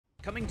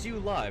Coming to you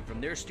live from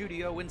their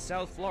studio in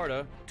South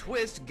Florida,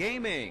 Twist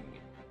Gaming.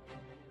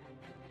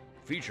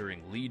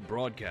 Featuring lead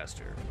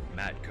broadcaster,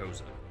 Matt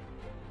Koza.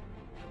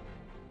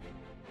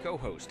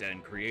 Co-host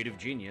and creative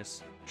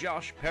genius,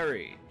 Josh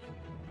Perry.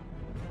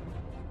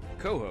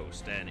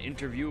 Co-host and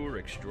interviewer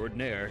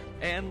extraordinaire,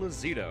 Ann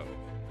Lazito.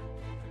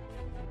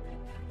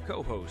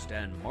 Co-host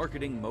and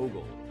marketing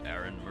mogul,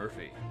 Aaron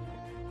Murphy.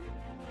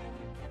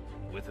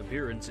 With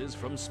appearances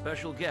from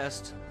special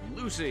guest,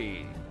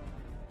 Lucy.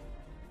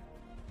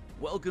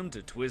 Welcome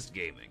to Twist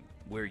Gaming,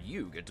 where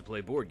you get to play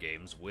board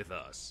games with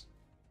us.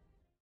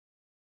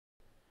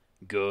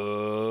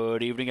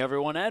 Good evening,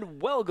 everyone,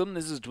 and welcome.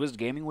 This is Twist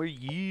Gaming, where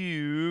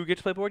you get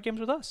to play board games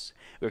with us.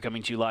 We're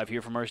coming to you live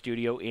here from our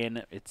studio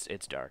in, it's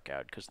dark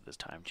out because of this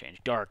time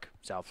change, dark,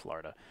 South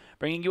Florida,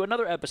 bringing you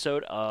another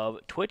episode of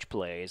Twitch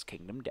Plays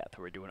Kingdom Death.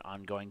 We're doing an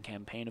ongoing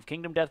campaign of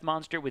Kingdom Death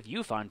Monster with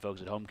you fine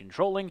folks at home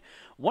controlling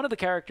one of the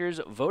characters,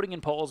 voting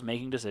in polls,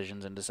 making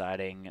decisions, and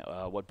deciding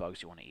what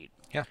bugs you want to eat.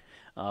 Yeah.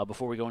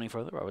 Before we go any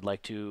further, I would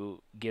like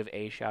to give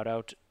a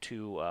shout-out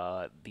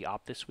to the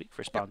Op this week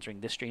for sponsoring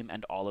this stream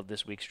and all of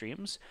this week's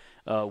streams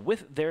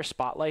with their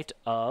spotlight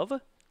of...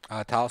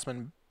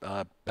 Talisman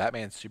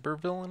Batman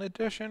Supervillain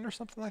Edition or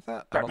something like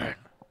that? Batman. I don't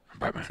know.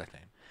 Batman's that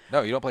name.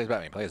 No, you don't play as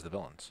Batman. You play as the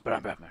villains. But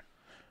I'm Batman.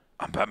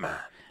 I'm Batman.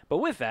 But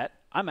with that,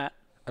 I'm Matt.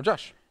 I'm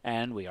Josh.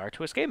 And we are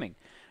Twist Gaming.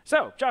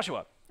 So,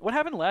 Joshua, what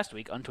happened last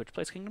week on Twitch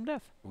Plays Kingdom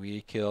Death?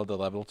 We killed a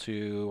level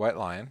 2 White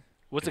Lion.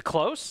 Was it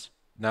close?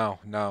 No.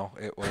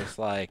 It was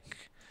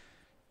like,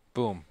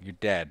 boom, you're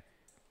dead.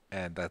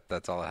 And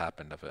that's all that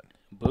happened of it.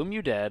 Boom,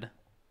 you dead.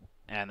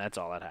 And that's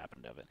all that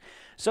happened of it.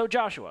 So,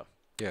 Joshua,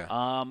 Yeah.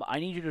 I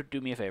need you to do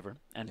me a favor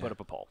and put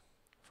up a poll.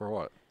 For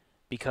what?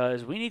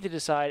 Because we need to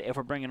decide if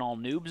we're bringing all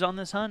noobs on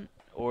this hunt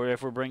or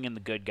if we're bringing the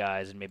good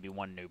guys and maybe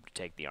one noob to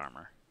take the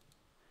armor.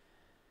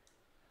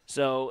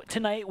 So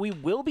tonight we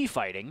will be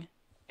fighting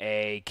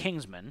a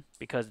Kingsman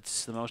because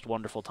it's the most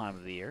wonderful time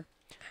of the year.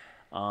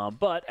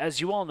 But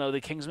as you all know,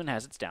 the Kingsman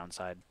has its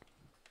downside.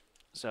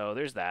 So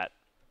there's that.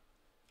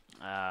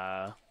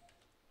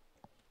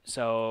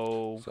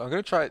 So I'm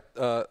going to try...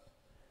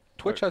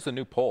 Twitch has a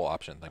new poll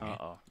option thingy.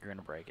 Uh-oh, you're going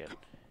to break it.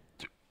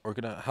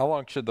 How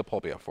long should the poll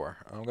be up for?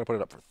 I'm going to put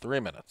it up for 3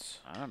 minutes.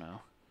 I don't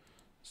know.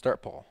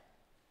 Start poll.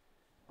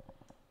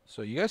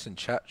 So you guys in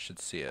chat should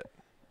see it.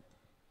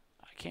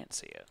 I can't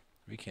see it.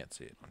 We can't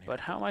see it on here.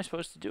 But how am I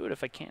supposed to do it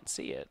if I can't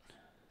see it?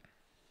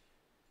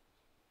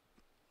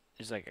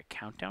 There's like a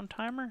countdown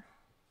timer?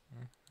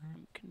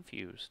 I'm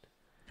confused.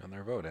 And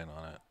they're voting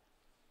on it.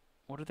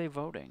 What are they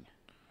voting?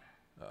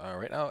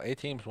 Right now, A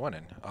team's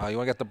winning. You want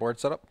to get the board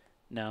set up?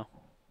 No.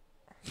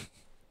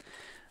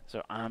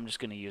 So I'm just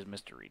going to use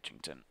Mr.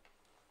 Reachington.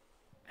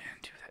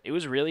 And do that. It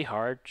was really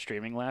hard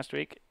streaming last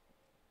week.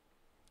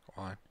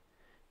 Why?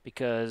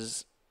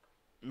 Because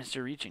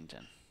Mr.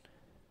 Reachington.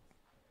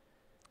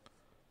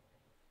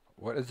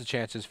 What is the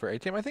chances for A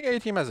team? I think A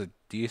team has a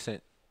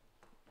decent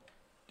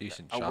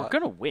shot. We're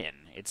going to win.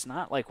 It's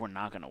not like we're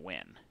not going to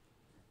win.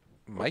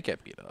 Might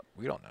get beat up.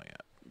 We don't know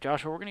yet.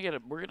 Joshua, we're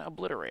going to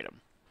obliterate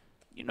him.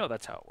 You know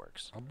that's how it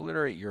works.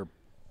 Obliterate your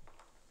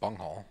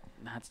bunghole.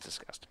 That's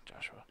disgusting,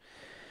 Joshua.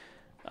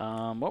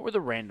 What were the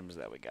randoms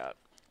that we got?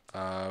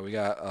 We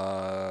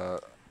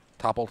got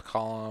toppled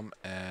column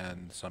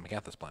and some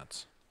acanthus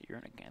plants. You're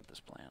an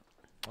acanthus plant.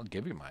 I'll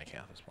give you my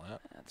acanthus plant.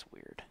 That's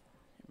weird.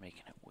 You're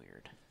making it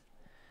weird.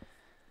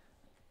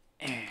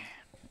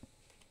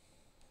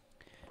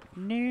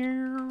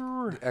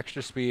 The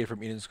extra speed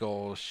from Eden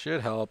Skull should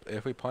help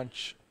if we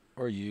punch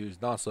or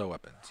use non-slow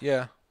weapons.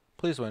 Yeah,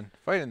 please win.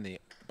 Fighting the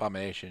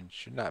abomination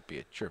should not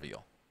be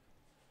trivial.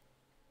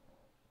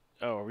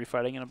 Oh, are we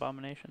fighting an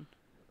abomination?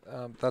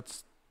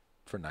 That's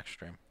for next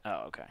stream.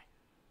 Oh, okay.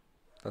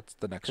 That's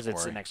the next. Because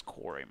it's the next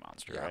quarry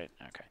monster, Yeah. right?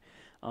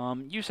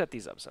 Okay. You set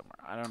these up somewhere.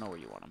 I don't know where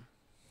you want them.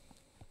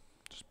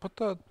 Just put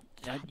the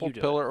You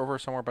do pillar over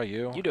somewhere by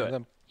you. You do and it.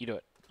 Then You do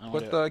it. I don't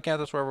put wanna the do it.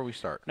 acanthus wherever we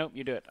start. Nope,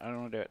 you do it. I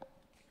don't want to do it.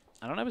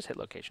 I don't have his hit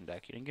location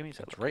deck. You didn't give me his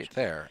hit It's location. right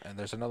there, and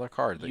there's another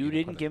card that You can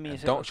didn't put give in. me And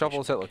his hit don't shuffle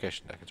his hit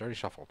location location deck. It's already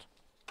shuffled.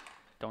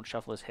 Don't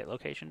shuffle his hit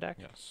location deck?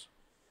 Yes.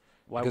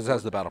 Why Because it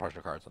has the battle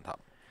pressure cards on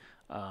top.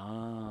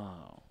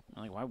 Oh.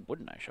 I'm like, why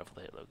wouldn't I shuffle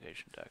the hit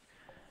location deck?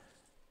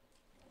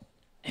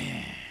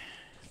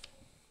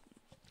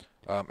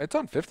 It's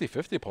on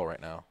 50-50 poll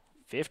right now.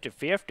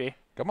 50-50.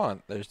 Come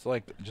on, there's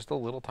like just a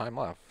little time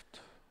left.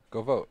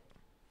 Go vote.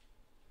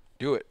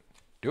 Do it.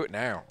 Do it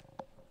now.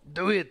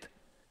 Do it.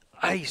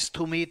 Ice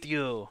to meet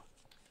you.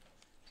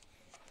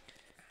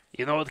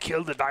 You know what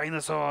killed the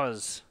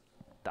dinosaurs?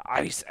 The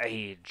Ice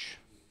Age.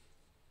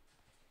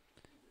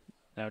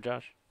 Now,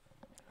 Josh?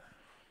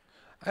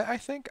 I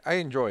think I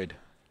enjoyed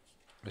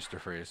Mr.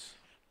 Freeze.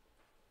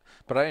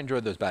 But I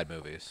enjoyed those bad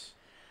movies.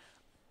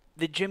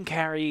 The Jim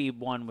Carrey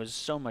one was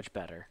so much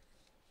better.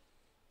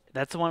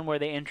 That's the one where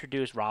they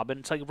introduced Robin.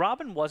 It's like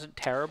Robin wasn't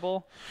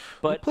terrible,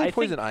 but Who played I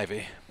Poison think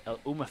Ivy?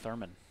 Uma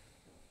Thurman.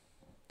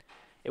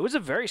 It was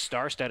a very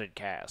star-studded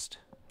cast.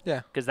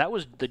 Yeah. Because that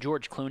was the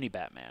George Clooney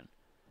Batman.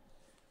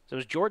 So it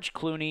was George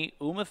Clooney,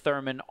 Uma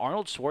Thurman,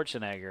 Arnold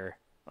Schwarzenegger.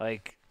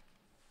 Like,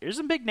 there's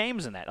some big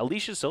names in that.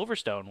 Alicia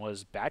Silverstone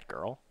was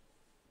Batgirl.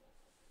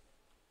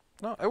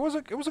 No, it was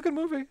a good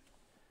movie.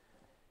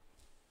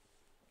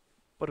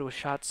 But it was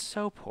shot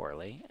so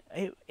poorly.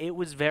 It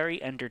was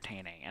very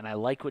entertaining, and I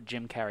like what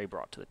Jim Carrey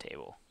brought to the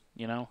table.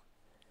 You know?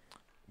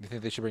 Do you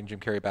think they should bring Jim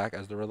Carrey back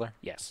as the Riddler?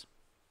 Yes.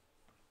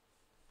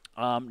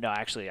 No,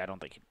 actually, I don't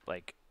think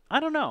I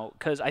don't know,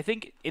 because I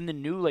think in the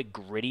new like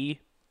gritty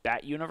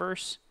Bat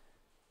universe,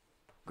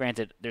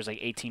 granted, there's like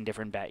 18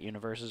 different Bat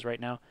universes right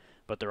now,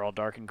 but they're all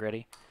dark and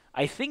gritty.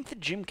 I think that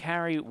Jim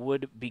Carrey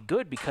would be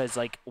good because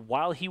like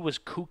while he was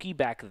kooky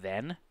back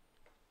then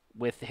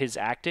with his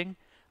acting,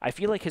 I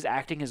feel like his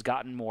acting has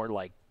gotten more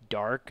like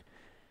dark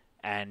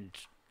and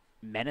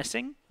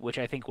menacing, which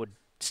I think would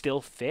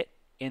still fit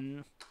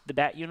in the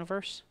Bat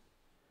universe.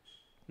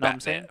 Know what I'm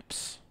saying?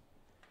 Batnips.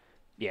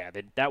 Yeah,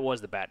 that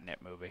was the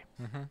Batnip movie.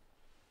 Mm-hmm.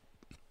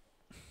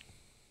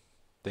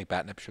 Think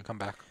Batnip should come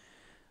back?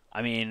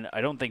 I mean,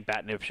 I don't think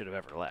Batnip should have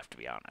ever left, to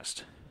be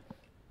honest.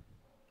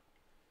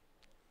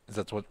 Is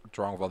that what's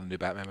wrong with all the new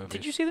Batman movies?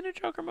 Did you see the new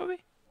Joker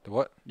movie? The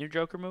what? New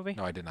Joker movie?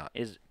 No, I did not.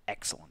 Is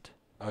excellent.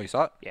 Oh, you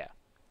saw it? Yeah.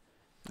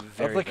 I've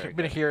been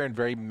good. hearing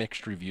very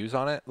mixed reviews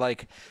on it.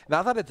 Like,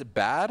 not that it's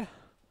bad,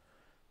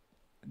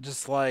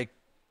 just like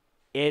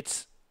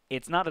It's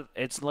not a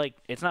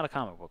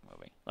comic book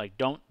movie. Like,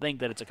 don't think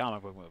that it's a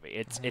comic book movie.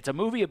 It's a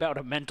movie about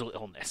a mental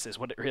illness, is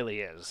what it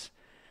really is.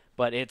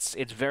 But it's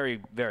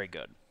very, very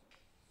good.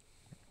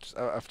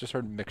 I've just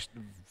heard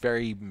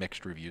very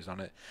mixed reviews on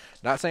it.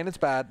 Not saying it's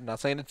bad, not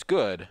saying it's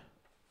good.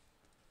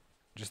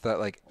 Just that,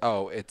 like,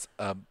 oh, it's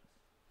a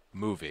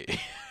movie.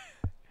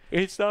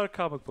 It's not a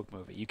comic book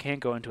movie. You can't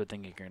go into it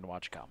thinking you're going to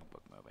watch a comic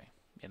book movie.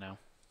 You know.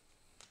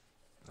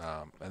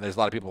 And there's a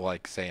lot of people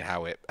like saying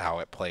how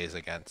it plays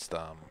against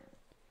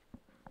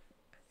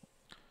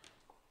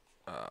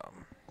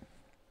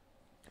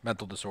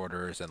mental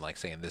disorders and like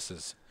saying this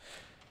is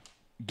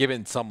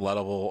given some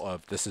level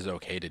of this is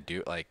okay to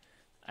do, like.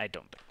 I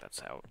don't think that's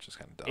how. Which is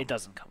kind of dumb. It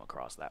doesn't come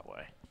across that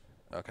way.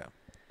 Okay.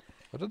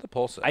 What did the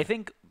poll say? I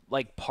think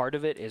like part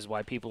of it is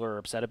why people are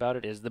upset about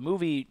it is the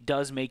movie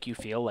does make you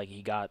feel like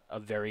he got a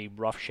very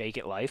rough shake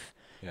at life.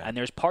 Yeah. And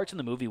there's parts in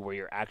the movie where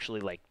you're actually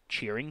like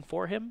cheering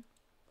for him,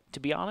 to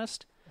be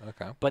honest.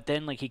 Okay. But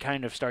then like he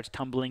kind of starts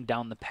tumbling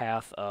down the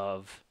path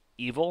of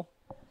evil.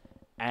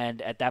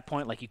 And at that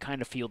point like you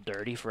kind of feel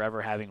dirty for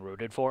ever having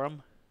rooted for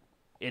him.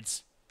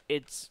 It's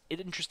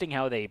interesting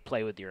how they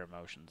play with your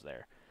emotions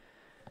there.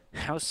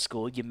 How's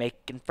school? You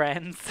making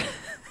friends?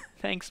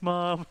 Thanks,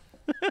 Mom.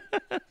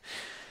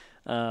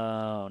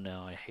 Oh,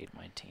 no, I hate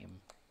my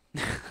team.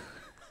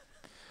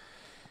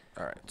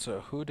 All right, so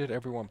who did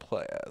everyone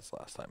play as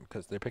last time?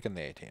 Because they're picking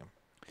the A team.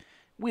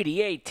 We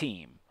the A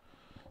team.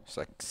 It's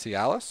like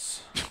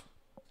Cialis,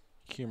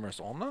 Humorous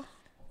Olna.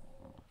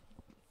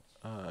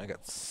 I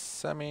got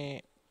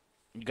Semi.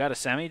 You got a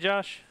semi,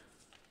 Josh?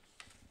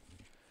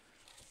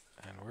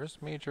 And where's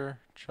Major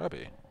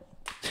Chubby?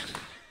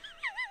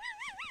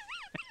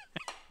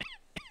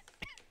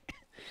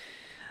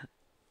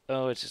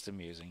 Oh, it's just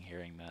amusing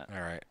hearing that.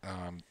 All right.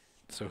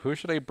 So who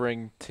should I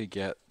bring to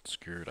get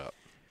screwed up?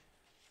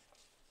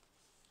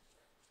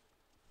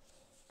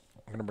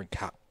 I'm gonna bring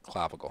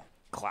Clavicle.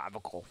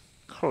 Clavicle.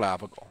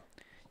 Clavicle.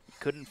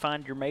 Couldn't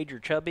find your Major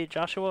Chubby,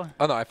 Joshua?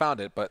 Oh no, I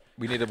found it, but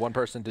we needed one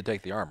person to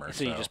take the armor.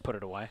 So you just put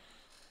it away?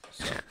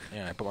 So,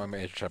 yeah, I put my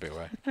Major Chubby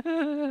away.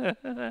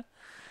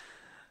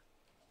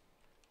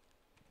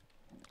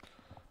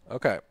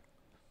 Okay.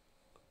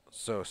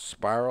 So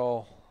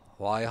Spiral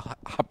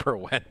Hopper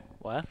went.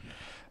 What?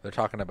 They're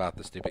talking about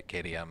the stupid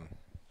KDM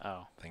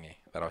Oh. thingy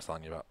that I was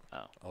telling you about.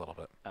 Oh. A little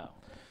bit. Oh.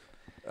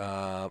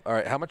 All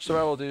right. How much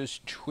survival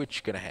dues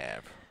Twitch gonna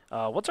have?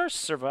 What's our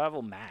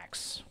survival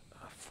max?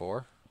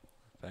 4,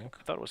 I think.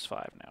 I thought it was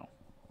 5 now.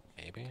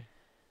 Maybe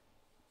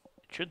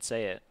It should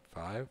say it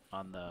 5.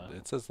 on the...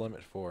 It says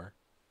limit 4.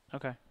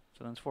 Okay,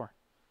 so then it's 4.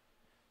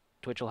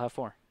 Twitch will have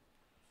 4.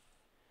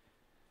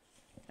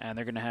 And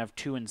they're going to have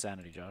 2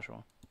 insanity,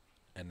 Joshua.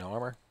 And no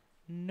armor.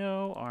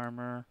 No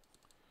armor.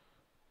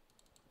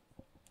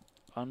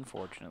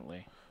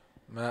 Unfortunately.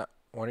 Matt,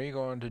 when are you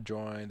going to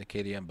join the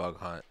KDM bug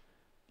hunt?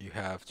 You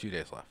have 2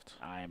 days left.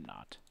 I am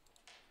not.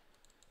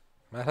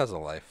 Matt has a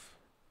life.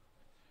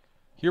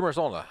 Humorous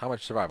Olna, how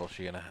much survival is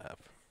she gonna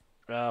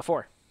have?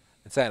 4.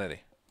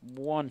 Insanity.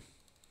 1.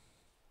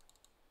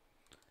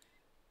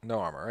 No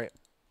armor, right?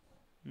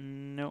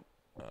 Nope.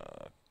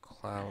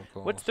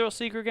 Clavicle. What's Thrill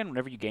Seeker again?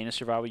 Whenever you gain a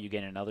survival, you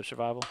gain another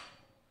survival?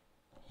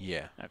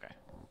 Yeah. Okay.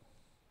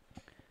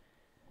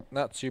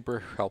 Not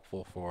super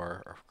helpful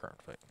for our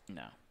current fight.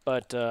 No.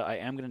 But I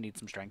am going to need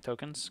some strength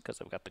tokens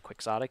because I've got the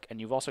Quixotic, and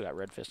you've also got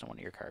Red Fist on one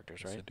of your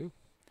characters, Yes, I right? do.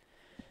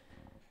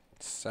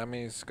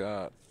 Semi's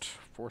got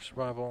 4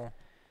 survival,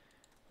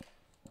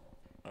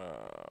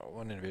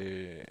 1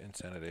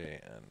 insanity,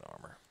 and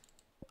armor.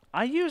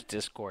 I use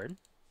Discord.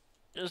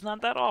 Just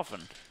not that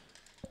often.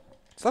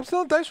 Stop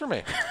stealing dice from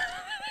me.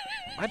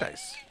 My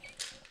dice.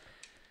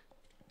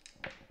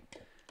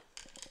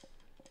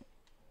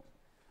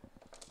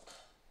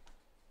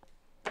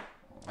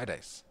 My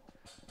dice.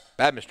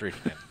 Bad mystery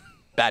man.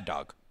 Bad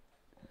dog.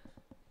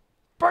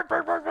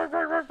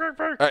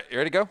 Dark. All right, you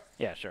ready to go?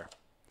 Yeah, sure.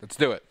 Let's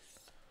do it.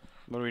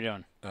 What are we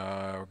doing?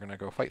 We're gonna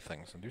go fight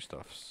things and do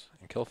stuffs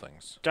and kill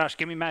things. Josh,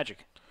 give me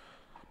magic.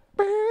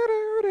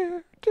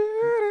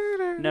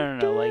 No,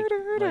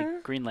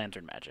 like Green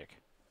Lantern magic.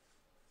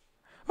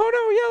 Oh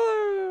no,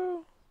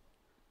 yellow!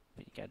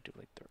 But you gotta do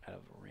like out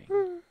of a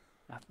ring.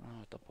 Not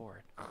with the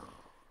board.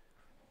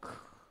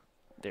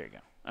 There you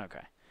go.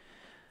 Okay.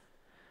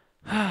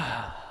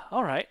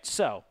 All right.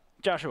 So,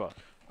 Joshua.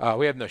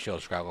 We have no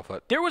shield,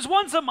 Scragglefoot. There was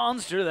once a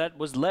monster that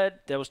was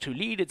to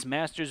lead its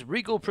master's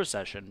regal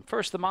procession.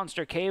 First the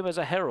monster came as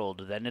a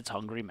herald, then its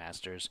hungry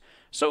masters.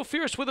 So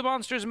fierce were the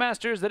monster's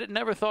masters that it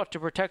never thought to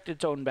protect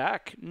its own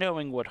back,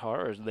 knowing what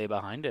horrors lay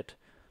behind it.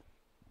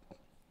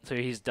 So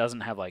he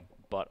doesn't have, like,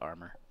 butt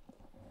armor.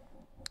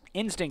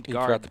 Instinct He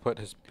guard. forgot to put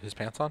his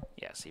pants on?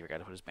 Yes, he forgot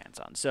to put his pants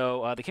on.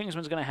 So the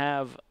Kingsman's going to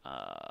have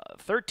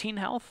 13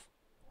 health.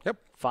 Yep.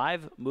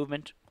 5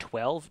 movement,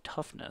 12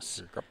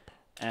 toughness. Yep.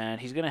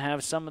 And he's going to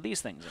have some of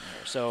these things in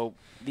here. So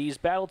these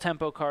battle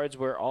tempo cards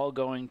we're all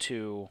going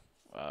to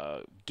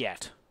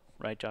get.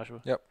 Right, Joshua?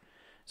 Yep.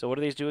 So what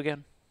do these do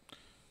again?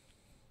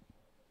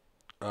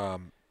 But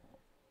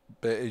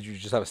you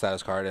just have a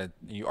status card and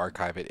you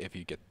archive it if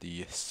you get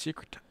the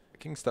secret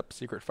Kingstep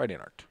secret fighting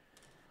art.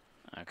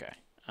 Okay.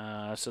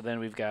 So then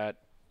we've got,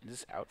 is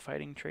this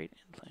outfighting trait?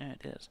 Yeah,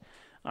 it is.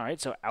 All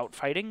right, so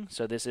outfighting.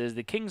 So this is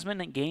the Kingsman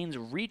that gains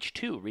Reach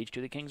 2. Reach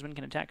 2, the Kingsman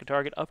can attack a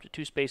target up to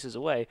 2 spaces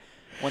away.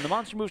 When the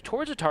monster moves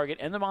towards a target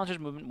and the monster's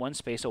movement 1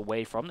 space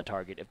away from the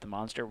target, if the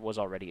monster was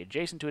already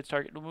adjacent to its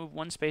target, it will move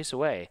 1 space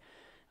away.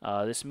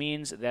 This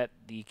means that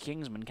the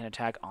Kingsman can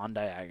attack on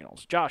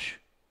diagonals. Josh,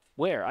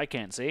 where? I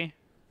can't see.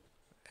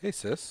 Hey,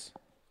 sis.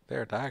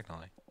 There,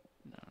 diagonally.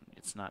 No,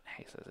 it's not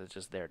hey, says it's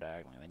just there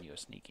diagonally. Then you a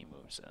sneaky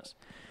move, says.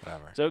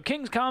 Whatever. So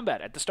King's Combat.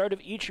 At the start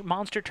of each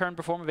monster turn,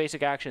 perform a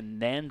basic action,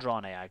 then draw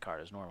an AI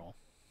card as normal.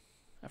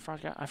 I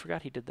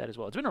forgot he did that as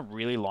well. It's been a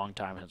really long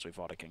time since we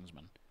fought a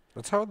Kingsman.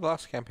 That's how the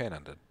last campaign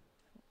ended.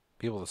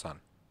 People of the Sun.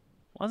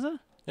 Was it?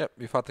 Yep,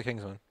 we fought the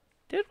Kingsman.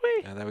 Did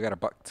we? And then we got our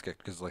butts kicked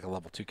because like a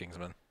level 2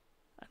 Kingsman.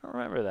 I don't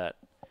remember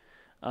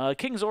that.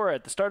 King's Aura.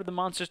 At the start of the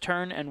monster's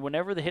turn, and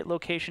whenever the hit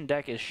location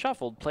deck is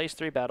shuffled, place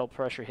 3 battle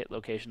pressure hit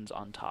locations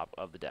on top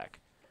of the deck.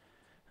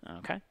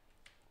 Okay.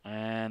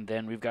 And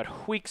then we've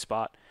got Weak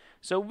Spot.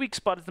 So Weak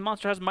Spot is the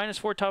monster has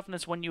 -4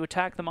 toughness when you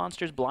attack the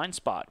monster's blind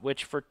spot,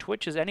 which for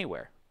Twitch is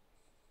anywhere.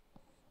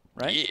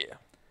 Right? Yeah.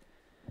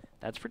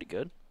 That's pretty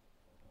good.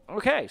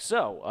 Okay,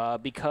 so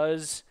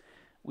because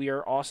we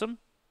are awesome,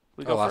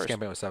 we go last first.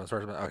 campaign was 7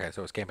 swordsmen. Okay,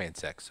 so it was campaign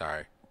 6.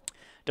 Sorry.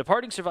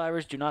 Departing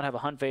survivors do not have a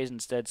hunt phase.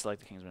 Instead, select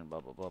the Kingsman.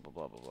 Blah blah blah blah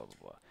blah blah blah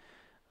blah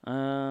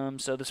blah.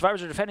 So the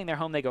survivors are defending their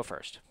home. They go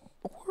first.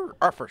 We're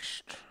our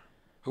first.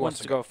 Who wants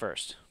to go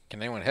first?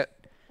 Can anyone hit?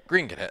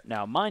 Green can hit.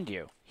 Now, mind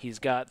you, he's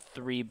got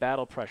 3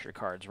 battle pressure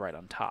cards right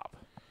on top.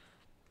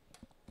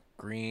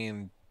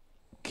 Green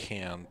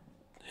can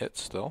hit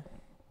still.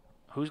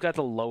 Who's got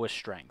the lowest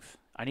strength?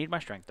 I need my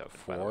strength though.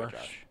 By the way,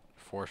 Josh.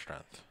 4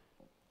 strength.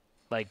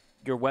 Like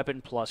your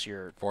weapon plus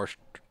your 4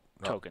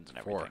 tokens and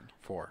everything.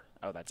 4.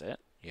 Oh, that's it.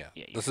 Yeah.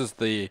 Yeah, This is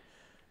the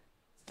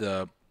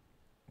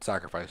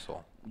sacrifice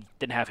soul.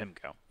 Didn't have him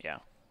go. Yeah.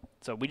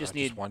 So we just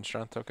need. Just 1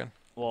 strength token.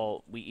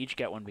 Well, we each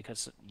get 1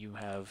 because you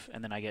have,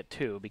 and then I get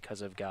 2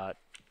 because I've got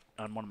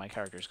on one of my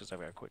characters because I've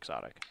got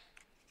Quixotic.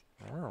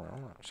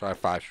 So I have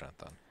 5 strength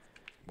then.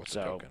 What's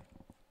the So, token?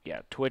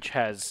 yeah, Twitch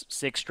has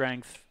 6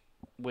 strength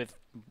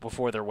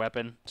before their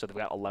weapon, so they've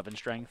got 11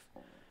 strength,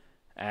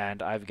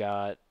 and I've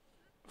got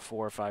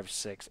 4, 5,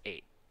 6,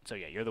 8. So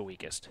yeah, you're the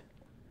weakest.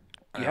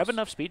 Do you have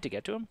enough speed to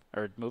get to him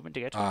or movement to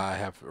get to him? I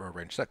have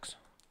range 6.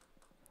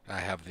 I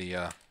have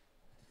the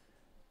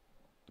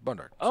bone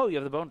darts. Oh, you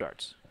have the bone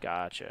darts.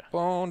 Gotcha.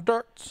 Bone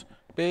darts,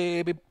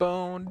 baby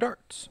bone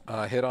darts.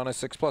 Hit on a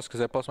 6+ because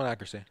I have +1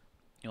 accuracy.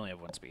 You only have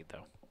 1 speed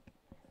though.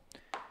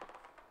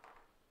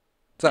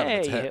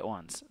 Hey, Hey, you hit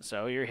once.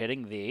 So you're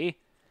hitting the.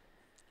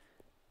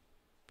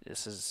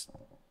 This is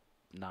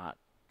not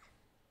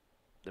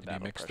the Did you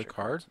battle mix the pressure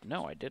card? cards.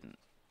 No, I didn't.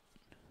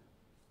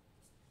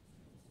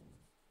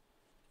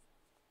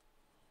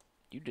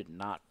 You did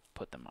not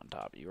put them on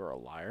top. You are a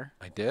liar.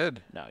 I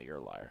did. No, you're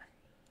a liar.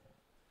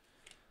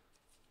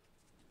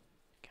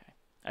 Okay.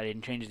 I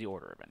didn't change the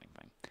order of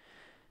anything.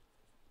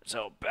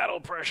 So, battle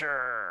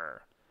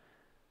pressure.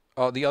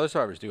 Oh, the other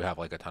survivors do have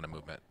like a ton of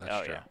movement.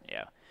 That's true.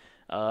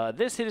 yeah.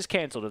 This hit is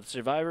canceled. If the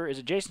survivor is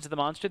adjacent to the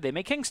monster, they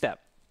may king step.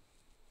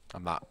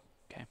 I'm not.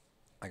 Okay.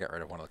 I got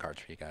rid of one of the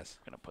cards for you guys.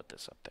 I'm going to put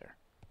this up there.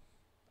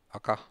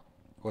 Okay.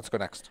 Let's go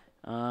next.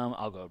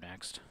 I'll go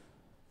next.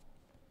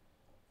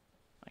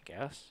 I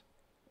guess.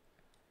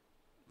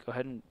 Go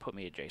ahead and put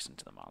me adjacent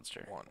to the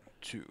monster. 1,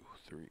 2,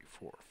 3,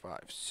 4, 5,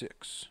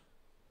 6.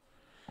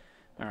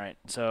 All right.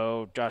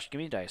 So, Josh, give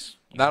me dice.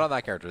 Not on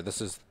that character.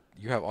 This is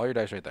you have all your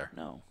dice right there.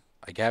 No.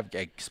 I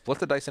split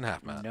the dice in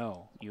half, man.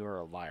 No, you are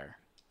a liar.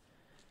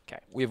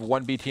 Okay. We have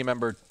 1 BT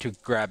member to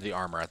grab the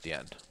armor at the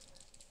end.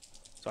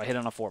 So I hit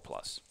on a 4+.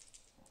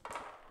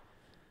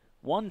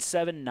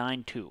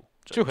 1792.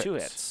 So 2 2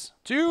 hits. hits.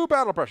 2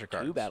 battle pressure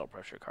cards. 2 battle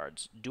pressure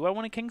cards. Do I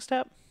want a king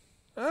step?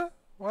 Well,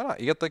 Why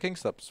not? You get the king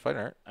steps.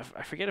 Fighting art.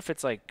 I forget if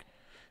it's like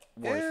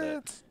worth it.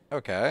 It's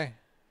okay.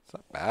 It's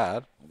not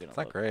bad. I'm gonna It's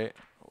not great.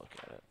 look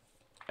at it.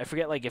 I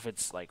forget like if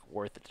it's like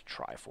worth it to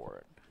try for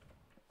it,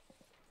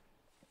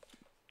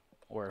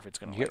 or if it's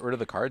gonna You get rid of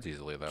the cards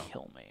easily though.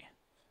 kill me.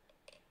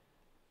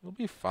 You'll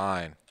be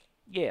fine.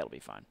 Yeah, it'll be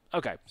fine.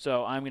 Okay,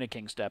 so I'm gonna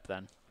king step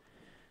then.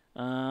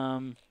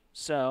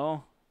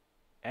 So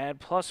add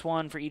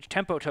 +1 for each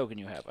tempo token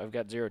you have. I've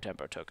got 0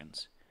 tempo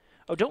tokens.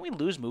 Oh, don't we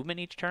lose movement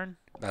each turn?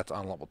 That's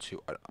on level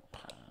 2 up.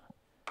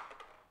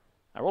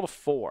 I rolled a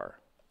 4.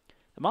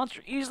 The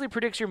monster easily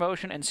predicts your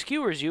motion and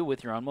skewers you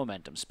with your own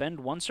momentum.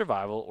 Spend 1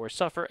 survival or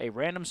suffer a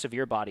random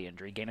severe body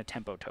injury. Gain a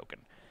tempo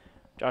token.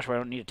 Joshua, I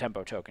don't need a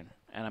tempo token,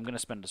 and I'm going to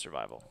spend a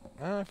survival.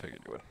 I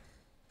figured you would.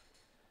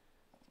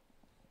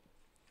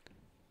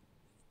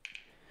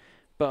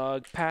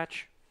 Bug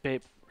patch.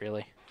 Babe,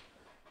 really?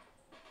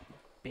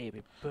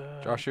 Baby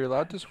bug. Josh, you're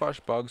allowed to squash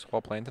bugs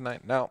while playing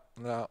tonight? No,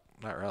 not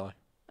really.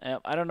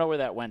 I don't know where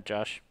that went,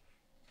 Josh.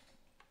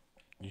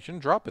 You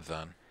shouldn't drop it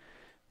then.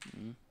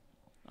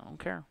 I don't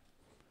care.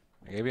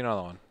 I gave you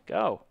another one.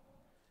 Go.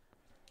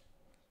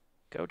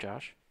 Go,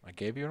 Josh. I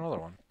gave you another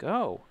one.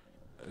 Go.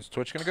 Is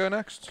Twitch going to go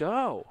next?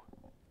 Go.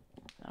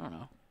 I don't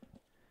know.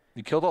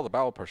 You killed all the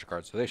battle pressure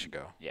cards, so they should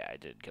go. Yeah, I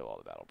did kill all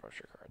the battle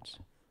pressure cards.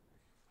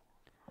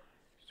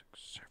 6,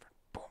 7,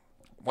 boom.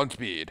 1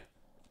 speed.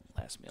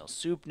 Last meal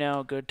soup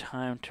now. Good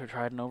time to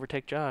try and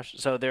overtake Josh.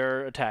 So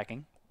they're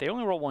attacking. They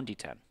only roll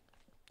 1d10.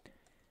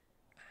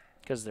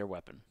 Because their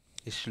weapon.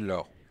 It's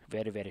slow.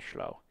 Very, very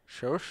slow.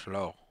 So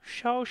slow.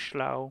 So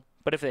slow.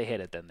 But if they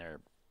hit it, then they're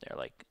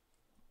like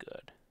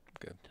good.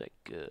 Good. It's like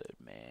good,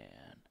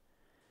 man.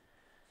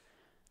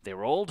 They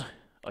rolled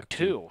a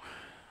 2.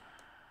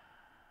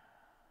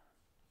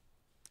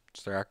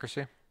 It's their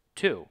accuracy.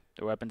 2.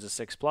 Their weapon's a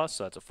 6+,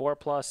 so that's a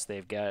 4+.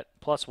 They've got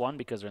 +1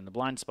 because they're in the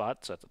blind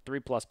spot, so that's a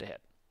 3+ to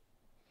hit.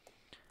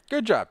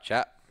 Good job,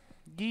 chat.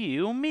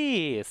 You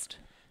missed.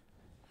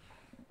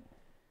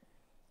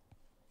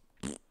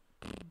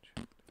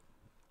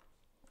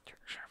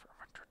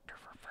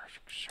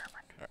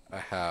 I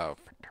have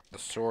the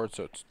sword,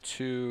 so it's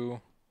 2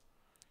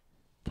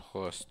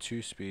 plus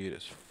 2 speed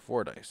is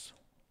 4 dice.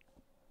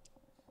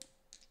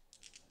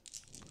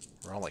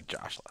 We're all like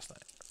Josh last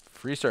night.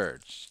 Free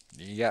surge.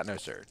 You got no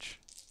surge.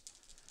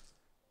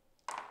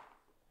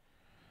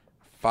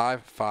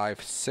 5,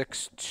 5,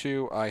 6,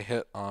 2. I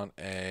hit on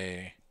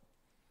a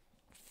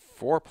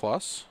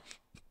 4+.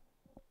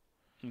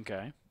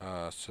 Okay.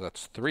 So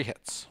that's 3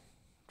 hits.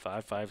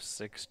 5, 5,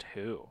 6,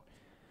 2.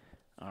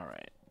 All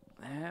right.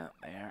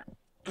 There.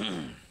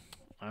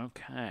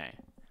 Okay.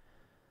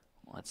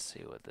 Let's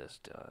see what this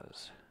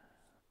does.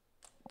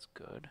 It's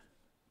good.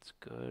 It's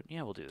good.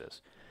 Yeah, we'll do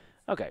this.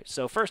 Okay,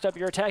 so first up,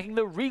 you're attacking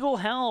the Regal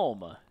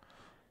Helm. All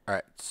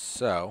right,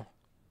 so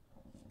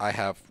I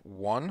have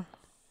 1,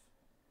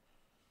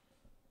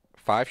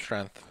 5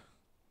 strength.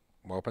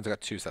 My weapons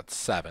got 2, so that's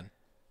 7.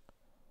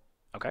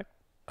 Okay.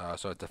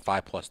 So it's a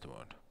 5+ to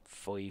wound.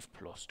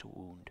 5+ to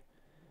wound.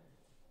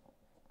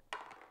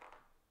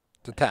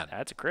 It's a 10.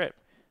 That's a crit.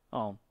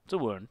 Oh, it's a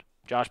wound.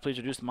 Josh, please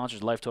reduce the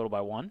monster's life total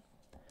by 1.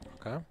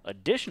 Okay.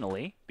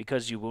 Additionally,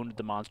 because you wounded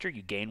the monster,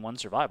 you gain 1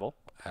 survival.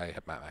 I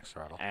hit my max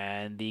survival.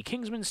 And the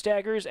Kingsman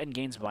staggers and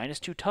gains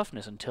 -2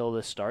 toughness until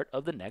the start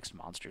of the next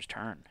monster's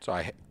turn. So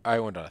I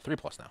went on a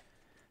 3+ now.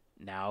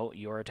 Now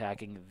you're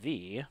attacking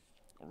the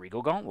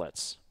Regal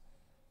Gauntlets.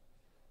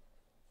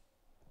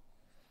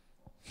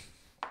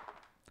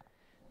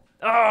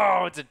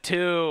 Oh, it's a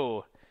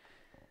 2.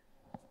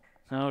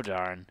 Oh,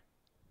 darn.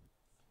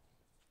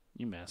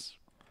 You miss.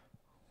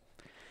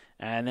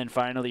 And then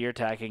finally, you're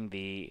attacking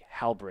the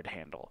Halberd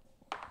handle.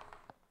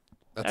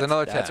 That's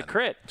another 10. That's a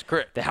crit. It's a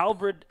crit. The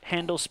Halberd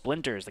handle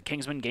splinters. The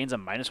Kingsman gains a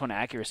 -1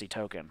 accuracy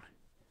token.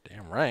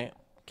 Damn right.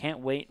 Can't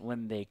wait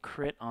when they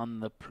crit on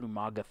the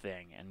Plumaga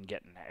thing and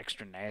get an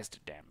extra nasty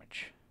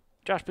damage.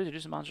 Josh, please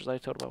reduce the monster's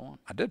life total by 1.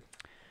 I did.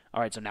 All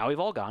right, so now we've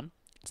all gone.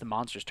 It's the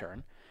monster's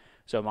turn.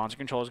 So monster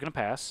control is going to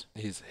pass.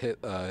 He's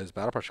hit his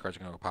battle pressure cards are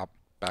going to pop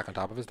back on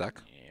top of his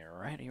deck. You're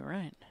right, you're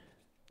right.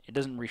 It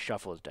doesn't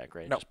reshuffle his deck,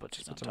 right? It No, just puts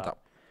it on him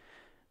top.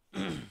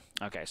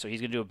 Okay, so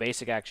he's going to do a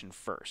basic action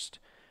first,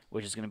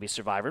 which is going to be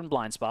Survivor and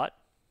Blind Spot.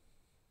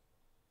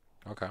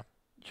 Okay.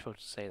 You're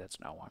supposed to say that's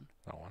no one.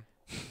 No one.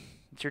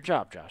 It's your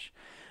job, Josh.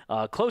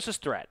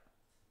 Closest threat,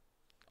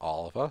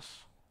 All of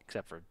us.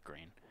 except for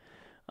green.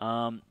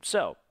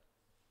 So,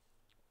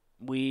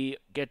 we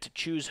get to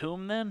choose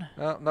whom then?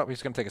 No,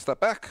 he's going to take a step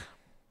back,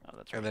 Oh,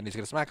 that's right. and then he's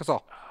going to smack us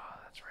all. Oh,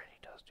 that's right. He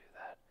does do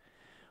that.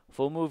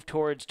 Full move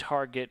towards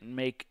target and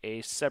make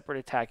a separate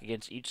attack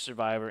against each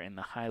survivor in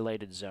the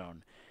highlighted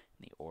zone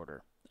in the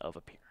order of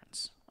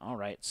appearance. All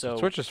right. So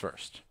Twitch is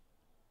first.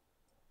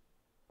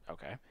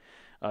 Okay.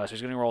 So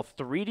he's going to roll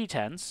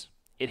 3d10s.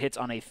 It hits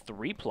on a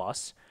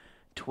 3+.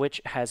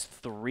 Twitch has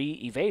 3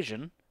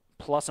 evasion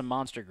plus a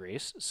monster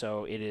grease,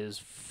 so it is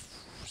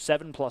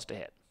 7+ to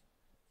hit.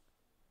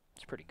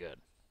 It's pretty good,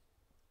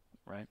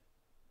 right?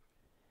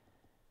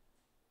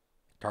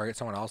 Target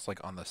someone else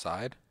like on the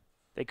side.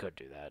 They could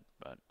do that,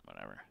 but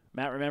whatever.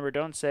 Matt, remember,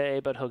 don't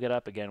say, but he'll get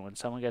up again when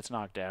someone gets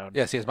knocked down.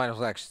 Yes, he has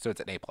minus action, so it's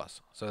an A+.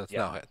 So that's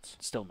Yeah. no hits.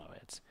 Still no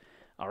hits.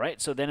 All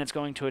right, so then it's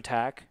going to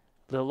attack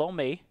little old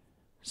me.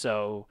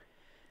 So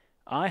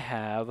I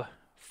have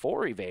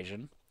 4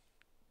 evasion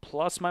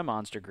plus my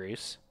monster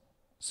grease.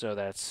 So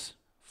that's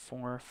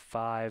 4,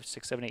 5,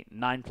 6, 7, 8,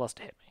 9 plus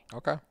to hit me.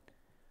 Okay.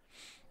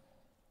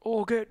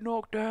 Oh, get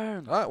knocked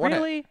down. One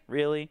hit. Really?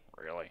 Really?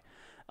 Really?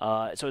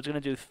 So it's going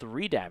to do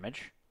 3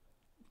 damage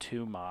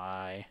to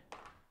my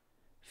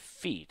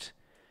feet.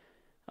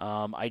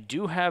 I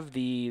do have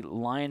the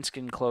lion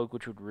skin cloak,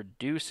 which would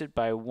reduce it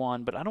by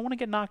 1, but I don't want to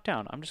get knocked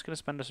down. I'm just going to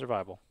spend a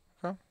survival.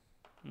 Okay.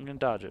 I'm going to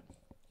dodge it.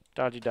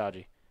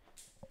 Dodgy.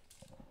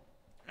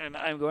 And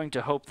I'm going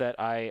to hope that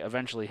I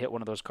eventually hit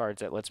one of those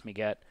cards that lets me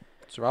get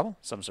Survival?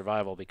 some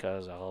survival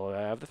because I'll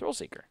have the Thrill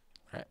Seeker.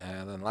 All right,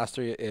 and then last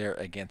 3 are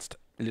against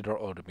little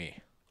old me.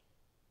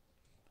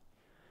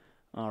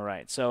 All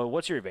right, so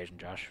what's your evasion,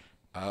 Josh?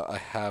 I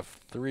have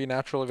 3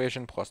 natural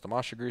evasion plus the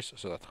monster grease,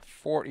 so that's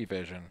 4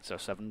 evasion. So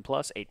 7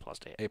 plus, 8 plus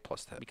to hit. 8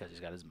 plus to hit. Because he's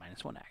got his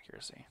 -1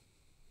 accuracy.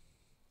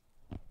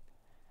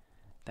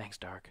 Thanks,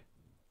 Dark.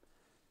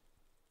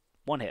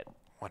 1 hit.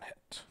 1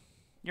 hit.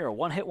 You're a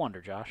 1-hit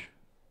wonder, Josh.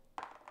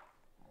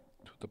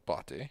 To the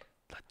body.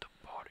 Let the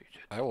body do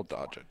I will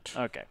dodge it.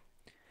 Okay.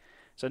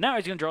 So now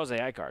he's going to draw his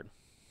AI card.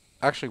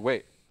 Actually,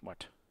 wait.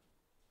 What?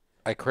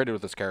 I critted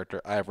with this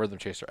character. I have Rhythm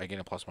Chaser. I gain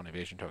a +1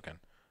 evasion token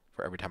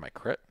for every time I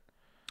crit.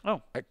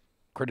 Oh. I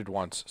critted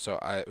once, so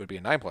it would be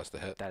a 9 plus to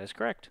hit. That is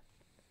correct.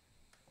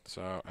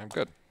 So I'm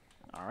good.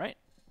 All right.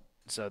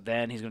 So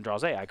then he's going to draw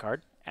his AI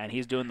card, and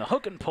he's doing the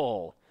hook and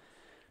pull.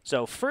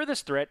 So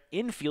furthest threat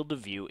in field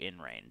of view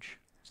in range.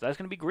 So that's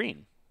going to be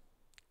green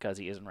because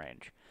he is in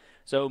range.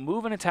 So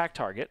move and attack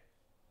target.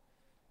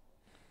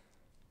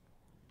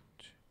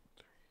 2,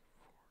 3,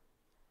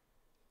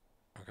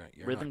 4. Okay.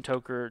 You're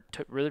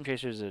Rhythm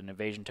Chaser is an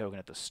evasion token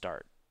at the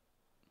start.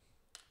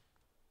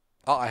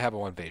 Oh, I have a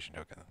 1 evasion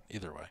token.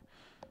 Either way.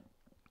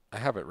 I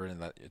have it written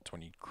that it's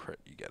when you crit,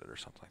 you get it or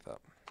something like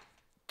that.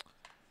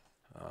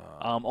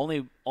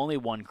 Only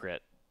 1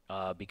 crit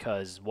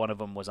because one of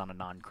them was on a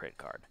non-crit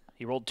card.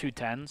 He rolled 2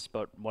 10s,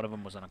 but one of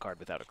them was on a card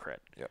without a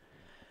crit. Yep.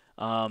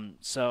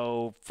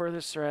 So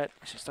furthest threat,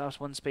 she stops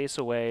 1 space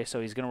away,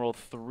 so he's going to roll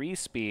 3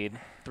 speed,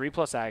 3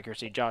 plus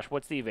accuracy. Josh,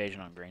 what's the evasion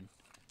on green?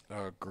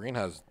 Green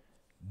has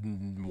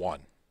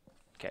 1.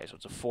 Okay, so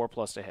it's a 4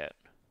 plus to hit.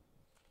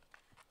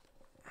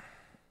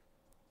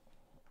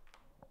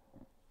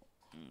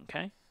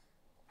 Okay.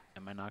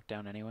 Am I knocked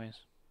down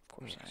anyways? Of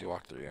course I Because am. you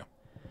walk through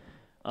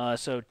you.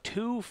 So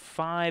 2,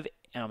 5,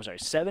 I'm sorry,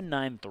 7,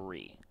 9,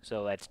 3.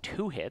 So that's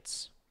 2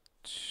 hits.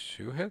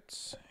 2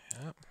 hits.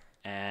 Yep.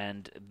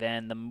 And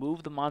then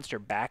move the monster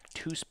back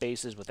 2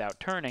 spaces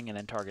without turning, and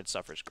then target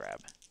suffers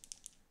grab.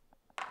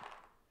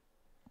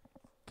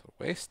 The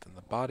waist and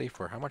the body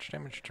for how much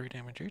damage? 3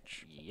 damage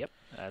each? Yep,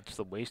 that's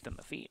the waist and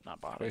the feet, not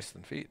body. Waist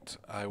and feet.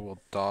 I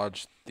will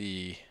dodge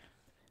the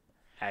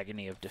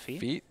Agony of defeat.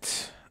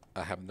 feet.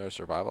 I have no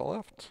survival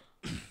left.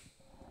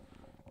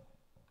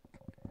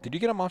 Did you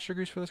get a monster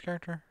grease for this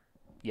character?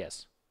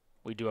 Yes,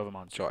 we do have a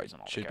monster So grease it on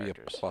all the should be a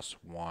characters.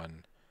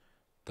 +1.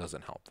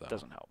 Doesn't help though.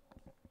 Doesn't help.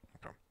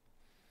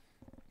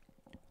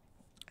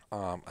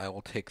 I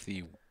will take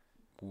the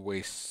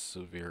waist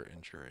severe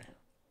injury.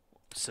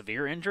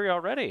 Severe injury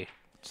already.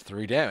 It's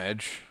 3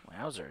 damage.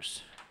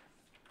 Wowzers.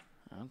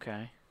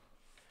 Okay.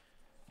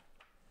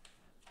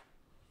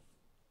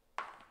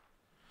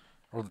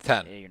 Roll the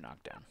 10. Yeah, you're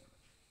knocked down.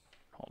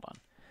 Hold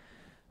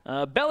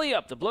on. Belly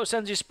up. The blow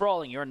sends you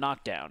sprawling. You're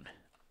knocked down.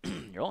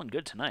 You're rolling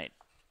good tonight.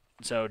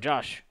 So,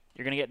 Josh,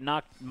 you're going to get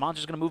knocked.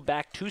 Monster's going to move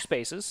back 2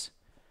 spaces.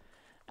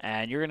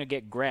 And you're going to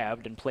get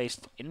grabbed and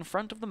placed in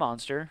front of the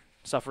monster,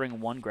 suffering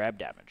 1 grab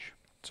damage.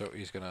 So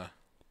he's going to...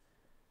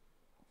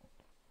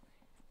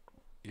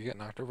 You get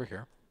knocked over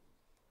here.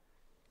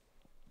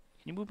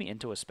 Can you move me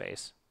into a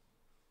space?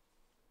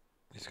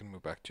 He's going to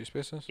move back 2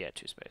 spaces. Yeah,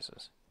 2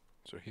 spaces.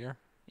 So here.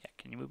 Yeah,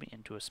 can you move me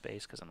into a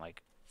space? Because I'm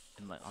like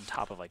on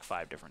top of like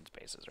 5 different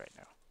spaces right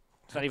now.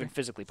 It's not even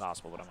physically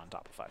possible, but I'm on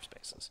top of 5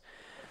 spaces.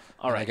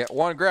 All And right. I get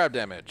 1 grab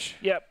damage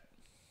Yep.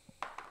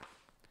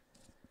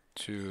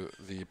 to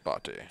the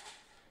body.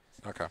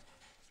 Okay.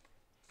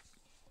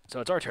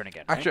 So it's our turn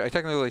again, right? Actually, I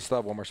technically still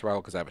have 1 more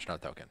survival because I have a Schnell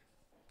token.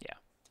 Yeah.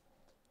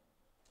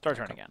 It's our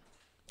turn again.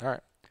 All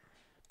right.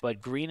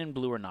 But green and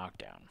blue are knocked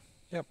down.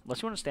 Yep.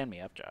 Unless you want to stand me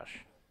up,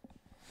 Josh.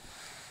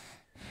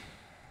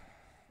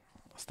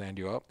 I'll stand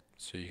you up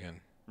so you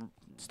can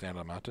stand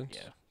on mountains.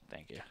 Yeah,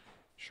 thank you.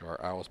 Sure,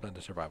 I will spend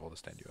a survival to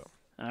stand you up.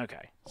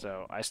 Okay,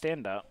 so I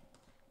stand up.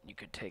 You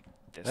could take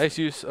this. Nice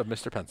use of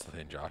Mr.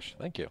 Pencilton, Josh.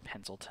 Thank you.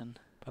 Pencilton.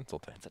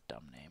 Pencilton. That's a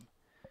dumb name.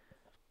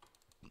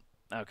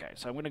 Okay,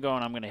 so I'm going to go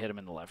and I'm going to hit him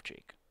in the left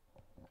cheek.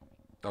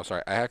 Oh,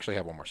 sorry. I actually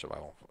have 1 more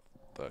survival.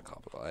 The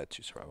comparable. I had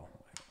 2 survival.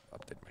 I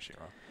updated my sheet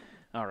wrong.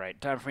 All right,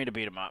 time for me to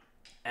beat him up.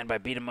 And by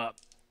beat him up,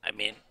 I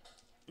mean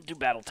do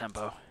battle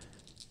tempo.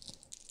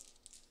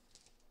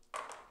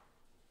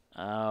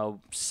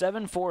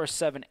 7, 4,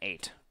 7,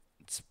 8.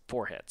 It's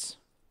 4 hits.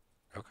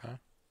 Okay.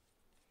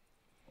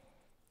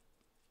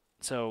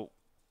 So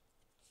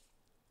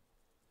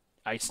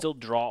I still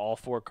draw all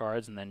 4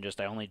 cards, and then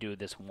I only do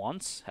this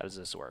once? How does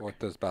this work? What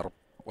does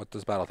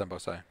battle tempo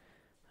say?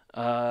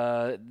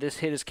 This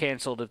hit is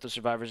canceled if the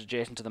survivor is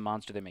adjacent to the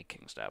monster. They make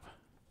king step.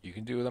 You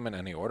can do them in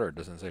any order. It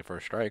doesn't say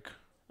first strike.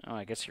 Oh,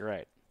 I guess you're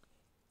right.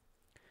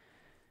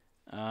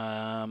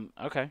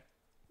 Okay.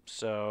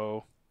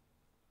 So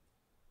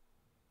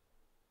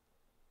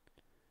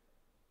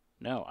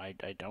no, I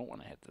don't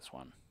want to hit this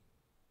one.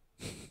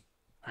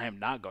 I am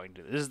not going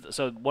to. This is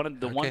so one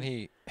of the How can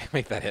he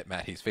make that hit,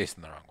 Matt? He's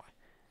facing the wrong way.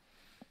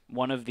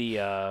 One of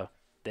the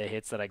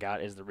hits that I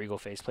got is the Regal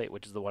Faceplate,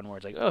 which is the one where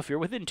it's like, oh, if you're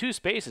within 2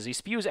 spaces, he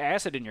spews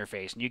acid in your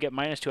face, and you get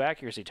 -2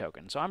 accuracy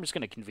token. So I'm just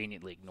going to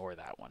conveniently ignore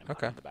that one and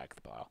put it in the back of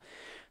the pile.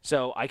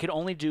 So I could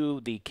only do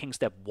the king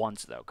step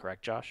once, though,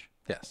 correct, Josh?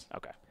 Yes.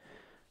 Okay.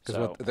 Because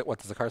So what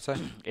does the card say?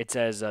 it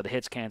says the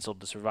hit's canceled,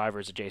 the survivor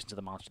is adjacent to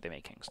the monster, they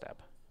make king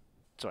step.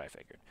 That's what I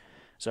figured.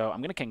 So I'm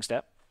going to king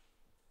step.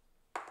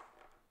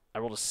 I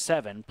rolled a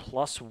 7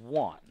 plus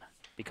 1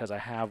 because I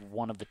have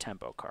one of the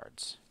tempo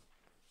cards.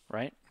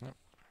 Right? Yep.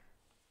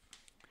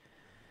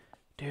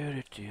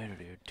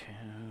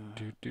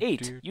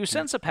 8. You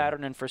sense a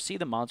pattern and foresee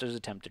the monster's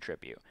attempt to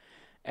trip you.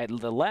 At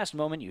the last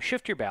moment, you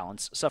shift your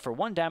balance, suffer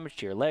 1 damage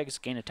to your legs,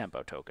 gain a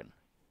tempo token.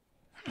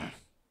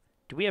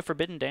 Do we have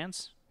Forbidden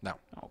Dance? No.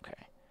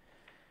 Okay.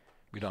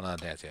 We don't know how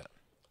to dance yet.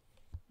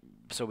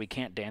 So we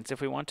can't dance if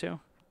we want to?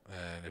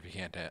 And if you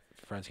can't dance,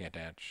 friends can't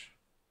dance.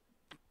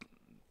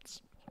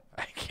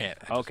 I can't.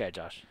 Okay,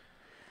 Josh.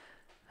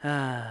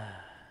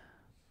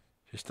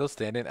 If you're still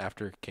standing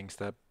after king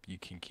step, you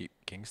can keep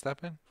king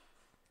stepping?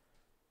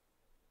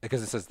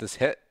 Because it says this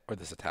hit or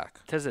this attack.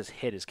 It says this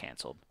hit is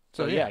canceled.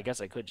 So, So yeah. I guess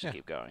I could just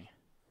keep going.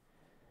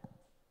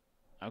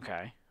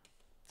 Okay.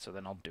 So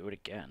then I'll do it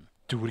again.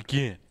 Do it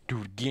again.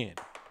 Do it again.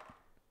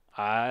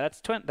 That's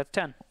 10.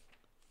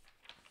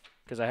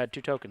 Because I had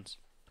 2 tokens.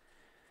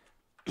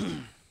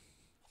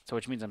 So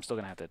which means I'm still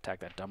going to have to attack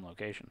that dumb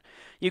location.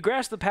 You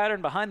grasp the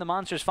pattern behind the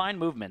monster's fine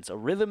movements, a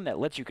rhythm that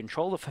lets you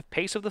control the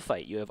pace of the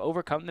fight. You have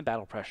overcome the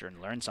battle pressure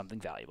and learned something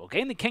valuable.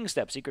 Gain the King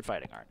Step Secret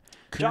Fighting Art.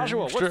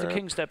 Joshua, what's the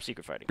King Step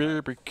Secret Fighting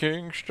Art? Baby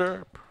King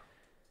Step.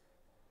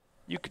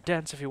 You could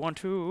dance if you want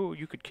to.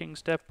 You could King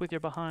Step with your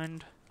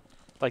behind.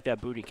 Like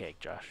that booty cake,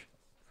 Josh.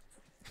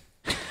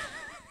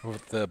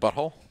 With the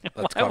butthole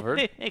that's Why covered.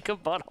 would they make a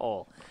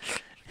butthole?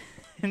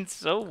 It's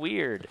so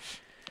weird.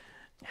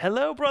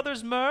 Hello,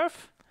 Brothers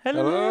Murph.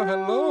 Hello.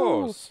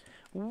 Hello.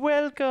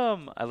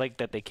 Welcome. I like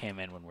that they came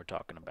in when we're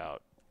talking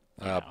about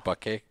Butt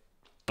cake.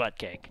 butt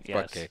cake.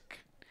 Yes. Butt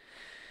cake.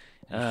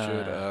 You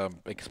should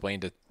explain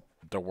to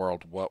the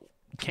world what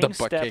King the butt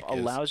Step cake is.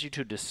 allows you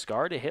to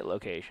discard a hit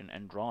location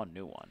and draw a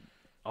new one.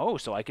 Oh,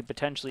 so I could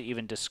potentially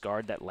even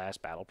discard that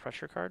last battle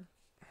pressure card?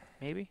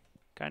 Maybe?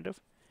 Kind of?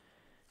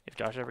 If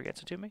Josh ever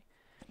gets it to me?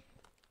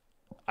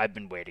 I've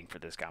been waiting for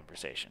this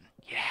conversation.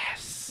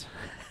 Yes!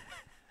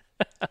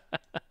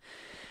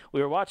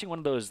 We were watching one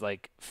of those,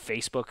 like,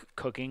 Facebook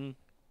cooking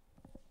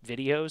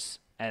videos,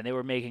 and they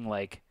were making,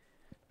 like,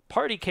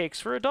 party cakes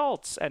for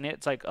adults, and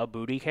it's like a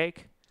booty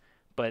cake,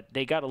 but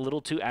they got a little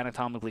too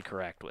anatomically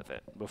correct with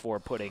it before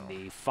putting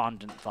the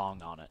fondant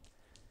thong on it.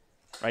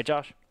 Right,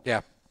 Josh?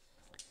 Yeah.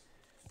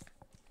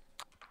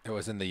 It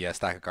was in the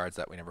stack of cards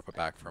that we never put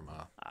back from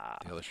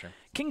the other stream.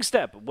 King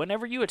Step.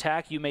 Whenever you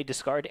attack, you may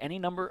discard any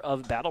number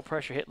of battle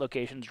pressure hit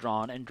locations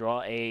drawn and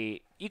draw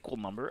a equal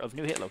number of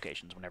new hit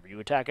locations. Whenever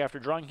you attack after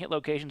drawing hit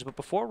locations, but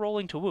before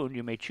rolling to wound,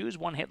 you may choose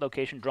one hit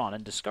location drawn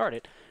and discard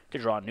it to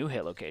draw a new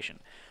hit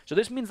location. So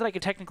this means that I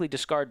could technically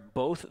discard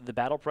both the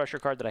battle pressure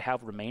card that I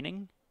have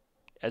remaining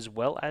as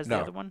well as the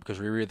other one?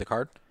 because reread the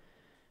card.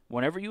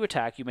 Whenever you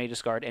attack, you may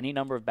discard any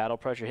number of battle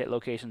pressure hit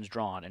locations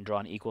drawn and draw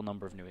an equal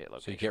number of new hit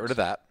locations. So you get rid of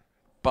that.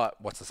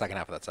 But what's the second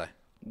half of that say?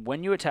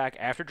 When you attack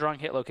after drawing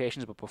hit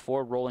locations but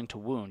before rolling to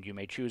wound, you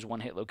may choose one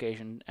hit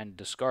location and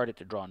discard it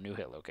to draw a new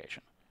hit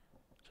location.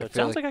 So it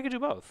sounds like I could do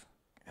both.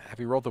 Have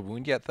you rolled the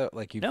wound yet, though?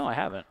 Like you? No, I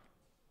haven't.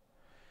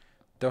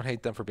 Don't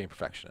hate them for being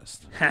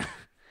perfectionists.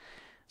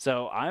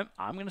 So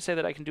I'm going to say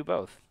that I can do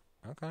both.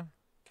 Okay.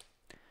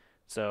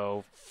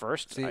 So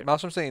first, See,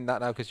 Maelstrom's saying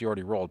not now because you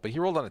already rolled, but he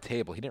rolled on a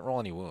table. He didn't roll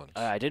any wounds.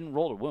 I didn't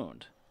roll a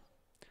wound.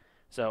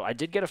 So I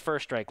did get a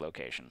first strike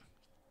location.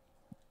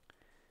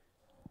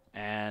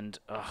 And,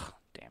 ugh,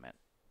 damn it.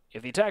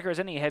 If the attacker has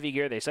any heavy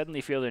gear, they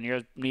suddenly feel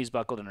their knees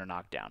buckled and are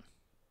knocked down.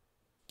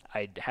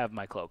 I have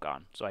my cloak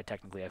on, so I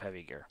technically have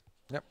heavy gear.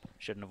 Yep.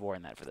 Shouldn't have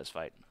worn that for this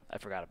fight. I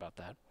forgot about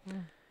that.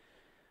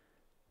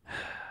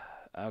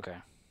 Okay.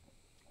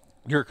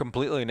 You're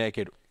completely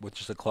naked with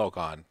just a cloak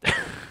on.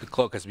 The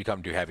cloak has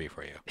become too heavy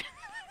for you.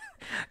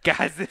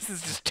 Guys, this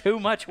is just too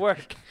much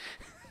work.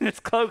 This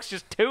cloak's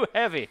just too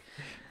heavy.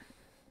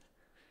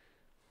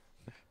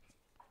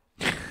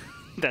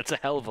 That's a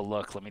hell of a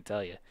look, let me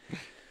tell you.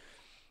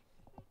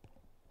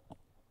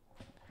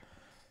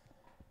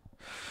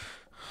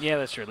 Yeah,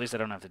 that's true. At least I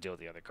don't have to deal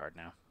with the other card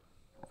now.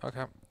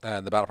 Okay.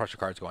 And the battle pressure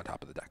cards go on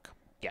top of the deck.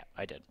 Yeah,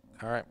 I did.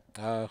 All right.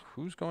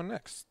 Who's going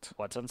next?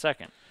 What's on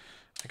second?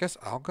 I guess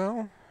I'll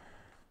go.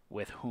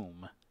 With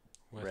whom?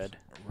 With Red.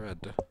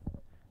 Red.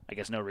 I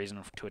guess no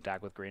reason to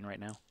attack with green right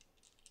now.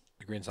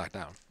 The green's knocked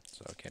down,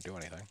 so I can't do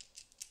anything.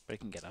 But it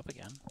can get up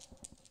again.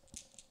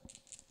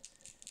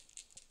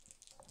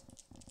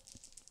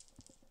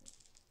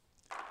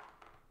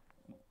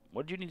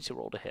 What did you need to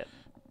roll to hit?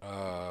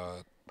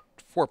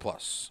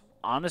 4+.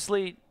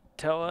 Honestly,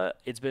 Tella,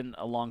 it's been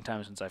a long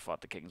time since I fought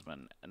the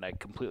Kingsman, and I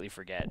completely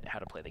forget how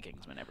to play the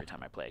Kingsman every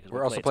time I play.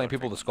 We're also playing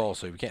people to skull,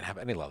 so we can't have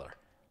any leather.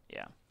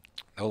 Yeah.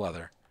 No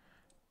leather.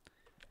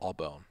 All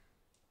bone.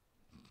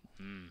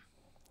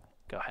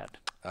 Go ahead.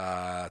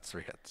 It's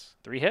 3 hits.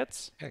 3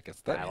 hits? Yeah, I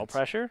guess that Battle means.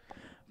 pressure.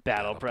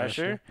 Battle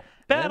pressure.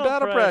 And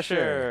battle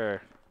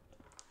pressure.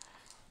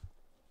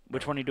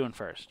 Which one are you doing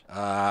first?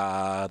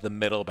 The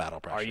middle battle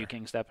pressure. Are you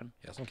king stepping?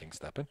 Yes, I'm king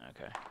stepping.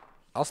 Okay.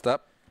 I'll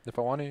step if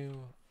I want to.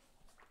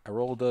 I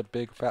rolled a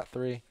big fat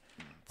 3.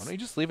 Why don't you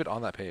just leave it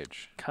on that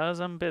page? 'Cause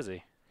I'm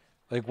busy.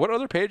 Like, what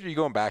other page are you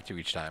going back to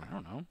each time? I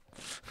don't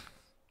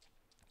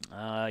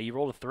know. You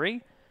rolled a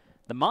 3.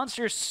 The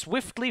monster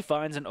swiftly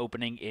finds an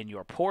opening in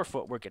your poor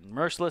footwork and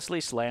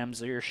mercilessly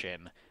slams your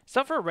shin.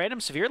 Suffer a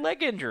random severe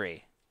leg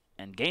injury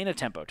and gain a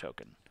tempo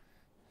token.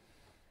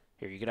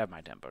 Here, you can have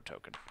my tempo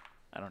token.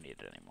 I don't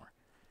need it anymore.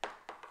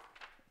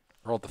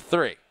 Rolled the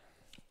 3.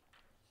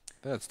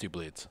 That's 2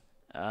 bleeds.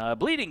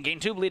 Bleeding.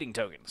 Gain 2 bleeding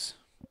tokens.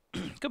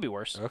 Could be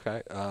worse.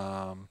 Okay.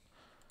 I'm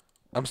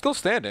still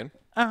standing.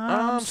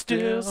 I'm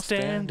still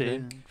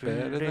standing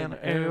better than I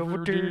ever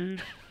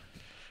did.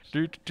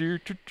 I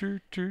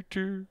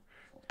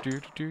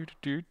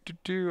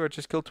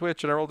just killed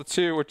Twitch and I rolled a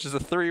 2, which is a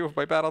 3 with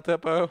my battle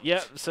tempo.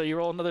 Yep, so you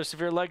roll another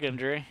severe leg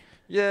injury.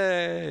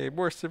 Yay!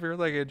 More severe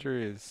leg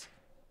injuries.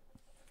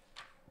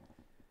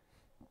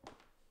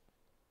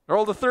 I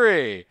rolled a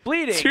 3.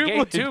 Bleeding.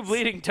 Gain 2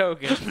 bleeding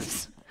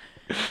tokens.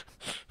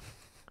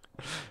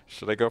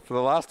 Should I go for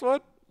the last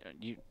one?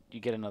 You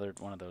get another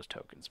one of those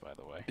tokens, by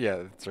the way.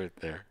 Yeah, it's right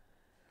there.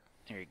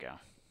 Here you go.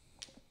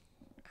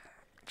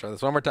 Try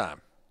this one more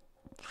time.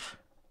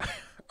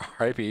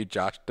 R.I.P.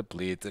 Josh the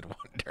bleeds in 1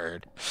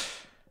 turn.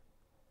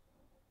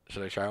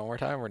 Should I try one more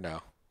time or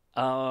no?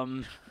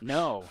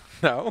 No.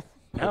 No?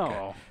 No.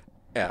 Okay.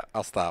 Yeah,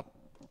 I'll stop.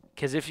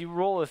 Because if you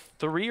roll a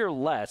 3 or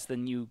less,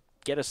 then you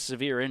get a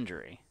severe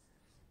injury.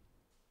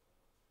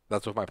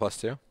 That's with my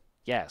 +2?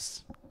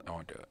 Yes. I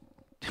won't do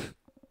it.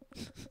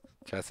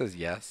 Chad says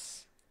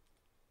yes.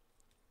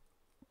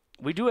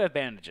 We do have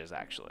bandages,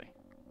 actually.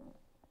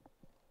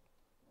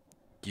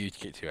 You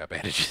get 2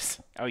 advantages.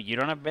 Oh, you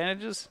don't have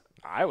bandages?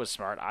 I was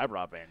smart. I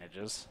brought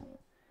bandages.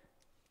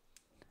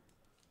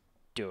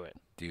 Do it.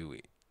 Do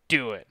it.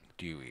 Do it.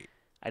 Do it.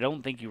 I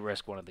don't think you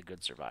risk one of the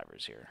good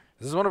survivors here.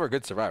 This is one of our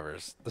good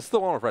survivors. This is the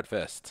one with Red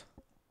Fist.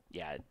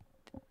 Yeah.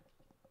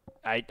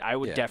 I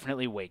would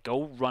definitely wait.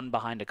 Go run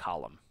behind a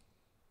column.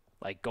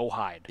 Like, go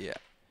hide. Yeah.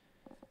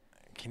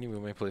 Can you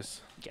move me,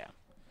 please? Yeah.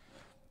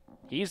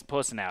 He's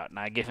pussing out, and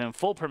I give him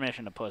full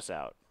permission to puss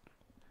out.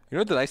 You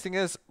know what the nice thing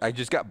is? I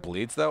just got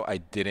bleeds, though. You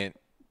didn't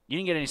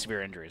get any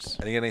severe injuries.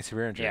 I didn't get any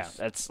severe injuries. Yeah,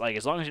 that's like,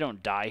 as long as you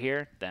don't die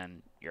here,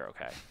 then you're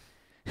okay.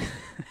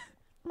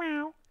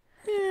 Meow.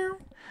 Meow.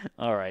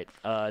 All right.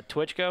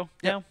 Twitch go?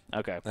 Yep. Yeah.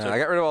 Okay. I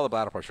got rid of all the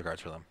battle pressure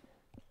cards for them.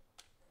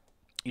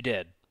 You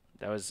did.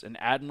 That was an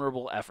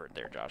admirable effort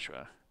there,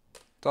 Joshua.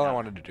 That's all I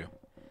wanted to do.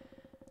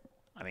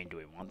 I mean, do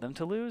we want them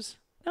to lose?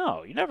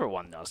 No, you never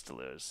want us to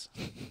lose.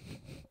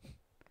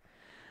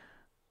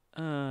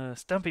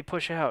 Stumpy,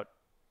 push out.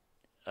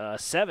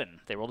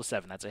 7. They rolled a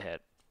 7. That's a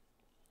hit.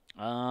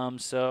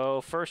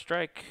 So first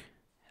strike,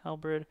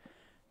 Halberd.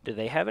 Do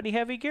they have any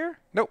heavy gear?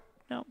 Nope.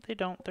 No, they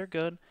don't. They're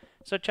good.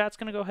 So chat's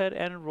gonna go ahead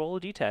and roll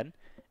a d10,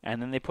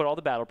 and then they put all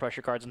the battle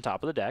pressure cards on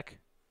top of the deck.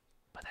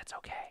 But that's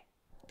okay.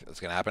 It's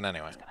gonna happen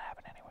anyway. It's gonna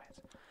happen anyways.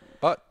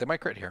 But they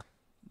might crit here,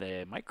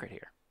 They might crit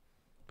here.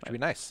 which would be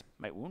nice.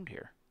 Might wound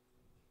here.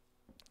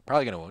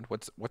 Probably gonna wound.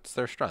 What's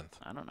their strength?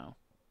 I don't know.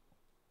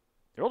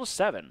 They rolled a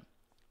 7.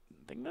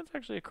 I think that's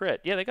actually a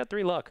crit. Yeah, they got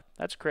 3 luck.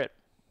 That's a crit.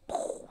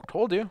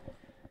 Told you.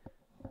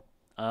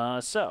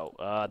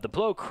 The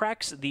blow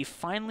cracks the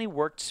finely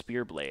worked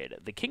spear blade.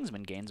 The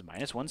Kingsman gains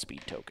 -1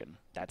 speed token.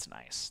 That's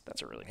nice.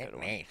 That's a really good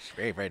one. Nice.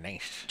 Very, very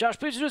nice. Josh,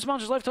 please reduce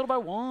monster's life total by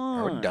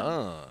 1. We're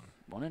done.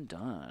 1 and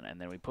done.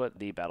 And then we put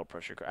the battle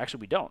pressure card.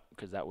 Actually, we don't,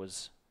 because that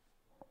was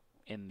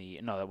in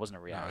the... No, that wasn't a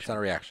reaction. No, it's not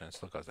a reaction. It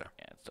still goes there.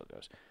 Yeah, it still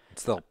goes.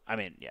 It's still I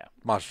mean, yeah.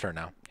 monster turn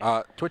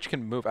now. Twitch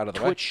can move out of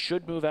the way. Twitch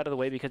should move out of the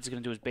way because he's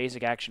going to do his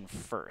basic action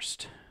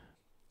first.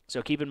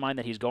 So keep in mind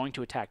that he's going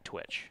to attack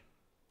Twitch.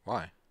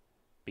 Why?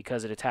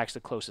 Because it attacks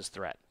the closest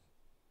threat.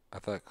 I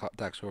thought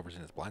attacks whoever's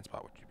in his blind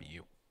spot, which would be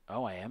you.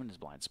 Oh, I am in his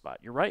blind spot.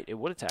 You're right. It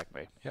would attack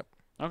me. Yep.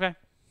 Okay.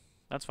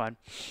 That's fine.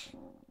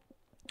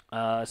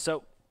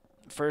 So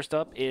first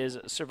up is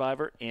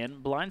Survivor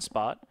in blind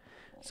spot.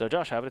 So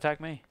Josh, have it attack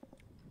me.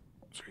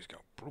 So he's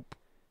going. Bloop.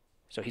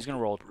 So he's going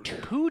to roll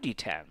 2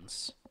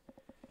 d10s.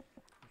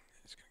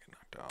 He's gonna get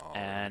knocked out.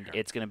 And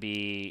it's going to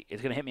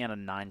hit me on a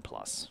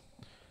 9+.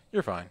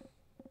 You're fine.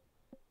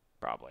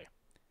 Probably.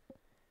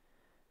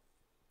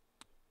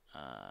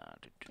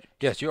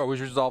 Yes, you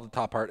always resolve the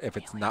top part if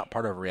it's not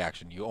part of a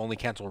reaction. You only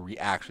cancel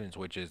reactions,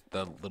 which is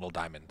the little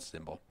diamond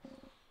symbol.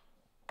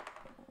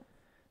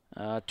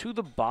 To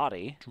the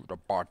body. To the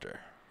body.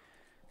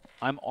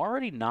 I'm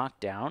already knocked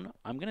down.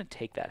 I'm going to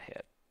take that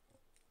hit.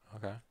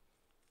 Okay.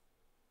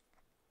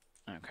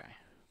 Okay.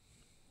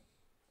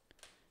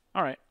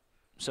 All right.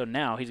 So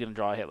now he's going to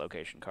draw a hit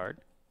location card.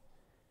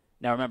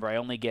 Now remember, I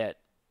only get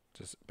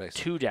Just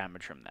basic. 2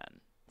 damage from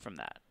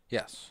that.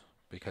 Yes,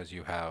 because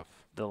you have.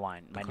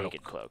 My cloak.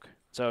 naked cloak.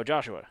 So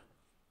Joshua,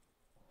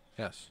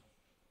 Yes.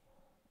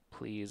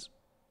 please.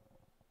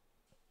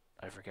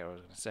 I forget what I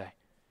was going to say.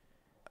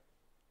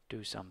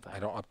 Do something. I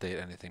don't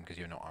update anything because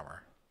you have no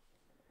armor.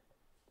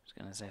 I was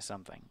going to say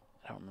something.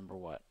 I don't remember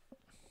what.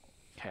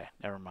 Okay,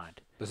 never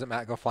mind. Doesn't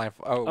Matt go flying?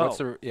 What's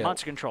the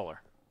monster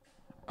controller.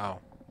 Oh.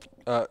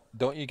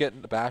 Don't you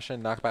get the bash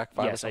and knockback 5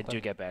 or Yes, I something?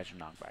 do get badge and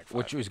knockback 5.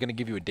 Which is going to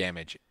give you a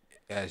damage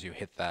as you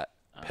hit that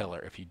pillar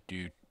if you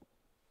do.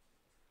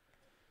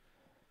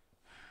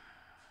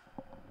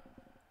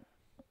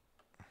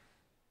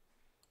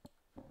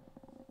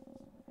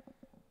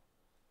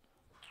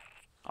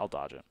 I'll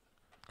dodge it.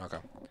 Okay.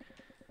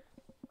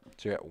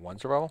 So you're at 1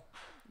 survival?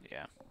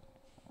 Yeah.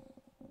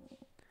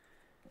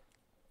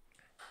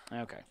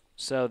 Okay.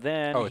 So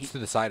then. Oh, it's to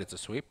the side. It's a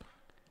sweep?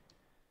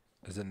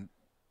 As in.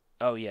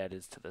 Oh, yeah, it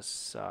is to the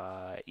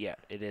side. Yeah,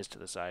 it is to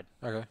the side.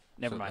 Okay.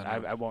 Never so mind.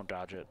 then I won't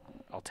dodge it.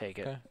 I'll take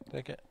it. Okay.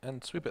 Take it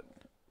and sweep it.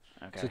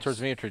 Okay. Is it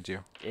towards me or towards you?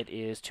 It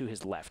is to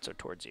his left, so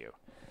towards you.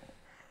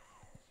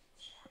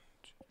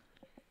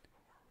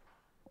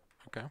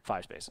 Okay.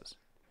 5 spaces.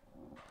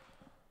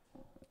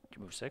 Did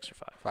you move 6 or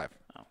 5?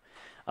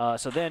 5.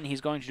 So then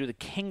he's going to do the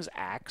King's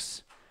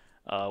Axe,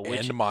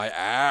 which And my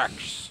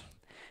axe.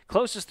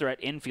 closest threat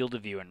in field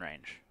of view and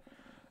range.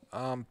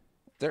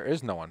 There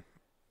is no one.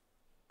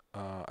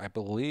 I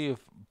believe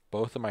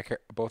both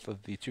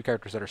of the 2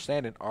 characters that are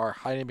standing are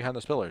hiding behind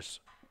those pillars.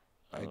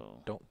 I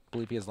don't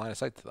believe he has line of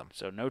sight to them.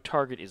 So no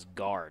target is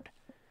guard.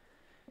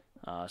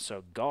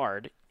 So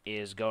guard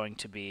is going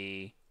to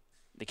be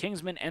the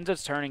Kingsman ends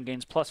its turn and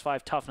gains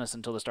 +5 toughness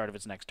until the start of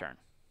its next turn.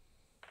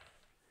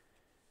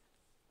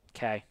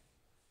 Okay.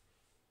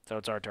 So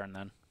it's our turn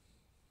then.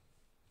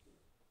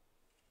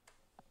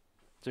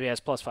 So he has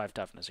 +5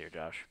 toughness here,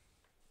 Josh.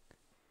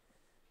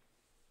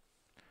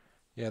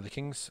 Yeah, the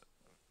King's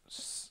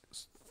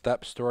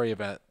Step story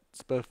event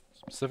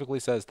specifically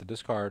says to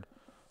discard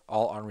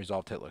all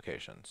unresolved hit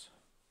locations.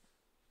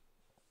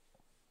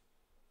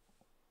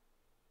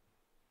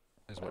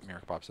 Is what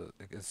Miracle Pop says.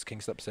 Does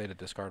King's Step say to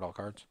discard all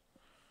cards?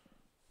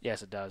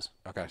 Yes, it does.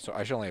 Okay, so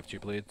I should only have 2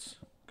 bleeds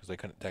because they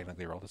couldn't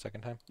technically roll the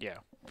second time. Yeah.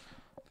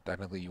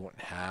 Technically, you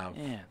wouldn't have.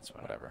 Yeah, it's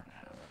whatever.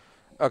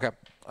 Okay.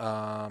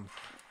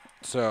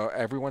 So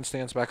everyone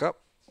stands back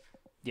up.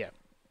 Yeah.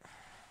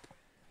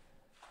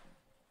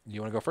 You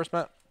want to go first,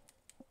 Matt?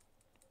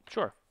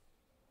 Sure.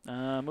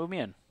 Move me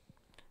in.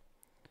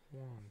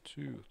 1,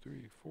 2,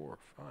 3, 4,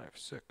 5,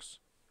 6.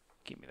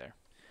 Keep me there.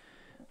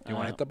 Do you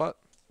want to hit the butt?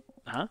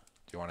 Huh?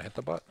 Do you want to hit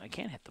the butt? I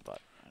can't hit the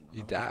butt.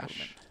 You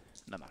dash.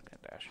 No, I'm not going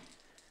to dash.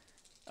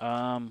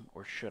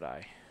 Or should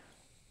I?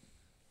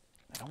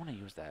 I don't want to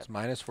use that. It's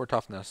 -4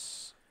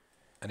 toughness.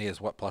 And he has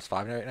what,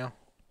 +5 right now?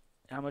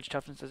 How much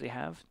toughness does he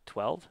have?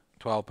 12?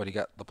 12, but he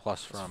got the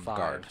plus from 5,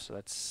 guard. so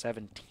that's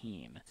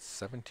 17.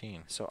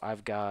 17. So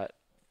I've got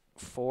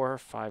 4,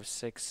 5,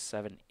 6,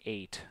 7,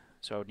 8.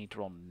 So I would need to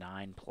roll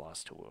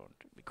 9+ to wound.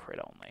 It'd be crit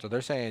only. So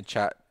they're saying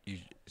chat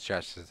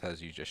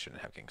says you just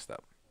shouldn't have King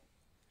Step.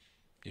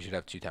 You should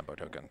have 2 tempo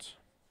tokens.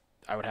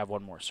 I would have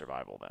 1 more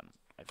survival then,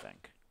 I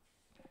think.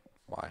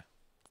 Why?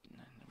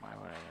 Why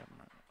would I have...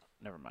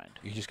 Never mind.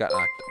 You just got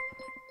knocked.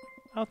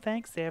 Oh,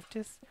 thanks,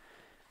 Aftis.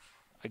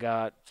 I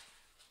got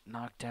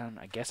knocked down.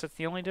 I guess it's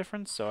the only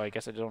difference, so I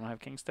guess I don't have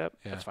King Step.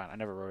 Yeah. That's fine. I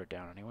never wrote it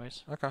down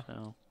anyways. Okay.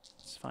 So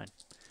it's fine.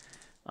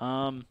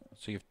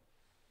 So you have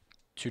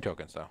 2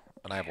 tokens, though,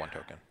 and I have 1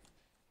 token.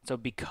 So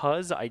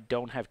because I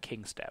don't have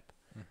King Step,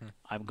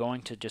 I'm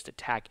going to just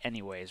attack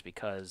anyways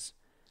because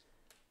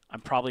I'm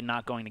probably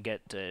not going to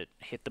get to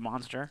hit the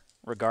monster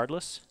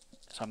regardless.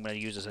 So I'm going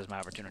to use this as my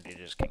opportunity to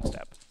just King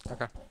Step.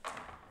 Okay.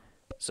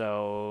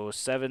 So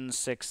 7,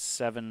 6,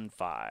 7,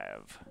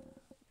 5.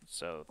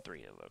 So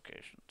 3 hit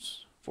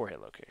locations. 4 hit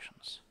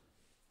locations.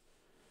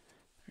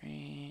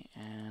 3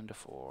 and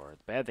 4.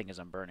 The bad thing is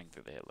I'm burning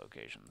through the hit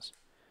locations.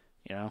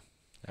 You know?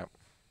 Yep.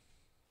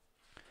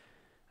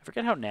 I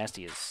forget how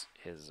nasty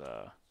his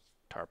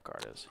tarp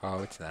card is.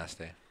 Oh, it's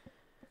nasty.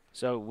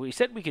 So we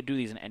said we could do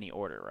these in any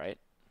order, right?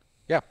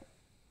 Yeah.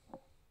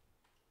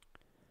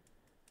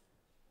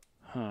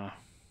 Huh.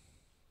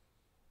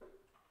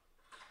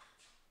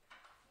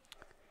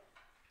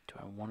 Do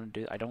I want to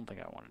do... I don't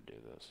think I want to do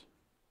this.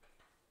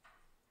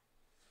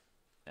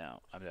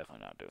 No, I'm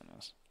definitely not doing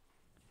this.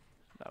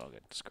 That'll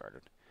get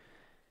discarded.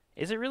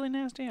 Is it really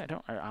nasty? I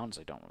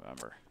honestly don't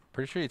remember.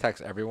 Pretty sure he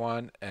attacks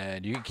everyone,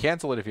 and you can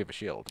cancel it if you have a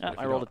shield. Oh,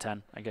 I rolled a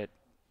 10. I get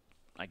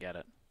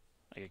it.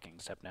 I get King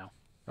Step now.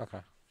 Okay.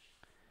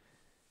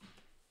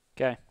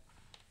 Okay.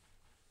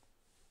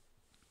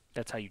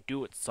 That's how you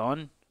do it,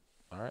 son.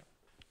 All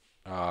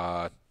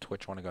right.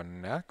 Twitch want to go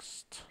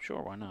next?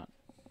 Sure, why not?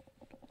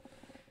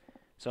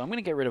 So I'm going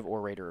to get rid of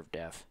Orator of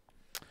Death.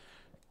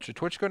 Should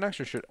Twitch go next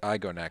or should I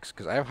go next?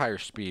 Because I have higher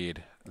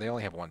speed. They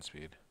only have 1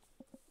 speed.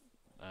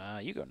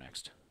 You go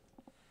next.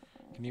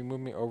 Can you move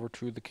me over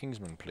to the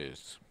Kingsman,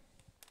 please?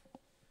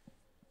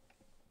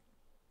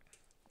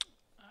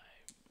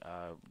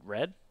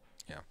 Red?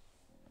 Yeah.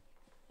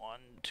 1,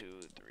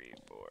 2, 3,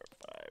 4,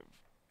 5,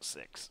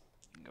 6.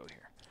 You can go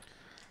here.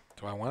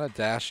 Do I want to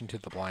dash into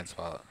the blind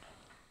spot?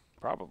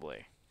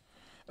 Probably.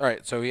 All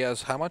right, so he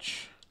has how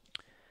much?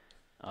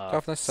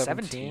 Toughness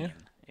 17.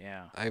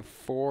 Yeah. I have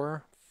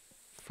 4,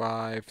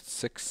 5,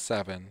 6,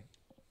 7.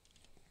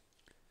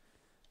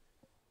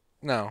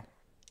 No.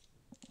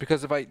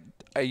 Because if I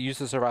use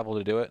the survival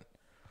to do it,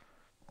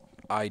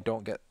 I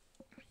don't get...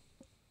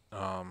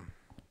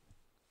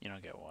 You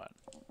don't get what?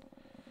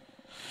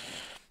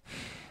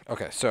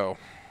 Okay, so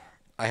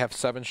I have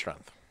 7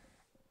 strength.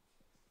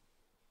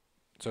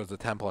 So it's a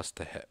 10 plus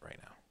to hit right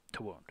now.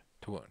 To wound.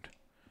 To wound.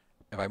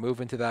 If I move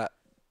into that,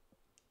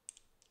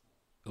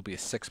 it'll be a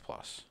 6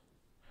 plus.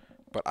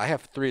 But I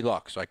have 3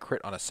 luck, so I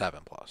crit on a 7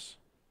 plus.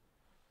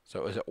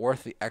 So is it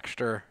worth the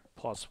extra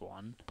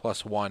 +1?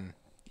 plus 1?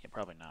 Yeah,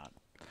 probably not.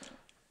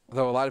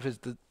 Though a lot of his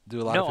do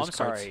a lot of his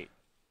I'm cards sorry.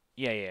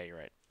 Yeah, you're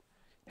right.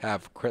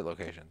 have crit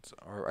locations,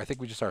 or I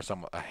think we just saw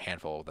a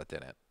handful that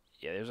didn't.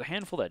 Yeah, there's a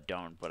handful that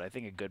don't, but I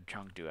think a good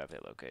chunk do have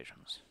hit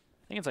locations.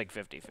 I think it's like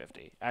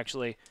 50-50.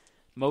 Actually,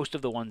 most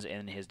of the ones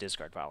in his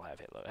discard pile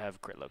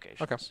have crit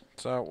locations. Okay,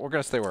 so we're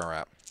gonna stay where we're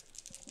at.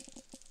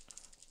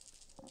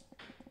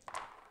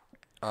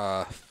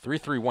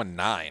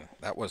 3319.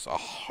 That was a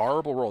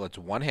horrible roll. That's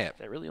 1 hit. Is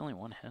that really only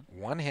 1 hit?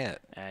 1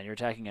 hit. And you're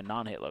attacking a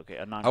non-hit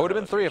location. I would have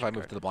been 3 if I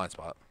moved to the blind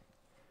spot.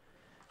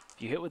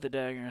 If you hit with the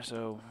dagger,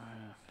 so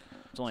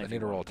it's only. So I need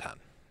to roll 10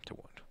 to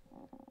wound.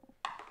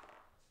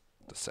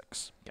 The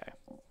 6. Okay.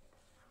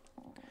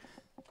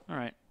 All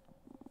right.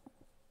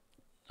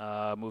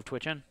 Move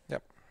Twitch in.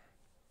 Yep.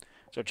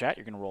 So chat,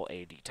 you're gonna roll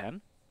a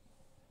d10.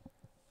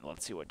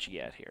 Let's see what you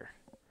get here.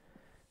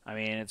 I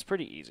mean, it's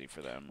pretty easy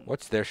for them.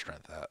 What's their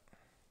strength at?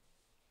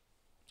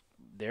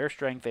 Their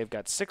strength, they've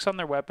got 6 on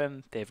their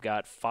weapon. They've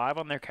got 5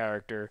 on their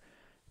character,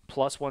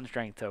 +1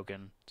 strength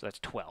token. So that's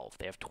 12.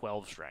 They have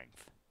 12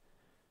 strength.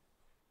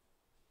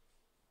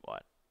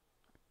 What?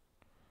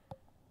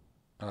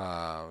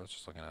 I was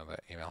just looking at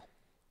that email.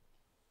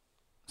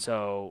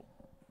 So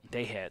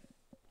they hit.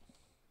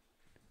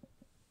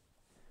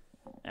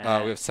 We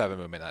have 7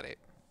 movement, not 8.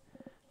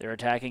 They're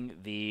attacking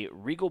the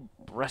Regal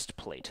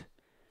Breastplate.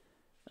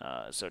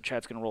 So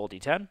chat's going to roll a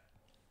d10.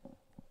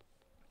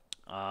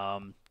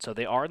 So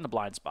they are in the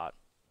blind spot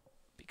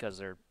because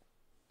they're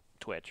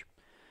Twitch.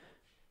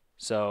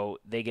 So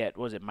they get,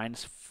 what was it,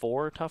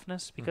 -4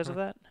 toughness because of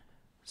that?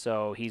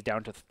 So he's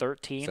down to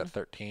 13. He's at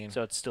 13.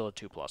 So it's still a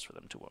 2+ for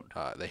them to wound.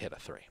 They hit a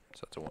 3,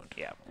 so it's a wound.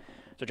 Yeah.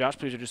 So Josh,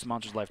 please reduce the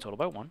monster's life total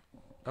by 1.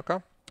 Okay.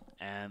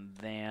 And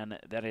then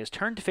that is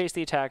turn to face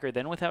the attacker.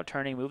 Then without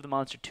turning, move the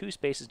monster 2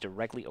 spaces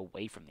directly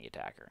away from the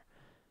attacker.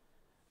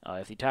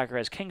 If the attacker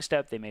has King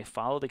Step, they may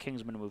follow the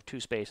Kingsman to move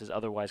 2 spaces.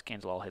 Otherwise,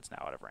 cancel all hits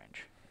now out of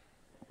range.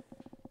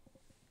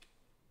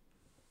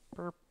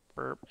 Burp,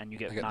 burp. And you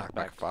get knocked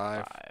back 5.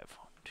 1,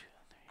 2,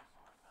 3,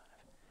 4,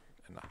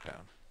 5. And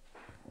knockdown,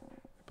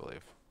 I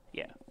believe.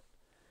 Yeah.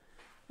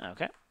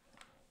 Okay.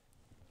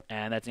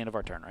 And that's the end of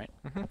our turn, right?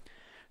 Mm-hmm.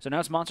 So now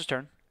it's monster's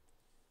turn.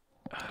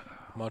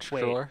 Much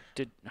Wait, controller?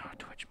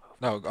 Twitch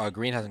move. No,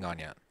 green hasn't gone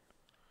yet.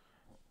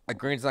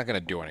 Green's not going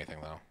to do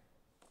anything, though.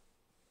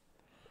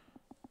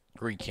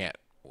 Green can't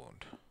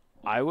wound.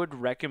 I would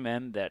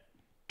recommend that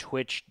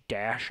Twitch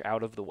dash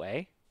out of the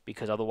way,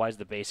 because otherwise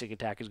the basic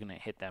attack is going to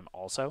hit them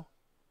also.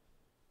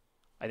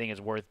 I think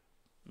it's worth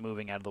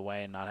moving out of the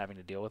way and not having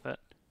to deal with it.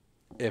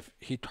 If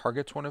he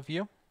targets one of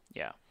you,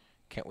 Yeah.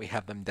 can't we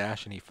have them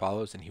dash and he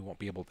follows and he won't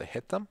be able to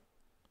hit them?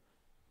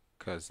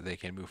 Because they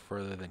can move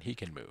further than he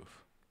can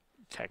move.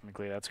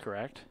 Technically, that's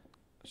correct.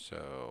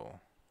 So...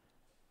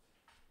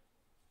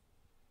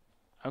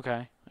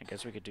 Okay. I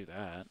guess we could do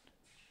that.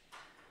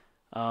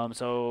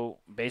 So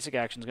basic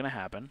action's going to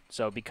happen.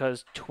 So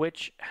because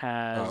Twitch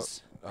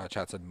has...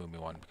 chat said move me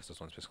 1 because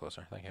this one's just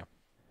closer. Thank you.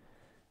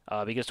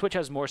 Because Twitch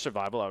has more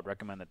survival, I would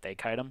recommend that they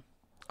kite him.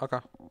 Okay.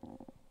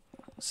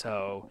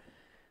 So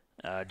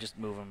just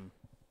move him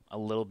a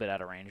little bit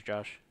out of range,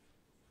 Josh.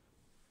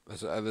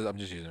 I'm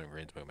just using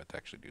green's movement to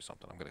actually do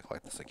something. I'm going to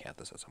collect this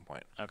Acanthus at some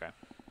point. Okay.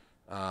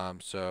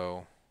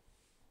 So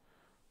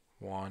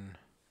 1,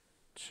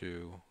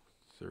 2,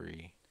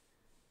 3.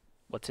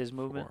 What's his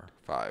movement? 4,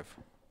 5.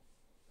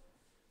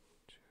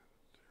 2,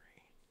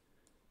 3,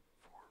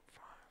 4,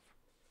 5.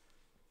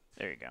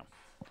 There you go.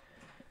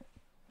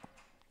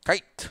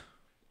 Kite.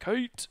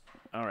 Kite.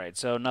 All right,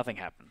 so nothing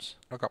happens.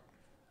 Okay.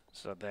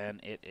 So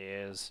then it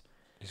is...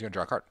 He's going to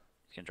draw a card.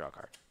 He's going to draw a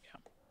card.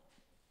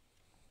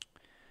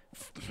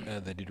 Yeah.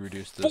 They did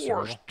reduce the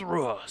Force survival.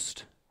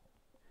 Thrust.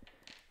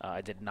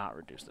 I did not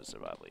reduce the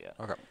survival yet.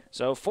 Okay.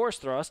 So Force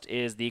Thrust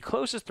is the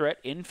closest threat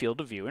in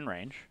field of view in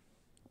range.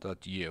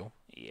 That's you.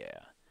 Yeah.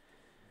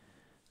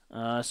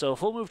 So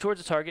full move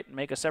towards the target and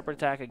make a separate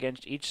attack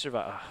against each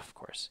survivor. Oh, of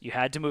course. You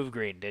had to move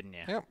green, didn't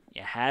you? Yep.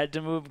 You had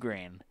to move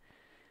green.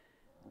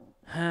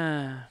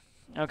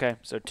 Okay,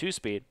 so 2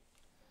 speed.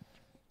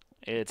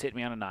 It's hit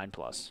me on a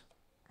 9+.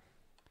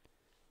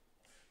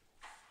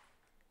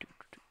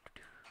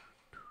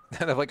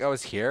 And if like I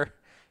was here,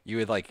 you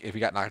would like if you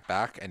got knocked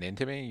back and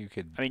into me, you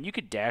could. I mean, you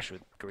could dash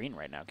with green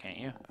right now, can't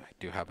you? I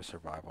do have a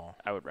survival.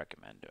 I would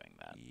recommend doing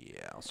that.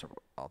 Yeah,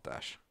 I'll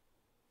dash.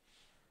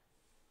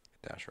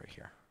 Dash right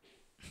here.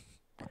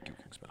 Fuck you,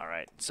 Kingsman. All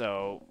right,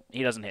 so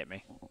he doesn't hit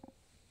me.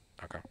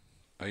 Okay.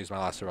 I'll use my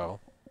last survival.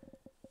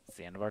 It's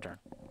the end of our turn.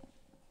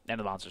 End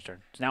of the monster's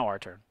turn. It's now our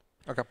turn.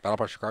 Okay. Battle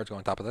pressure cards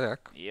going top of the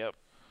deck. Yep.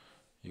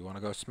 You want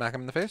to go smack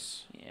him in the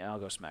face? Yeah, I'll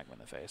go smack him in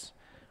the face.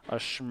 I'll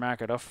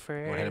smack it off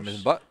face. You want to hit him in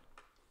the butt?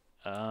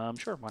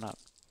 Sure, why not?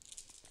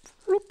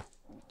 Whoop.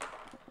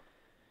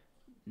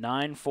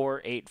 9,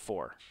 4, 8,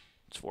 4.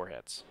 It's 4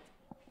 hits.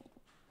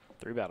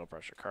 3 battle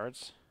pressure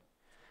cards.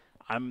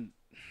 Can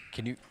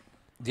you?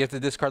 Do you have to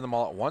discard them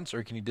all at once,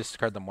 or can you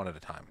discard them one at a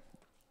time?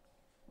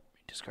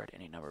 Discard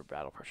any number of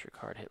battle pressure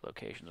card hit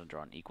locations and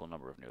draw an equal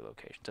number of new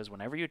locations. It says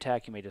whenever you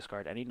attack, you may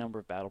discard any number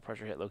of battle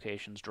pressure hit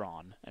locations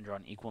drawn and draw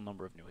an equal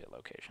number of new hit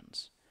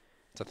locations.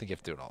 So I think you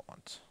have to do it all at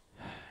once.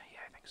 Yeah,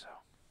 I think so.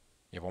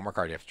 You have one more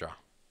card you have to draw.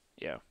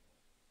 Yeah.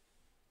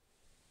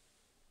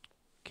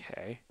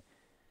 Okay.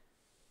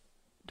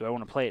 Do I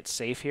want to play it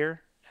safe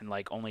here and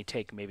like only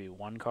take maybe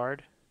 1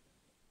 card?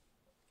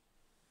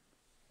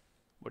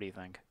 What do you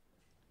think?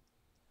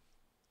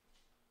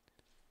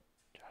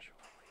 Joshua,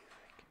 what do you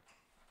think?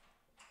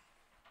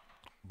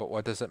 But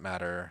what does it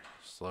matter?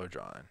 Slow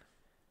drawing.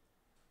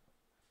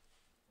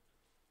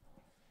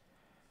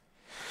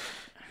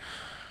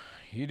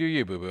 You do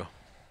you, boo-boo.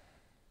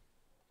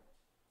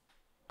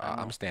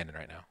 I'm standing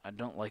right now. I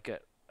don't like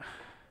it.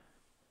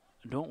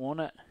 I don't want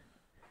it.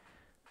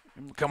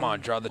 Come on,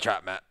 draw the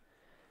trap, Matt.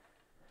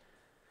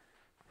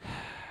 I'm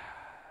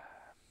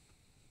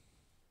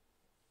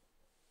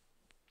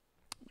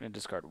going to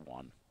discard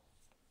 1.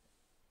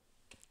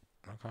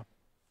 Okay.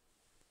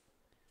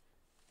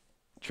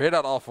 Trade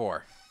out all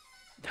 4.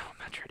 No, I'm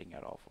not trading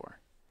out all 4.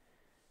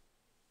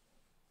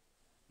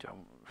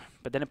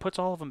 But then it puts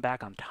all of them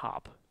back on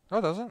top. Oh,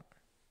 it doesn't?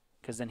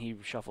 Because then he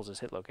shuffles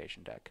his hit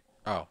location deck.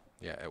 Oh,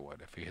 yeah, it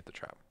would if you hit the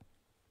trap.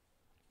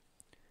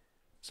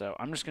 So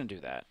I'm just going to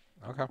do that.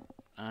 Okay.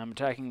 I'm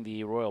attacking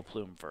the Royal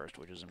Plume first,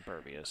 which is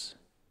impervious.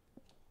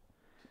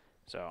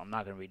 So I'm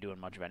not going to be doing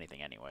much of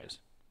anything anyways.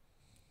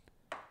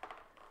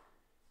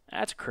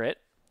 That's a crit.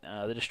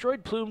 The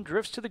destroyed plume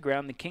drifts to the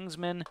ground. The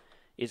Kingsman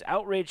is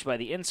outraged by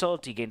the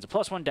insult. He gains a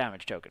 +1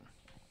 damage token.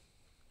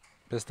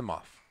 Pissed him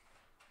off.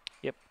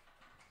 Yep.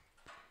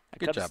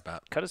 Good job,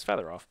 Matt. Cut his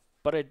feather off.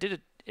 But I did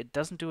it. It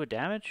doesn't do a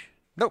damage?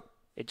 Nope.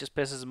 It just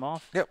pisses him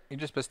off? Yep, you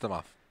just pissed him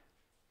off.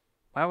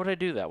 Why would I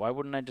do that? Why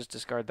wouldn't I just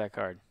discard that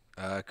card?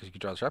 Because you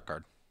could draw the trap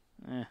card.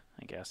 I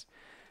guess.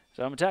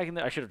 So I'm attacking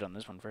I should have done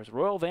this one first.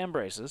 Royal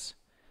Vambraces.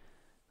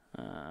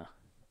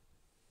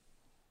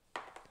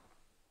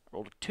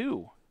 Rolled a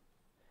 2.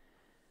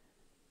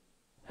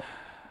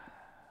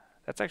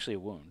 That's actually a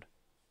wound.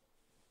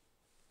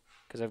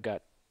 Because I've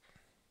got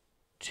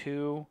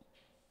 2,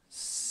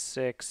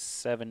 6,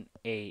 7,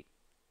 8.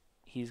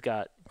 He's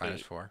got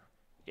Minus 8. 4.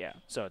 Yeah,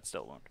 so it's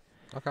still a wound.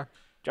 Okay.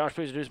 Josh,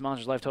 please reduce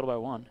monster's life total by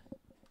 1.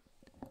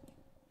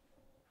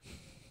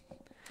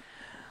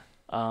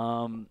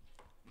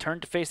 Turn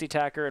to face the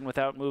attacker, and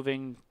without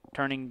moving,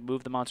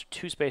 move the monster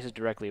 2 spaces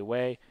directly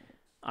away.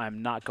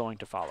 I'm not going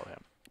to follow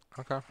him.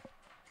 Okay.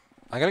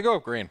 I'm going to go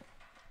with green.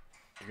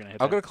 You're gonna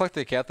hit I'm that? going to collect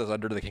the cat that's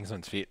under the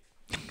Kingsman's feet.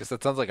 Because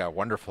that sounds like a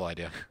wonderful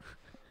idea.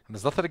 And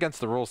there's nothing against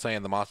the rule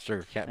saying the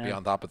monster can't be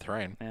on top of the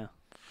terrain. Yeah.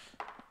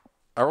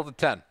 I rolled a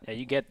 10. Yeah,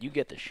 you get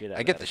the shit out of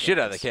I get the shit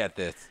out of the cat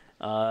this.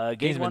 Gain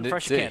Kingsman 1 did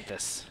fresh say.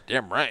 acanthus.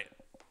 Damn right.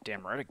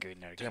 Damn right, a good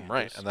night. Damn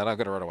right. And then I'm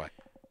going to run away.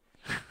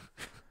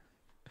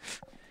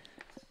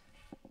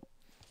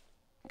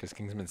 Because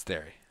Kingsman's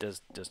scary.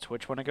 Does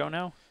Twitch want to go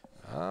now?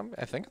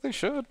 I think they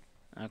should.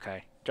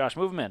 Okay. Josh,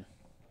 move him in.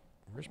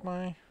 Where's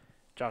my...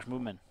 Josh,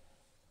 move him in.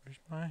 Where's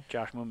my...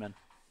 Josh, move him in.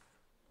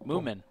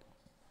 Move him in.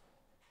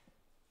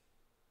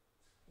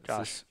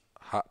 Josh. Is this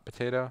hot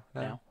potato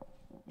now? Now.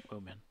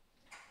 Move him in.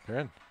 They're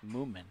in.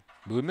 Move him in.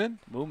 Moodman?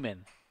 Move him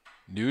in.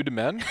 Nude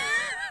men?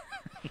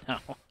 No.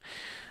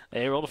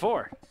 They rolled a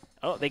 4.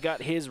 Oh, they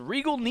got his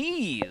regal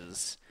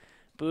knees.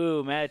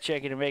 Boo, mad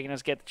checking and making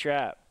us get the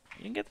trap.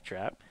 You didn't get the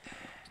trap.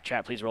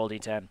 Trap, please roll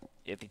D10.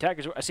 If the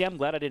attackers... See, I'm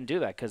glad I didn't do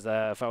that, because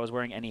if I was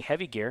wearing any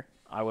heavy gear,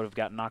 I would have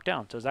gotten knocked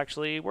down. So it's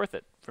actually worth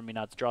it for me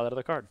not to draw that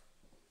other card.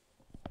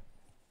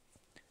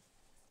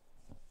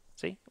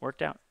 See?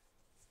 Worked out.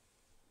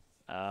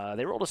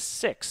 They rolled a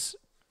 6,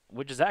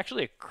 which is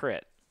actually a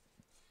crit.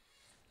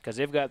 Because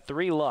they've got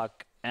 3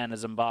 luck and a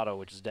Zimbato,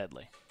 which is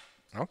deadly.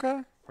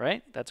 Okay.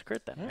 Right? That's a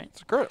crit then, Yeah, right?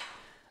 it's a crit.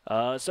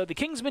 So the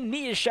Kingsman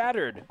knee is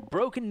shattered.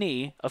 Broken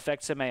knee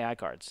affects some AI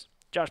cards.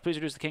 Josh, please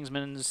reduce the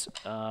Kingsman's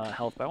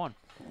health by 1.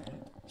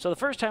 So the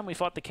first time we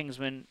fought the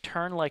Kingsman,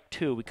 turn like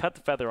 2, we cut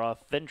the feather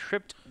off, then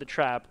tripped the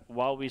trap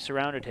while we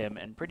surrounded him,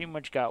 and pretty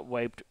much got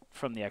wiped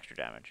from the extra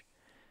damage.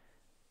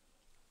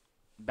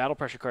 Battle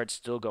pressure cards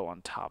still go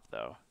on top,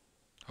 though.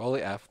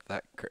 Holy F,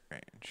 that crit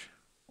range.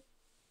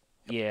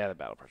 Yeah, the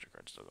battle pressure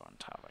cards still go on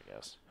top, I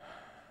guess.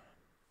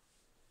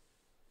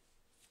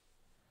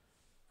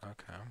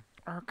 Okay.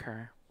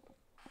 Okay.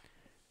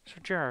 So,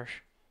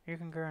 Josh, you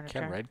can go on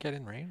Can red get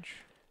in range?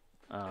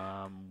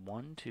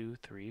 1, 2,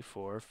 3,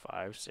 4,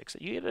 5, 6.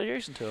 You get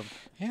adjacent to him.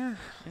 Yeah,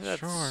 That's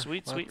sure.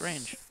 sweet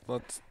range.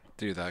 Let's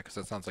do that because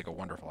that sounds like a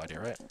wonderful idea,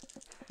 right?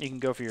 You can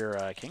go for your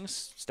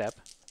King's Step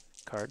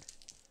card.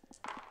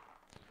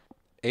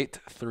 8,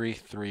 3,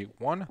 3,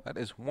 1. That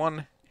is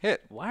one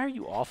hit. Why are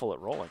you awful at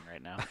rolling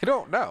right now? I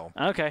don't know.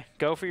 Okay,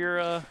 go for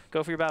your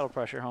battle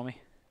pressure, homie.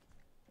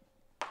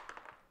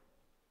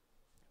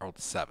 I rolled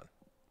 7.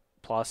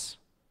 Plus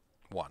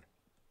 1.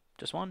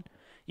 just 1.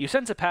 You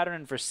sense a pattern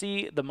and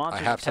foresee the I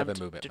monster's have attempt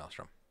 7 movement,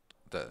 Maelstrom.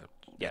 The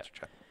Yeah. answer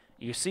check.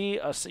 You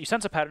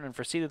sense a pattern and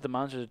foresee that the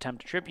monster's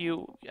attempt to trip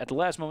you. At the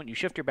last moment, you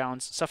shift your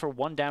balance, suffer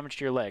 1 damage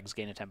to your legs,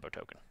 gain a tempo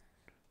token.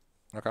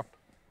 Okay.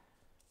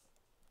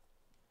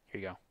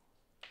 Here you go.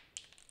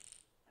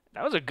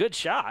 That was a good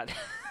shot.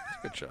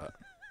 Good shot.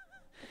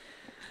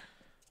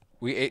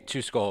 We ate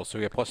 2 skulls, so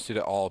we have +2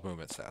 to all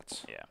movement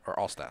stats. Yeah. Or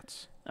all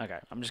stats. Okay,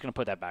 I'm just going to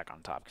put that back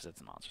on top because it's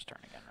the monster's turn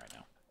again right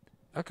now.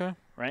 Okay.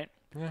 Right?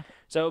 Yeah.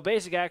 So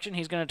basic action,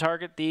 he's going to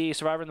target the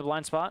survivor in the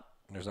blind spot.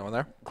 There's no one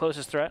there.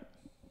 Closest threat.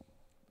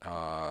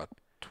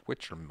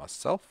 Twitch or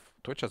myself?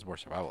 Twitch has more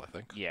survival, I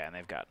think. Yeah, and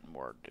they've got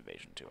more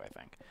evasion too, I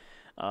think.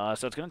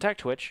 So it's going to attack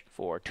Twitch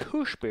for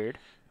 2 speed.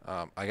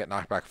 I get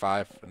knocked back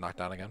 5 and knocked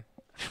down again.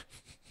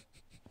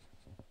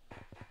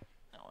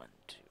 1,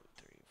 2,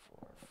 3,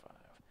 4,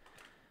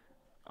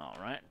 5. All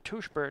right,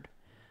 2 speed.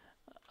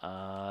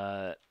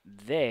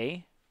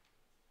 They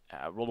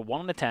rolled a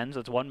 1 and a 10,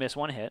 so it's 1 miss,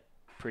 1 hit.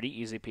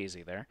 Pretty easy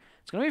peasy there.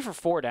 It's going to be for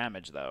 4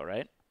 damage, though,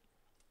 right?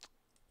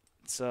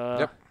 It's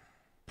Yep.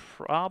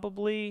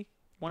 probably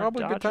want to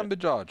Probably a dodge good time it. to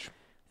dodge.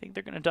 I think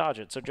they're going to dodge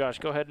it. So, Josh,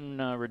 go ahead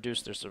and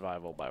reduce their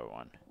survival by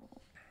 1.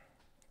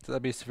 So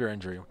that'd be a severe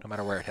injury, no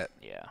matter where it hit.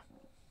 Yeah.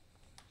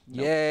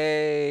 Nope.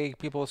 Yay!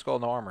 People with skull,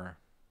 no armor.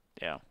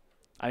 Yeah.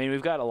 I mean,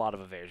 we've got a lot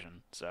of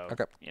evasion, so,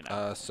 Okay. you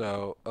know.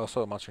 So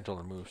also monster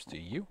controller moves to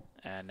you.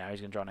 And now he's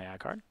going to draw an AI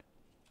card.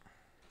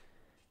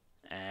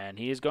 And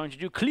he is going to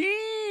do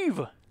Cleave!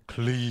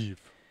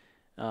 Cleave.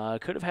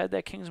 Could have had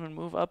that Kingsman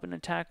move up and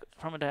attack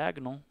from a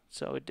diagonal,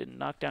 so it didn't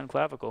knock down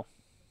Clavicle.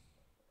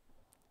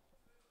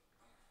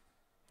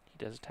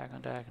 He does attack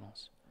on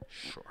diagonals.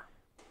 Sure.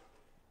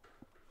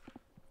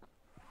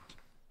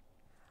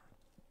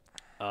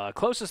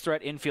 Closest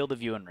threat in field of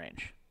view and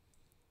range.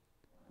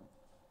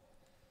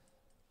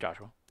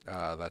 Joshua.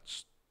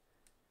 That's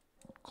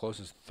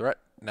closest threat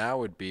now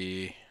would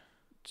be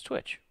It's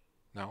Twitch.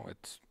 no,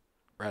 it's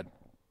red.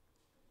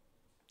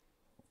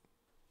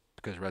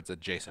 Because red's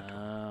adjacent.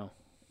 Oh.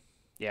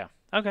 Yeah.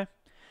 Okay.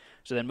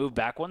 So then move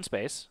back 1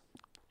 space,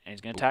 and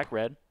he's going to attack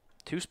red.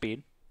 2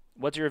 speed.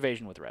 What's your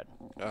evasion with red?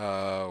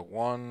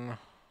 1,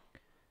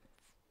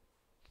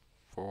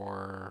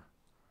 4,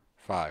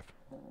 5.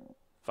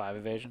 5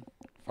 evasion?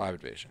 5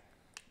 evasion.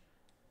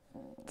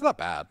 It's not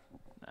bad.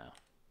 No.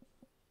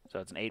 So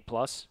it's an 8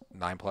 plus?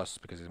 9 plus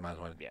because he's minus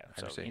 1. Yeah,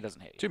 so accuracy. he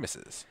doesn't hit you. 2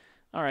 misses.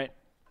 All right.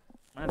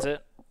 That's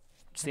it.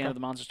 It's the end of the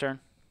monster's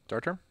turn. It's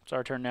our turn? It's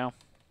our turn now.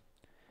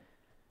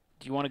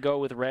 Do you want to go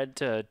with red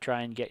to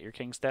try and get your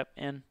king step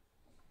in?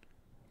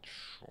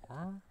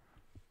 Sure.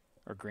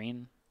 Or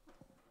green?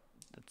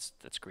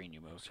 That's green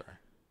you move. Sorry.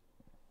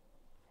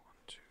 1,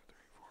 2, 3,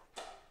 4,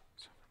 5,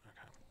 7.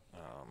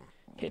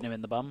 Okay. Hitting him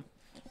in the bum.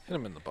 Hit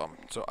him in the bum.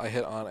 So I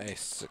hit on a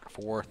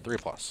 4, 3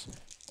 plus.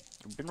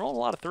 You've been rolling a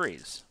lot of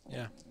 3s.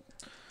 Yeah.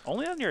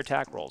 Only on your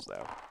attack rolls,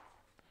 though.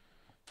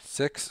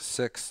 6,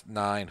 6,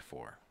 9,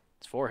 4.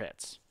 It's 4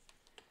 hits.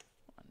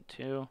 1,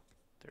 2,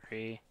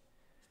 3.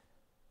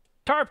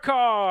 Tarp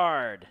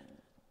card!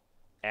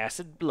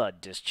 Acid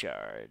blood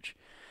discharge.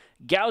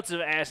 Gouts of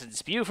acid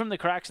spew from the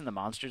cracks in the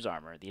monster's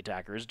armor. The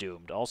attacker is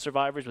doomed. All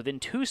survivors within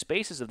 2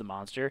 spaces of the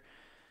monster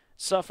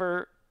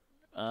suffer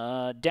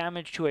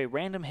damage to a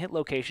random hit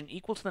location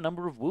equal to the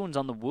number of wounds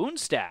on the wound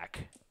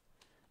stack.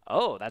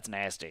 Oh, that's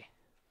nasty.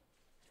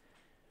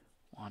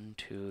 1,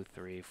 2,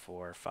 3,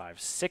 4,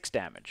 5, 6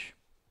 damage.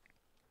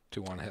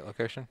 To 1 hit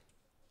location?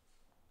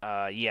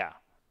 Yeah.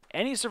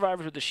 Any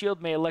survivors with the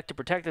shield may elect to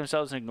protect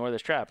themselves and ignore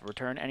this trap.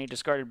 Return any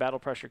discarded battle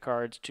pressure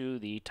cards to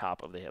the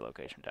top of the hit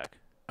location deck.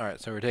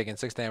 Alright, so we're taking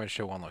 6 damage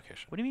to 1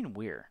 location. What do you mean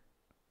we're?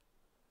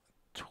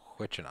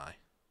 Twitch and I.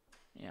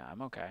 Yeah,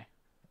 I'm okay.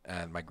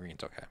 And my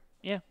green's okay.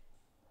 Yeah.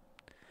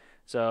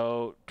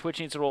 So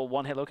Twitch needs to roll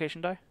 1 hit location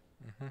die?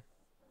 Mm-hmm.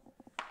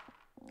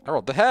 I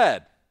rolled the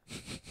head!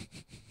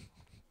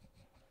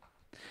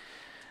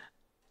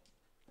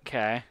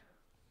 Okay.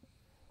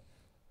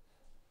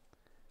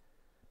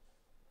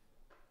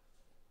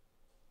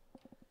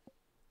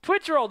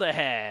 Twitch rolled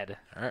ahead.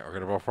 Alright, we're going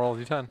to roll for all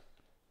D10.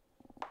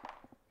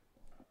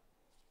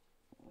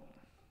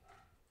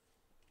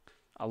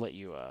 I'll let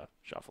you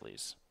shuffle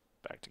these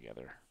back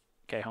together.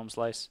 Okay, home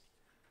slice.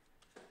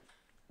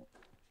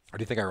 What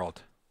do you think I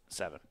rolled?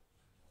 7.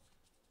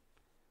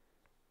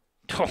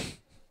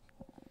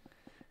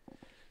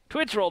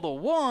 Twitch rolled a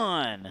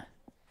 1.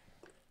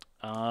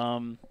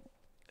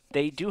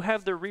 They do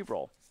have their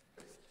reroll.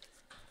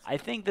 I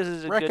think this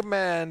is a good...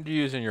 Recommend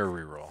using your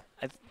reroll.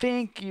 I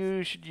think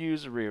you should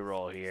use a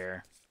reroll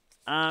here.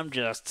 I'm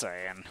just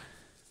saying.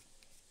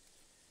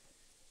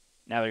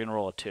 Now they're going to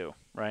roll a 2,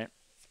 right?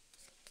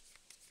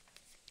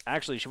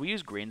 Actually, should we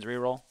use green's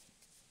reroll?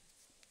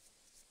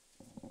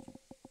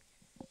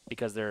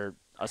 Because they're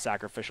a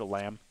sacrificial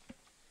lamb.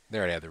 They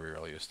already have the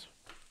reroll used.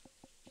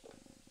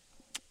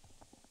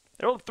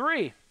 They rolled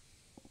 3.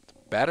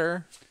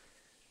 Better.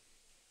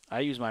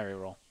 I used my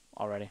reroll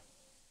already.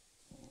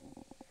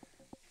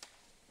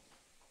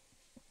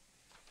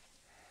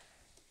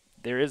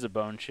 There is a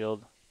bone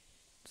shield.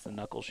 It's the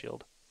knuckle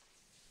shield.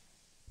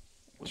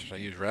 Should I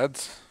use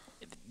reds?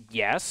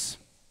 Yes.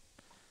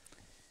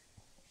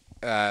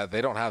 They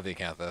don't have the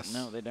Acanthus.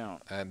 No, they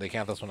don't. And the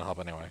Acanthus wouldn't help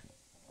anyway.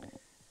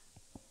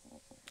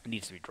 It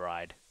needs to be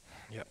dried.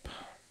 Yep.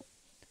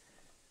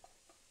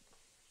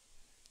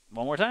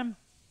 One more time?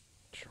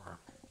 Sure.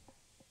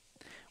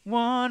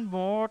 One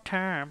more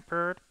time.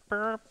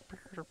 I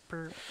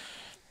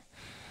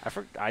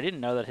didn't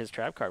know that his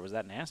trap card was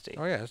that nasty.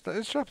 Oh, yeah.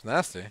 His trap's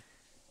nasty.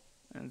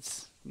 You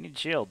need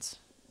shields.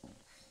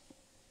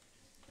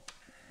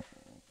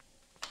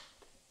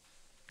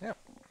 Yep.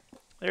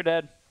 They're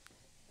dead.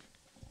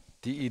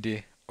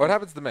 DED. What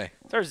happens to me?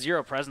 There's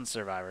 0 presence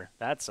survivor.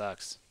 That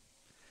sucks.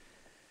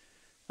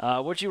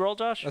 What'd you roll,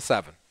 Josh? A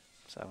 7.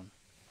 7.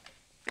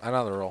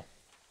 Another roll.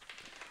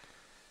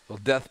 Will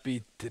death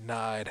be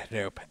denied?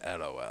 Nope.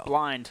 LOL.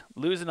 Blind.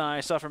 Lose an eye.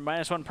 Suffer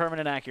 -1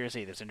 permanent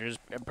accuracy. This injury is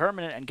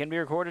permanent and can be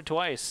recorded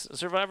twice. A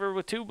survivor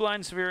with 2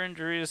 blind severe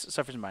injuries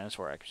suffers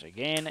 -4 accuracy.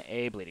 Gain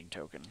a bleeding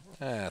token.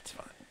 That's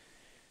fine.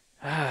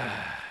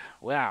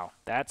 Wow,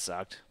 that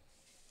sucked.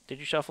 Did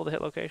you shuffle the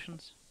hit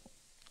locations?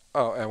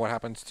 Oh, and what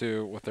happens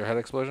with their head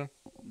explosion?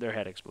 Their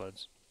head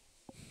explodes.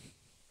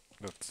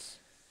 That's...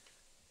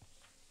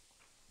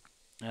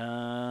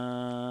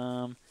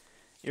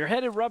 Your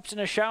head erupts in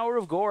a shower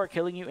of gore,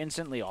 killing you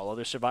instantly. All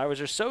other survivors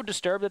are so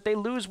disturbed that they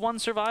lose 1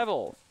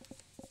 survival.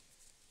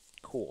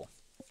 Cool.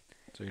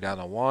 So you're down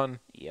to 1.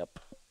 Yep.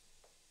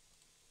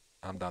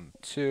 I'm down to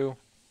 2.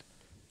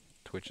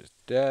 Twitch is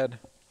dead.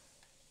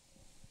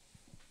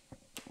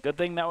 Good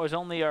thing that was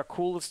only our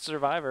coolest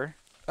survivor.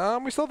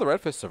 We still have the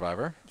Red Fist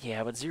survivor.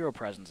 Yeah, but 0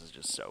 presence is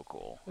just so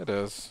cool. It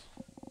is.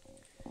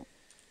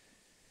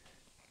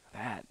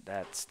 That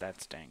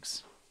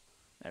stinks.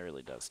 That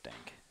really does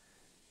stink.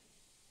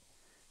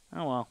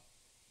 Oh well.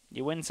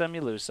 You win some,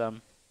 you lose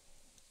some.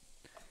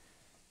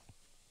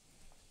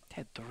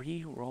 Had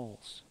 3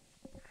 rolls.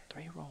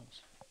 3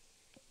 rolls.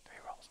 3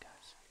 rolls,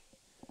 guys.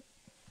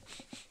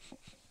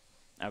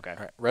 Okay. All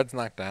right, Red's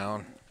knocked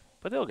down.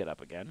 But they'll get up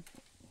again.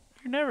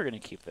 You're never going to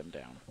keep them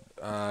down.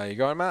 You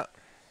going, Matt?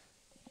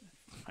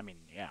 I mean,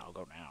 yeah, I'll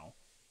go now.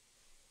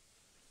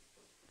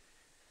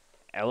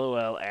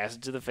 LOL,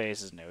 acid to the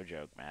face is no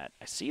joke, Matt.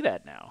 I see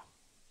that now.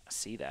 I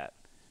see that.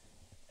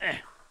 You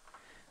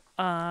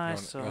want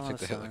to take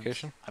the hit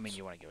location? I mean,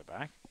 you want to give it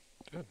back?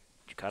 Good.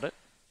 Did you cut it?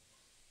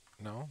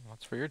 No,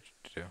 that's for you to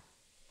do.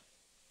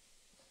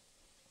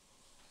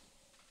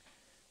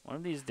 One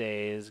of these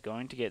days,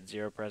 going to get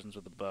 0 presents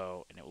with a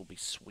bow, and it will be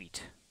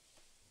sweet.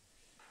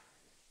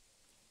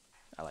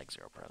 I like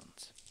 0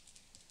 presents.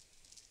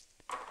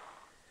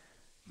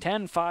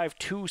 10, 5,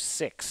 2,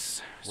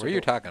 6. Where are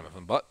you talking about?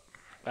 From butt?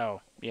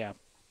 Oh, yeah.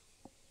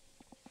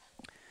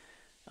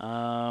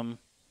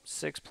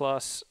 6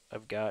 plus.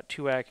 I've got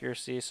 2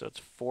 accuracy, so it's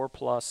 4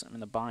 plus. I'm in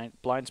the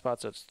blind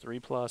spot, so it's 3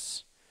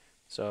 plus.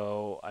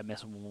 So I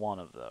miss 1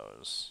 of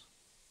those.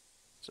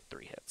 So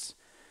 3 hits.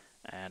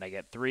 And I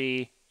get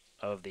 3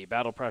 of the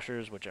battle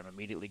pressures, which I'm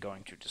immediately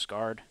going to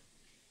discard.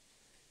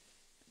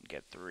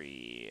 Get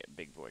 3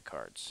 big boy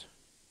cards.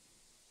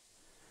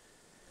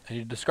 And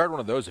you discard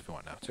one of those if you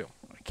want now, too.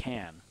 I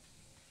can.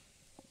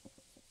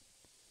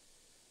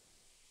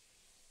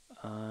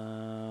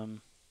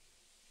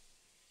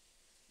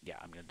 Yeah,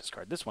 I'm going to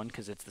discard this one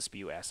because it's the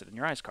Spew Acid in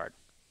Your Eyes card.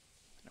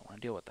 I don't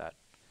want to deal with that.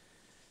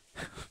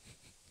 Did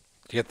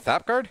you get the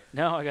top card?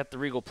 No, I got the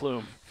Regal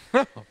Plume.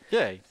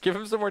 Yay. Give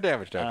him some more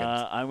damage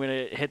tokens. I'm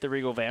going to hit the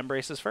Regal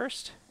Vambraces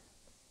first.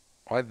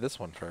 Why this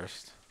one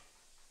first?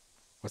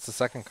 What's the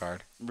second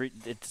card?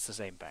 It's the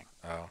same thing.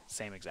 Oh.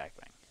 Same exact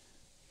thing.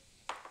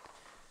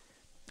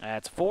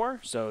 That's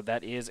 4, so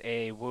that is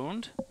a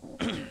wound.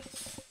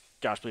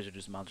 Josh, please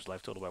reduce the monster's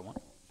life total by 1.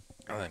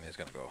 And then he's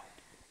going to go.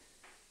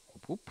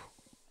 Whoop, whoop.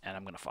 And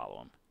I'm going to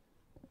follow him.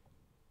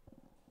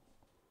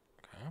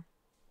 Okay.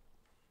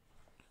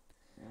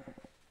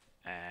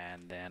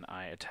 And then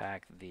I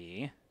attack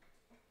the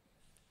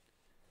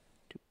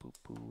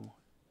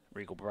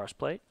Regal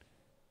Breastplate.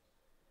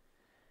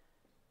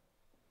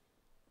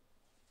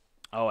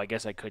 Oh, I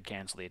guess I could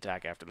cancel the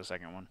attack after the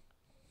second one.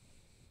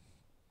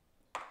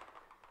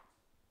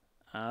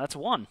 That's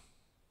 1.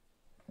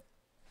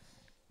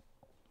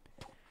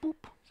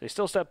 Boop. So he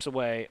still steps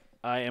away.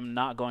 I am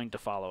not going to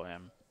follow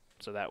him,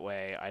 so that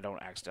way I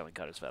don't accidentally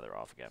cut his feather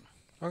off again.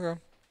 Okay.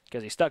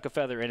 Because he stuck a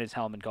feather in his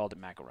helm and called it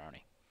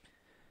macaroni.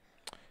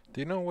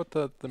 Do you know what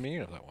the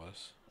meaning of that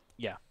was?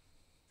 Yeah.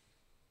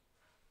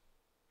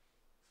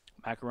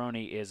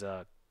 Macaroni is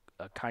a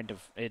kind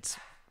of, it's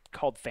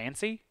called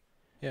fancy.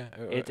 Yeah.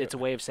 It's a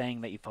way of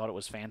saying that you thought it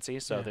was fancy.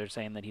 So Yeah. they're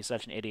saying that he's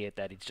such an idiot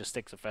that he just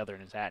sticks a feather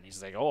in his hat and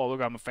he's like, "Oh,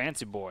 look, I'm a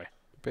fancy boy."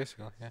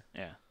 Basically, yeah.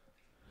 Yeah.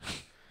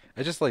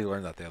 I just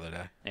learned that the other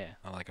day Yeah.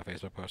 on like a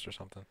Facebook post or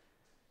something.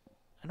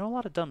 I know a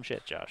lot of dumb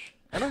shit, Josh.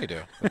 I know you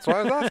do. That's why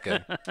I was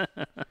asking.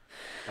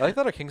 I like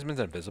that our Kingsman's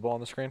invisible on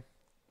the screen.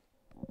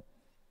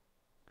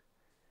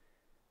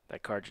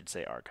 That card should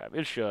say archive.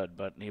 It should,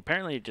 but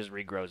apparently it just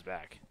regrows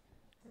back.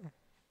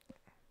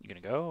 You gonna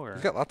go or?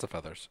 He's got lots of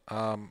feathers.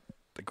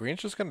 The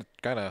green's just gonna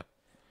kind of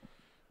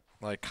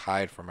like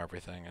hide from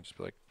everything and just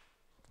be like,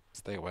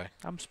 stay away.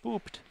 I'm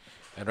spooked.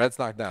 And red's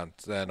knocked down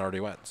and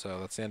already went, so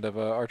that's the end of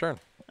our turn.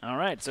 All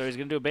right, so he's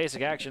gonna do a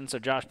basic action. So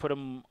Josh, put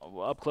him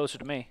up closer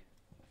to me.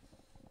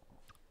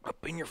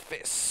 Up in your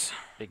face.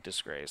 Big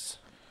disgrace.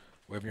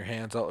 Wave your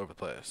hands all over the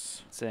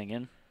place.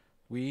 Singing.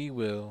 We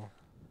will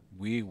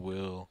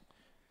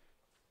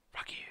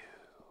Rock you.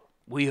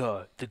 We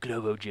are the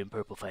Globo Gym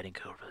Purple Fighting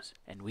Cobras,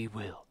 and we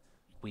will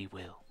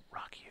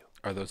rock you.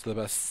 Are those the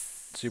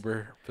best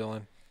super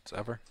villains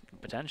ever?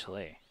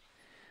 Potentially.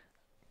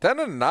 10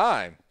 and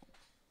 9.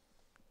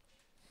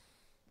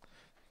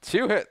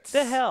 2 hits.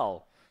 The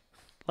hell?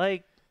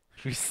 Like,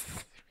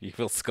 He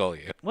will skull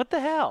you. what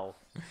the hell?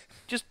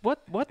 Just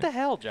what the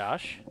hell,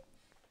 Josh?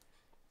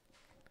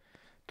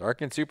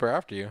 Dark and super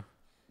after you.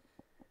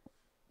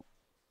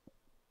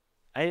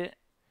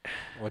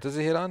 What does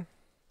he hit on?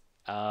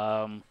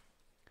 I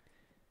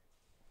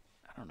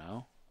don't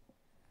know.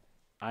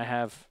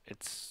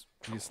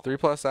 He's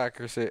 3+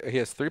 accuracy. He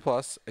has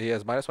 3+. He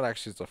has -1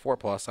 accuracy. It's a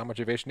 4+. How much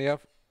evasion do you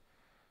have?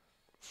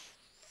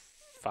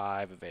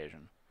 5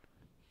 evasion.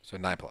 So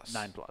 9+.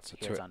 9+. So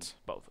He 2 hits on hits.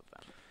 both of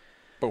them.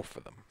 Both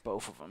of them.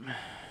 Both of them.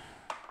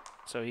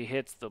 So he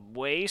hits the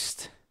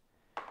waist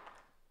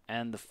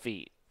and the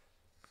feet.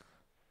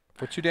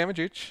 For 2 damage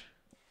each.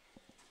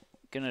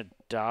 Gonna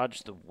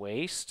dodge the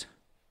waist.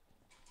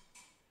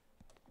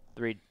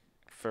 3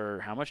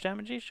 for how much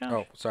damage each, Josh?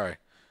 Oh, sorry.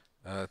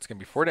 It's going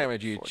to be 4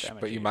 damage 4 each,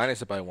 damage but you each.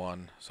 minus it by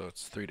 1, so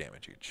it's 3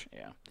 damage each.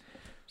 Yeah.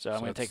 So I'm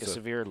So gonna take a it's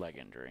severe leg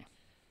injury.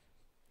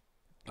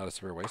 Not a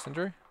severe waist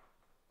injury?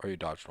 Or you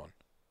dodged one?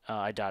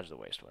 I dodged the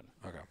waist one.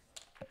 Okay.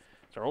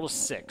 So I rolled a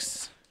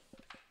 6.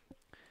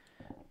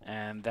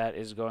 And that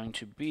is going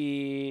to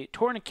be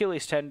torn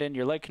Achilles tendon.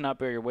 Your leg cannot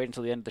bear your weight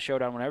until the end of the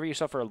showdown. Whenever you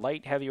suffer a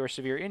light, heavy, or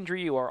severe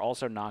injury, you are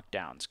also knocked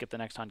down. Skip the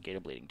next gain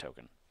a bleeding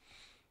token.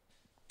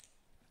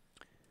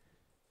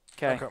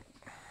 Okay.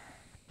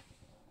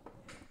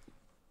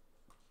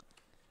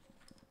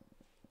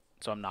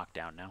 So I'm knocked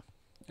down now.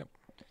 Yep.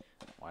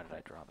 Why did I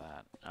draw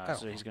that? I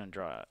So don't he's going to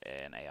draw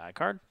an AI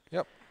card?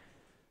 Yep.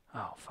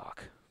 Oh,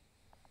 fuck.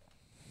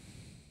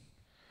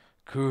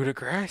 Coup de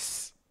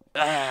grace.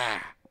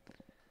 Ah!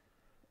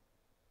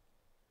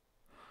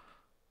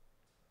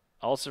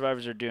 All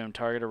survivors are doomed.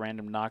 Target a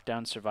random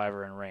knockdown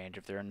survivor in range.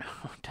 If there are no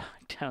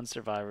knockdown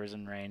survivors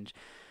in range,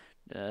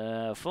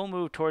 full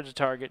move towards the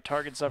target.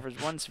 Target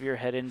suffers 1 severe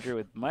head injury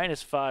with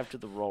 -5 to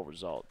the roll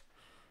result.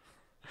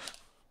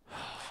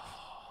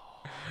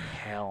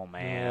 Hell,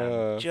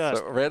 man.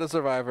 Just so red is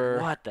survivor.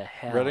 what the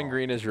hell? Red and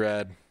green is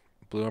red.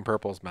 Blue and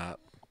purple is Matt.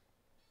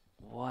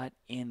 What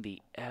in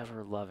the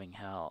ever-loving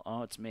hell?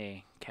 Oh, it's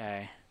me.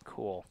 Okay,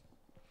 cool.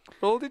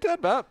 Roll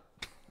D10, Matt.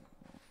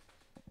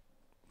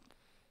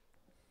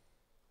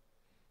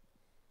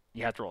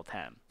 You have to roll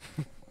 10.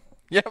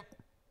 Yep.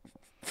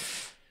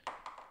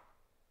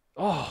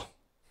 Oh.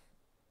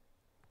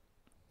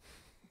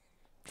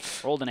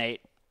 Rolled an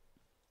 8.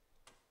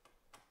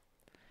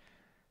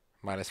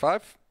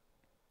 -5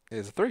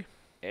 is a 3.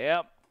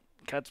 Yep.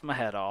 Cuts my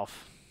head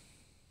off.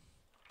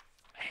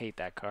 I hate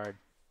that card.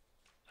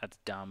 That's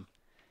dumb.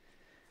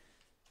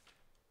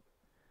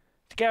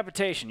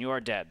 Decapitation. You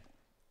are dead.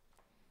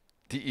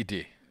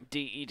 DED.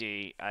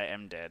 DED. I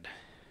am dead.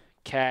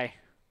 Okay.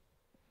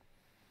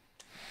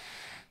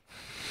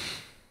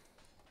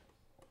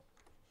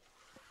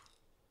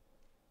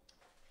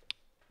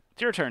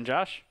 It's your turn,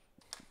 Josh.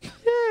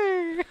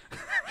 Yay!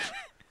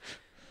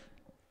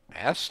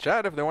 Ask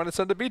chat if they want to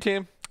send a B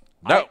team.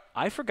 No.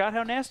 I forgot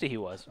how nasty he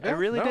was. I Yeah,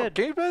 really no, did.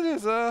 Kingsman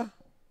is a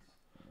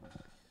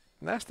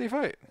nasty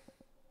fight.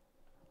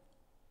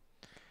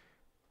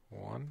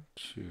 1,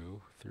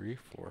 2, 3,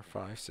 4,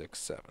 5, 6,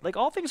 7. Like,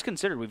 all things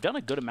considered, we've done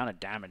a good amount of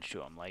damage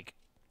to him. Like,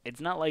 it's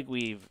not like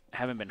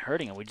haven't been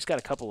hurting him. We just got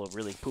a couple of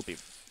really poopy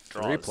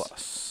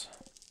draws.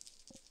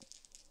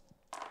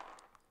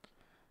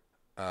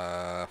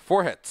 3+.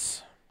 4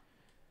 hits.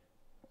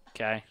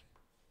 Okay.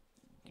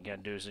 You gotta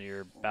do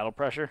your battle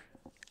pressure.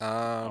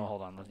 Oh,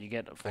 hold on. You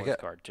get a fourth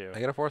card too. I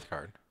get a 4th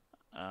card.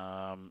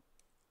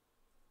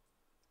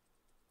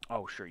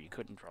 Oh, sure. You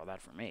couldn't draw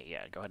that for me.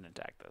 Yeah. Go ahead and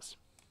attack this.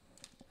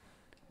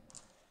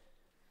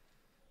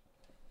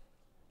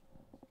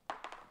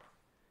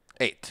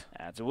 Eight.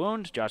 Adds a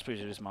wound. Josh please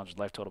reduce monster's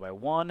life total by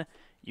 1.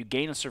 You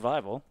gain a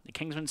survival. The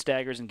Kingsman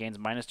staggers and gains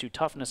 -2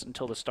 toughness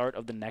until the start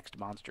of the next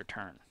monster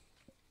turn.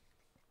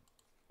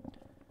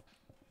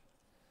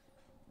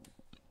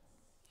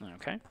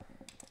 Okay.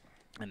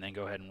 And then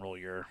go ahead and roll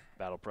your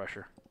battle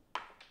pressure.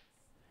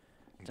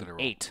 It's an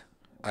 8.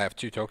 I have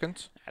 2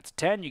 tokens. That's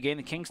 10. You gain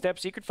the King Step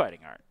Secret Fighting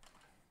Art.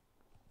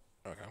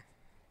 Okay.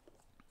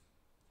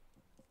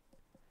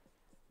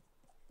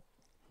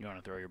 You want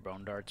to throw your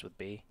bone darts with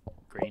B?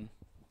 Green?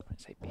 I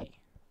say B.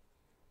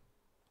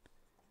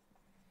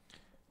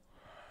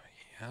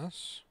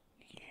 Yes.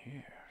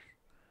 Yeah.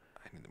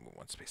 I need to move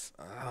 1 space.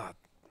 Ah.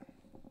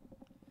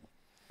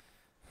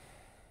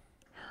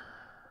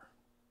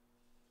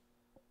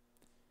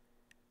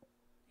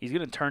 He's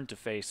going to turn to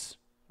face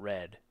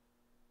red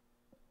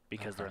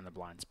because they're Okay. in the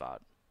blind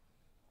spot.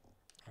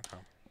 Okay.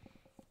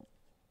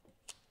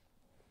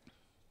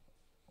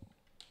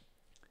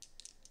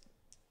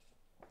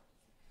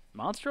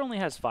 Monster only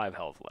has 5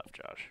 health left,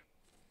 Josh.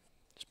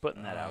 Just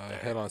putting that out there.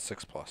 Hit on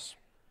 6+.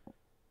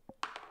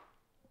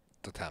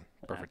 It's a 10.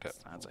 Perfect hit.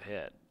 That's a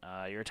hit.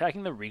 You're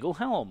attacking the Regal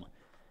Helm.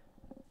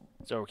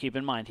 So keep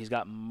in mind, he's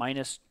got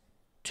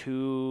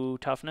 -2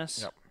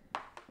 toughness. Yep.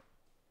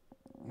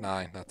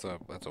 9. That's a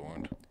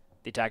wound.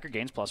 The attacker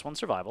gains +1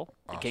 survival.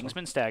 The Awesome.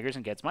 Kingsman staggers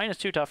and gets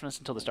 -2 toughness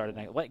until the start of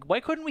the next. Why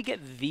couldn't we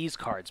get these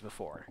cards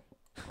before?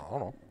 I don't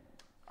know.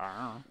 I don't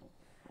know.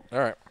 All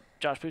right.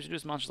 Josh, please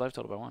reduce the monster's life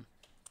total by 1.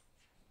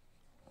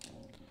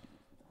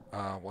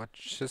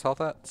 What's his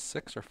health at?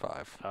 6 or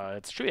 5?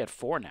 It's true, at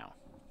 4 now.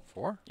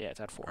 4? Yeah, it's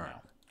at 4 All right.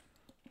 now.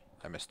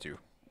 I missed 2.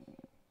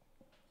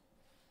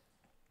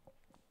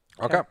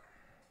 Okay.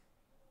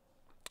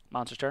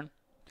 Monster's turn.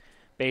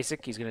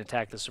 Basic, he's going to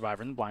attack the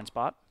survivor in the blind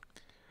spot.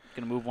 He's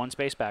going to move 1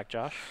 space back,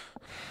 Josh.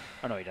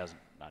 Oh, no, he doesn't.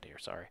 Not here,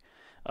 sorry.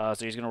 So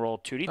he's going to roll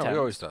 2d10. Oh, he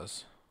always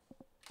does.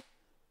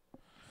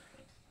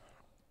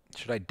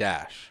 Should I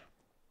dash?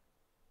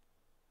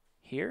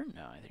 Here?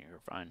 No, I think you're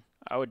fine.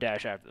 I would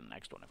dash after the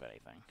next one, if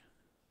anything.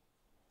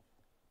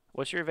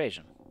 What's your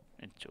evasion?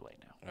 It's too late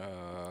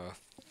now.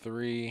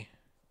 3,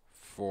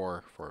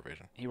 4 for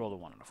evasion. He rolled a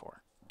 1 and a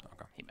 4.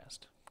 Okay. He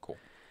missed. Cool.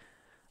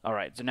 All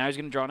right, so now he's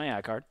going to draw an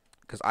AI card.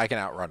 Because I can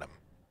outrun him.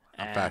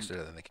 I'm And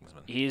faster than the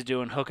Kingsman. He's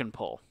doing hook and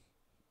pull.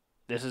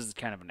 This is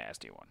kind of a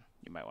nasty one.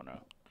 You might want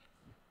to...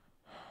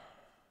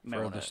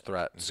 Furthest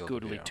threat. and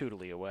build a Scootily view.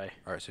 tootly away.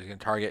 All right, so he's going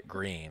to target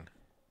green.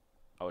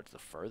 Oh, it's the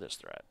furthest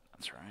threat.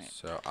 That's right.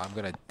 So I'm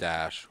going to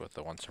dash with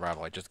the 1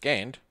 survival I just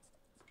gained.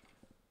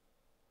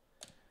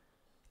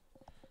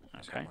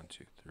 So Okay. 1,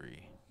 2,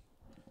 3.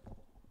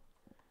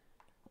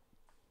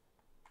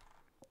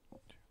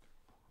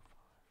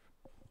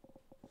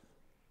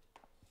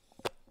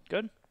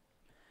 Good.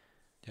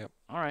 Yep.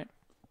 All right.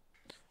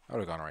 I would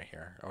have gone right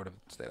here. I would have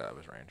stayed out of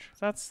his range.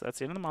 So that's the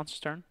end of the monster's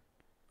turn.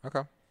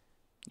 Okay.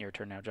 Your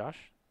turn now,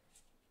 Josh.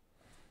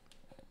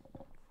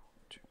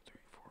 2, 3,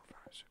 4,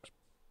 5, 6.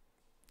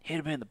 Hit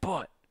him in the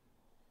butt.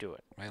 Do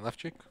it. My left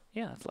cheek?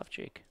 Yeah, that's left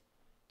cheek.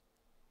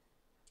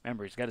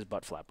 Remember, he's got his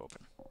butt flap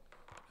open.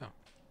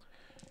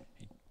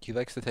 He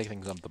likes to take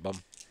things up the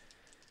bum.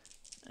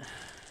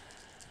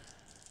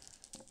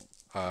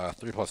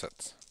 3 plus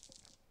hits.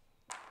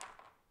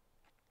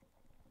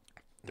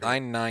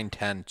 9, 9,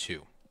 10,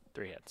 2.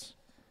 3 hits.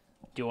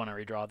 Do you want to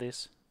redraw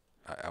these?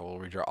 I will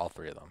redraw all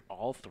 3 of them.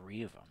 All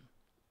 3 of them.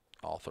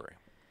 All 3.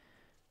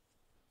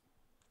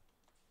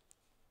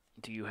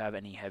 Do you have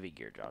any heavy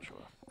gear,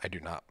 Joshua? I do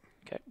not.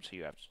 Okay, so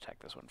you have to attack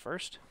this one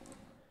first.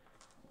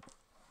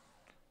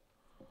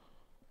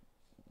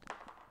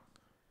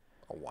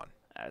 A 1.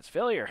 That's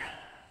failure.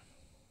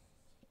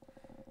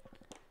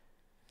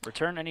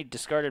 Return any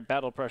discarded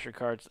battle pressure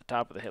cards to the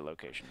top of the hit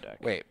location deck.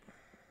 Wait.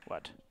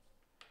 What?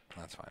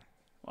 That's fine.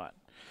 What?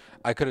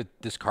 I could have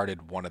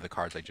discarded one of the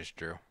cards I just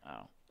drew.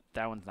 Oh,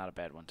 that one's not a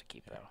bad one to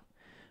keep, though.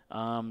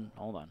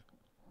 Hold on.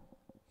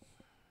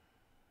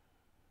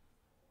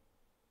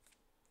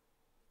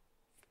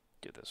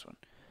 Do this one.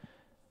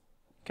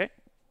 Okay.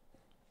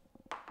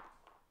 10.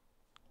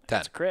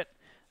 That's a crit.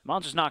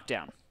 Monster's knocked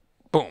down.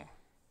 Boom.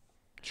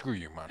 Screw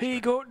you, monster. He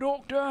got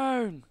knocked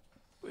down.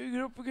 We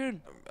get up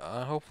again.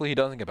 Hopefully he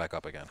doesn't get back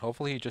up again.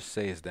 Hopefully he just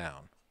stays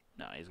down.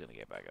 No, he's gonna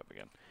get back up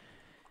again.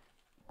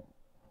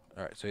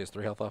 All right, so he has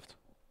 3 health left.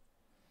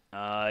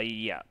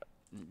 Yeah.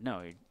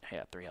 No,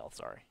 yeah, 3 health.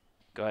 Sorry.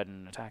 Go ahead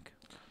and attack.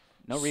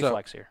 No So-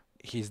 reflex here.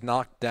 He's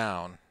knocked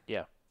down.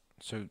 Yeah.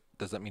 So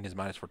does that mean his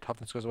 -4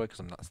 toughness goes away? Because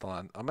I'm not still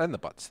on. I'm in the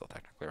butt still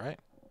technically, right?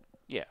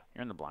 Yeah,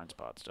 you're in the blind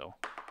spot still.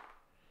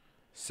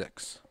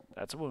 6.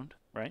 That's a wound,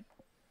 right?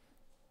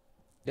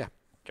 Yeah.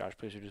 Josh,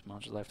 please reduce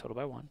monster's life total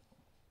by 1.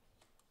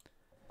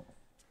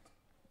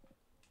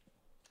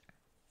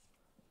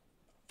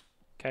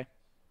 Okay.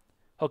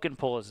 Hook and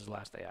pull is his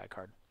last AI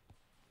card.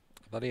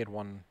 I thought he had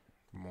 1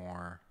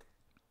 more.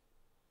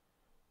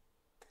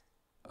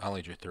 I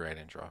only drew 3. I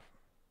didn't draw.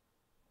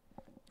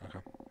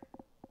 Okay.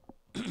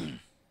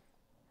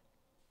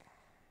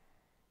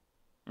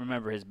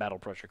 Remember, his battle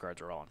pressure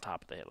cards are all on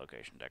top of the hit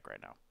location deck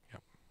right now.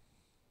 Yep.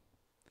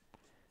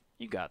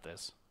 You got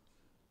this.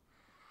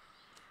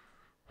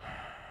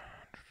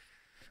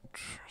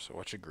 So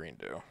what should green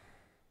do?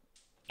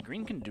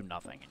 Green can do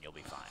nothing, and you'll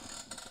be fine.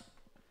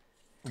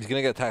 He's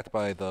gonna get attacked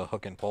by the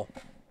hook and pull.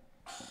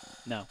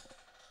 No.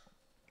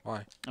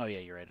 Why? Oh, yeah,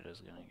 you're right. It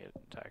is going to get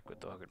attacked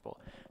with the hook and pull.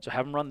 So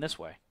have him run this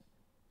way.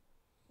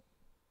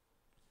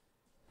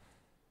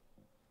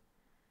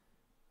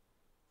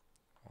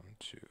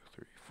 2,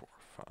 3, 4,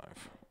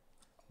 5.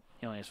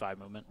 He only has 5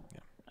 movement. Yeah.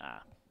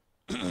 Ah.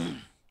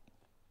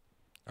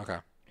 Okay.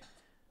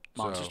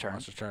 Monster's So, turn.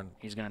 Monster's turn.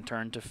 He's going to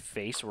turn to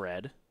face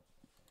red.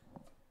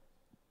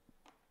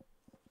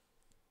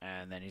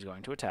 And then he's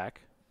going to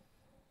attack.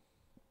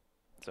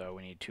 So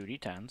we need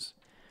 2d10s.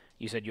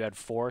 You said you had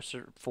 4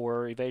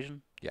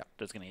 evasion? Yeah.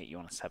 That's going to hit you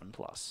on a 7+.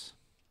 Don't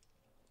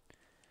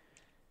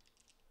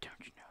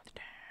you know the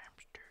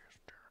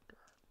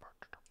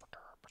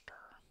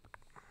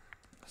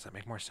Does that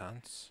make more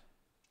sense?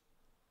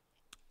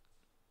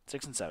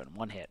 6 and 7,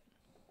 1 hit.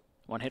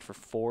 1 hit for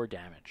 4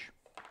 damage.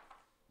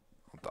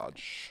 I'll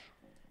dodge.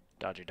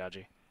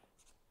 Dodgy.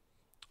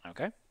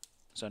 Okay.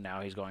 So now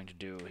he's going to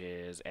do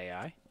his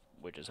AI,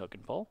 which is hook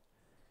and pull.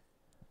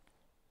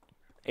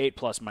 8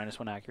 plus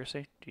 -1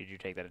 accuracy. Did you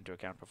take that into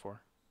account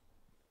before?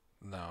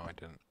 No, I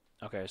didn't.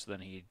 Okay, so then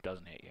he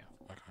doesn't hit you.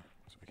 Okay.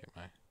 So we get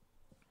my...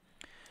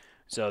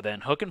 So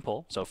then hook and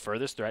pull. So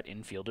furthest threat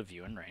in field of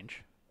view and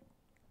range.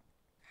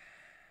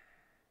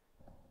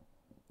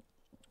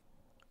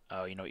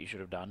 Oh, you know what you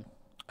should have done?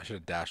 I should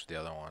have dashed the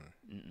other one.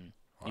 Mm-mm.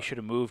 What? You should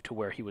have moved to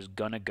where he was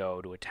going to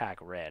go to attack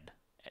red.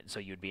 And so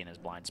you'd be in his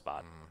blind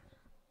spot.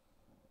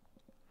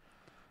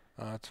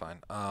 That's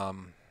fine. So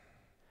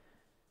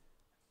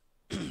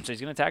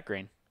he's going to attack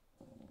green.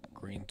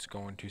 Green's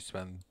going to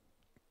spend...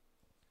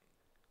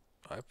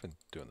 I've been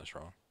doing this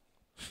wrong.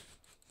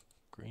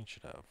 Green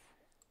should have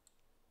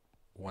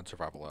 1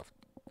 survival left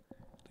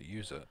to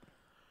use it.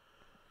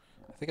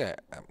 I think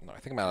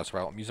I'm out of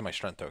survival. I'm using my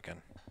strength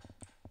token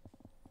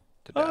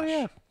to dash. Oh,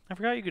 yeah. I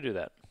forgot you could do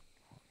that.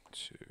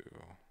 2,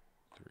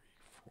 3,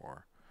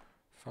 4,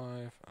 5.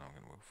 And I'm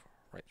going to move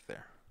right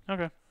there.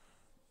 Okay.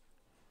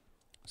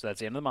 So that's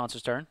the end of the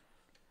monster's turn.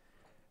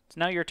 It's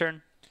now your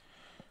turn.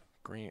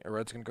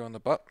 Red's going to go in the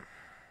butt.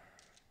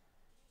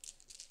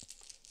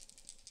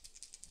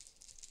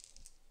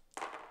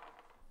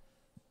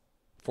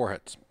 Four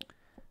hits.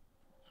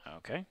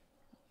 Okay.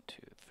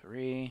 2,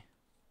 3,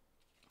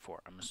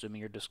 4. I'm assuming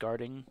you're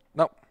discarding.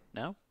 Nope.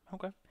 No?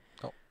 Okay.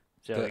 Nope.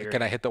 So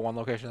Can I hit the one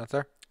location that's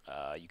there?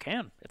 you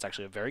can. It's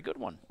actually a very good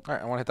one. All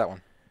right, I want to hit that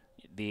one.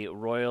 The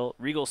Royal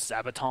Regal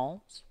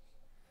Sabatons.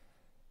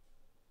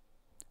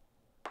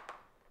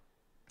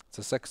 It's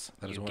a 6.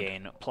 That is You one.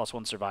 gain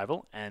 +1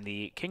 survival, and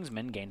the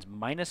Kingsman gains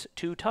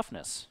 -2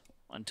 toughness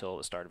until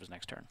the start of his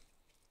next turn.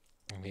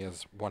 And he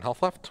has 1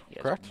 health left, He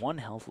has correct? 1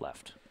 health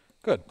left.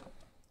 Good.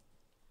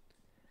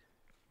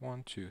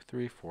 1, 2,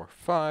 3, 4,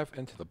 5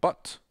 into the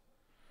butt.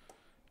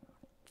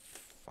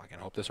 Fucking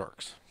hope this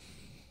works.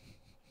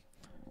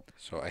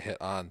 So I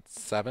hit on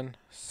 7,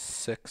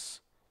 6,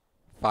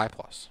 5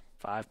 plus.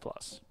 5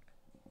 plus.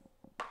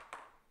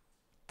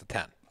 To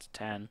 10. It's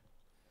 10.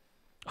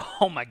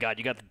 Oh my god,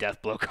 you got the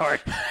death blow card.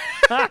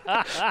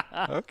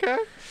 Okay.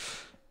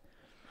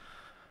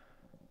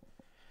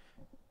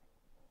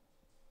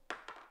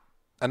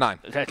 A 9.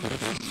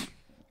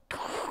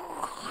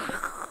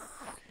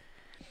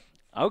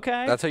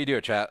 Okay. That's how you do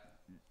it, chat.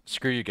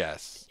 Screw you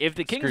guys. If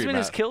the Screw you, Kingsman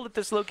is Matt. killed at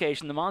this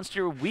location, the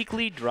monster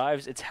weakly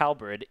drives its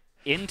halberd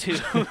into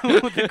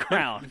the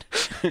ground,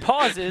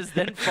 pauses,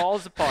 then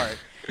falls apart.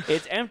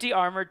 Its empty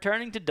armor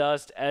turning to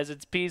dust as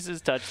its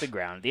pieces touch the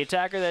ground. The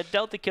attacker that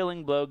dealt the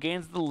killing blow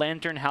gains the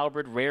Lantern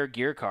Halberd rare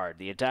gear card.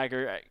 The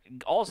attacker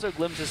also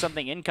glimpses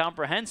something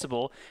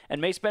incomprehensible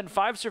and may spend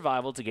 5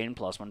 survival to gain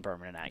 +1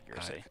 permanent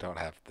accuracy. I don't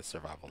have the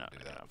survival No, to do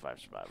no, that. no, 5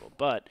 survival,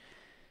 but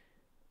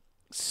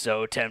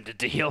so tempted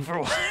to heal for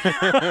one.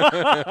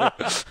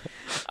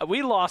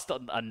 We lost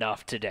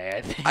enough today,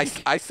 I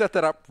think. I set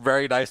that up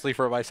very nicely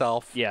for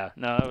myself. Yeah,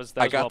 no, that was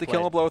I got well the played.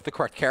 killing blow with the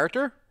correct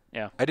character.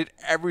 Yeah. I did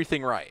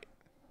everything right.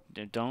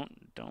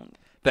 Don't.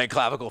 Then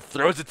Clavicle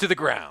throws it to the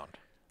ground.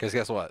 Because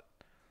guess what?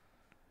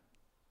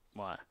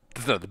 What?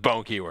 This is the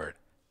bone keyword.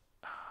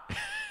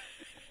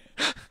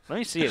 Let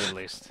me see it at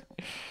least.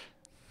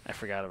 I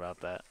forgot about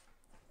that.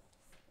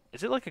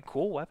 Is it like a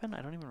cool weapon?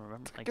 I don't even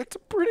remember. Like, It's a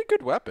pretty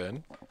good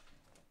weapon.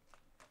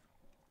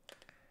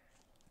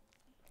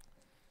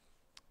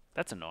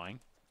 that's annoying.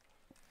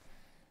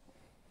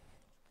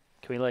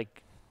 Can we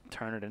like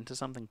turn it into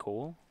something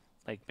cool?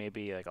 Like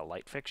maybe like a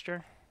light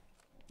fixture?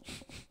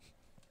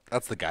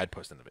 That's the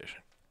guidepost in the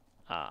vision.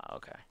 Ah,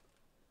 okay.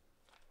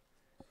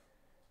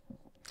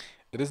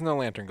 It isn't a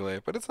lantern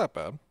glaive, but it's not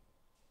bad.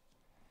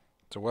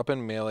 It's a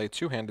weapon, melee,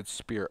 two-handed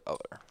spear,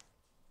 other.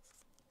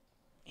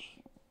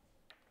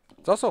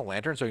 It's also a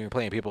lantern, so you can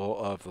play people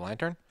of the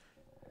lantern.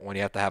 When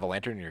you have to have a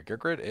lantern in your gear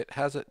grid, it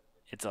has it.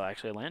 It's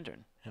actually a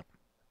lantern. Yep.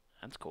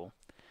 That's cool.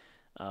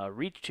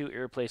 Reach 2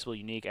 irreplaceable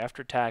unique.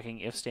 After attacking,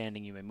 if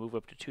standing, you may move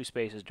up to 2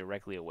 spaces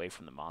directly away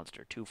from the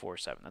monster. 2, 4,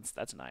 7.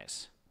 That's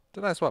nice. It's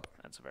a nice weapon.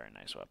 That's a very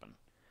nice weapon.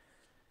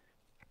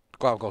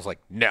 Clavicle's like,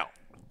 no.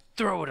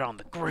 Throw it on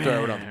the ground.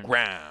 Throw it on the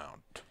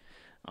ground.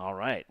 All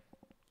right.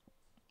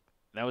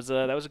 That was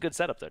a good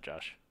setup there,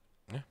 Josh.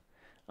 Yeah.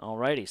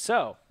 Alrighty.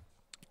 So,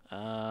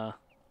 let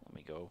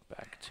me go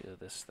back to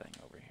this thing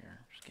over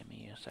here. Just give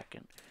me a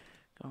second.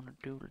 Gonna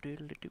doodle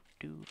doodle doodle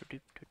doodle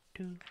doodle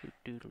doodle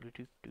doodle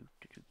doodle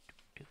doodle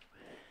doodle.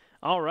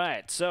 All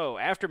right, so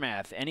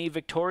Aftermath. Any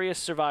victorious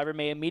survivor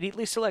may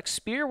immediately select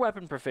spear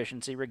weapon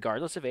proficiency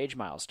regardless of age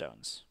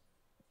milestones.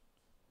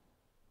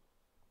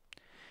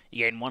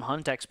 You gain 1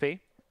 hunt XP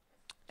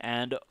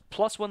and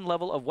 +1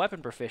 level of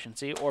weapon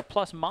proficiency or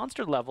plus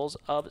monster levels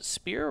of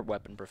spear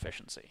weapon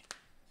proficiency.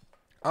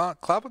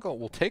 Clavicle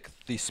will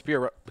take the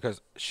spear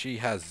because she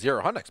has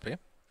 0 hunt XP,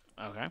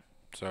 Okay.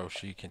 so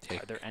she can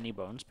take. Are there any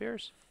bone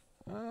spears?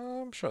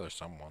 I'm sure there's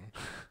someone.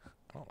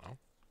 I don't know.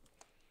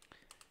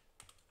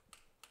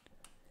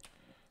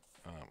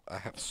 I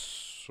have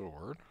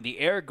sword. The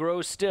air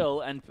grows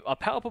still, and a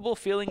palpable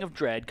feeling of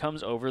dread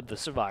comes over the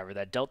survivor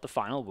that dealt the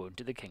final wound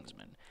to the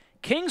Kingsman.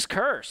 King's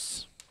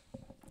Curse.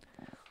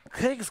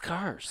 King's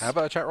Curse. How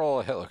about a chat roll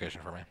a hit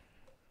location for me?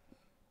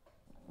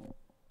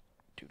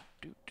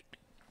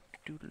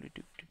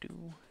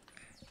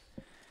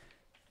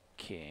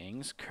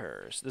 King's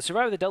Curse. The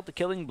survivor that dealt the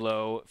killing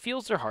blow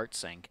feels their heart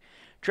sink.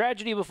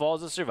 Tragedy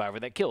befalls the survivor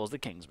that kills the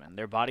Kingsman.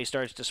 Their body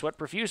starts to sweat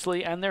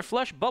profusely, and their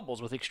flesh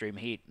bubbles with extreme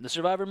heat. The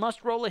survivor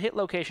must roll a hit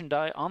location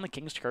die on the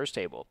King's Curse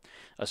table.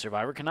 A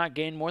survivor cannot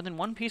gain more than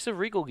 1 piece of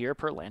regal gear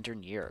per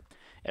lantern year.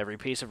 Every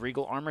piece of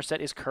regal armor set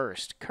is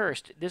cursed.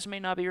 Cursed, this may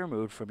not be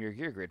removed from your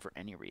gear grid for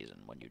any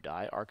reason. When you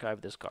die,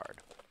 archive this card.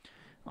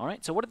 All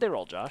right, so what did they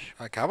roll, Josh?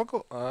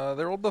 Clavicle,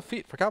 they rolled the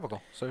feet for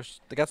Clavicle, so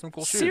they got some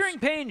cool shoes. Searing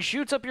pain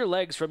shoots up your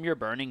legs from your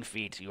burning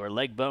feet. Your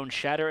leg bones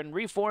shatter and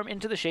reform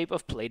into the shape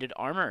of plated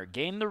armor.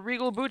 Gain the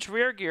Regal Boots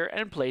rear gear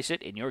and place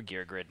it in your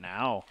gear grid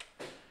now.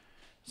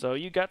 So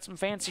you got some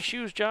fancy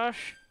shoes,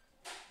 Josh.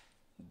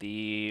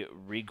 The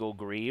Regal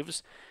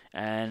Greaves.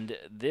 And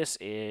this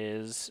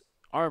is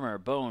armor,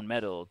 bone,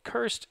 metal,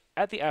 cursed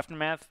at the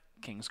Aftermath,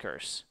 King's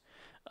Curse.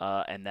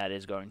 And that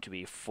is going to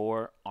be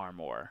 4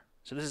 armor.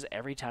 So this is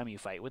every time you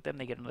fight with them,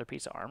 they get another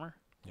piece of armor?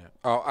 Yeah.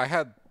 Oh,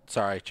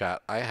 sorry,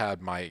 chat. I had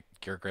my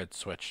gear grid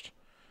switched.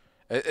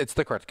 It's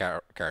the correct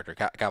character.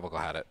 Clavicle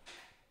had it.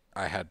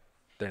 I had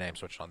their name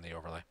switched on the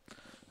overlay.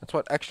 That's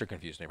what extra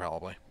confused me,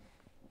 probably.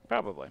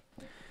 Probably.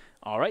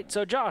 All right,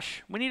 so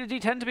Josh, we need a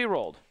D10 to be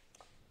rolled.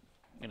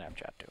 I'm going to have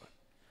chat do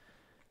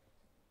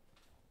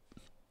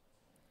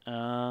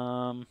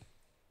it.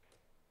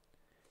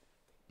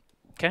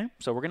 Okay,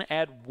 so we're going to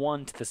add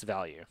 1 to this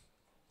value.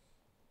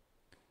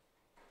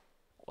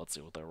 Let's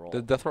see what they roll.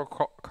 Did the death roll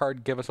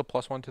card give us a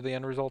 +1 to the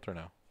end result or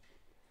no?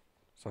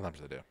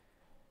 Sometimes they do.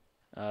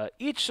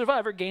 Each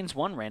survivor gains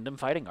 1 random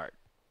fighting art.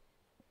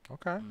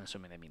 Okay. I'm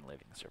assuming they mean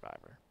living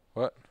survivor.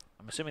 What?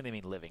 I'm assuming they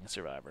mean living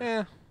survivor.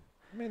 Yeah.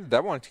 I mean,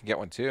 that one can get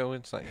one too.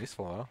 It's not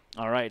useful though.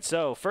 All right,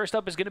 so first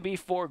up is going to be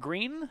for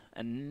green,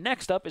 and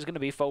next up is going to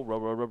be for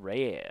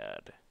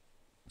red.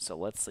 So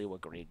let's see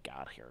what green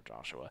got here,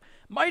 Joshua.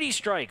 Mighty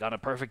Strike. On a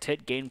perfect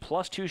hit, gain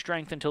 +2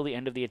 strength until the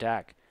end of the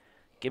attack.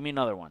 Give me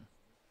another one.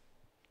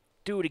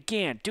 Do it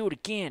again, do it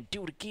again,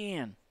 do it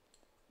again.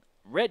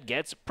 Red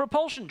gets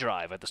Propulsion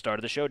Drive. At the start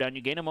of the showdown,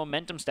 you gain a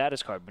momentum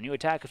status card. When you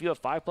attack, if you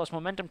have 5+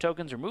 momentum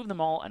tokens, remove them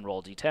all and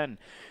roll d10.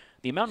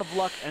 The amount of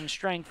luck and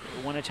strength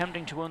when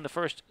attempting to wound the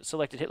first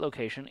selected hit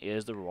location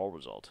is the roll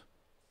result.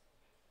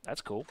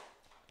 That's cool.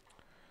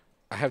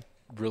 I have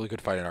really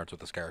good fighting arts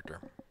with this character.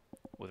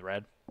 With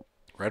red?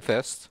 Red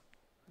Fist.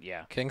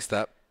 Yeah. King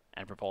Step.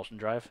 And Propulsion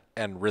Drive?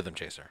 And Rhythm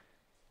Chaser.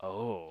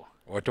 Oh.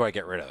 What do I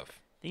get rid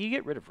of? You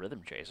get rid of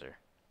Rhythm Chaser.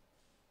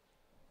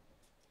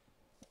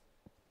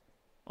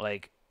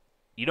 Like,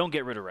 you don't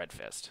get rid of Red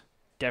Fist.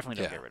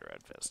 Definitely don't get rid of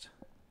Red Fist.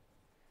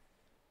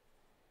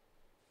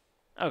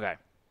 Okay.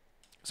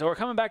 So we're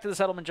coming back to the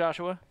settlement,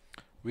 Joshua.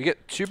 We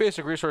get 2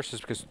 basic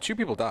resources because 2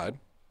 people died.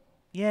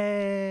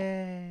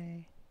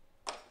 Yay.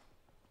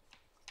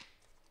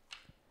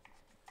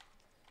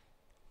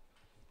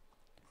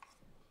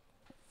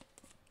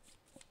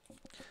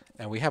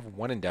 And we have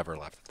 1 endeavor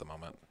left at the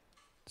moment.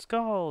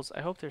 Skulls.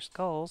 I hope they're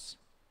skulls.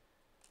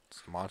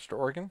 It's monster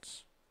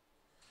organs.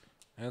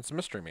 And it's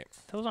mystery meat.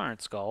 Those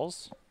aren't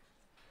skulls.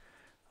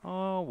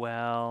 Oh,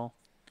 well.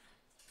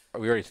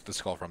 We already took the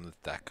skull from the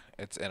deck.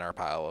 It's in our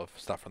pile of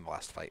stuff from the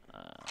last fight.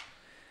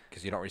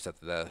 Because you don't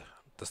reset the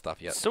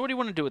stuff yet. So what do you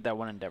want to do with that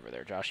 1 endeavor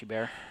there, Joshy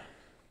Bear?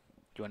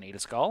 Do you want to eat a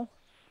skull?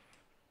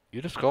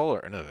 Eat a skull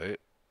or innovate?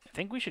 I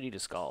think we should eat a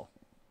skull.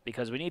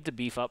 Because we need to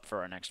beef up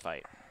for our next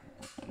fight.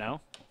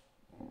 No?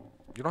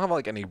 You don't have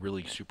like any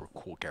really super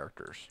cool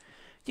characters.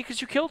 Yeah,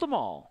 because you killed them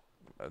all.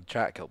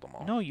 Chat killed them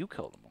all. No, you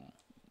killed them all.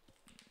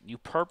 You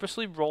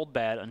purposely rolled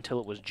bad until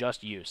it was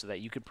just you so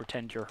that you could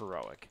pretend you're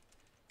heroic.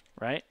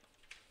 Right?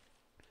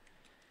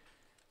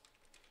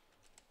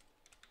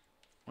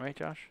 Right,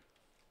 Josh?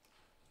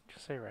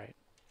 Just say right.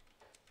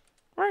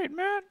 Right,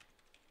 man!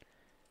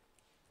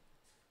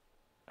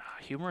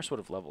 Humorous would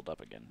have leveled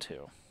up again,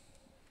 too.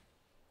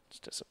 It's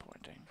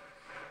disappointing.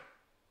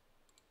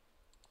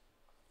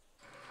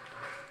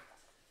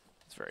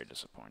 It's very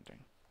disappointing.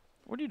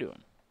 What are you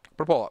doing?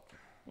 Put a poll up.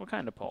 What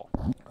kind of poll?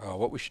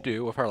 What we should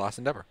do with our last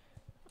endeavor.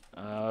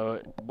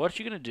 What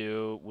you gonna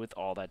do with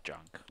all that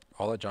junk?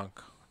 All that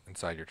junk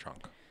inside your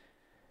trunk.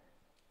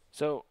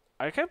 So,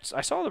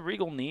 I saw the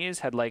Regal Knees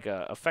had like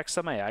affects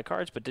some AI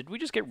cards, but did we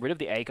just get rid of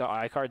the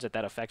AI cards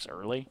that affects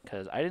early?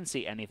 Because I didn't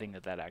see anything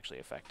that actually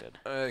affected.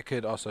 It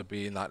could also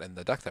be not in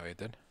the deck that we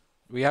did.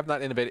 We have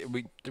not innovated.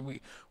 We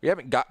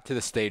haven't got to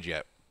the stage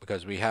yet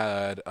because we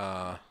had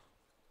the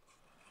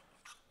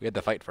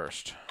fight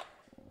first.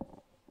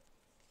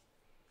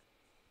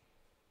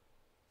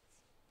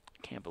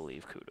 Can't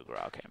believe Coup de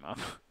Grace came up.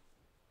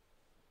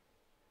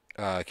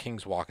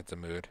 King's Walk, it's a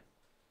mood.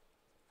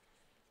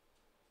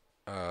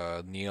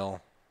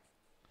 Kneel.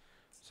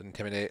 It's an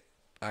Intimidate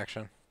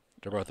action.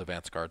 They're both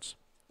advanced cards.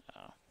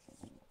 Oh.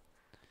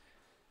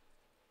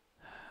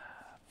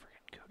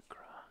 Friggin' Coup de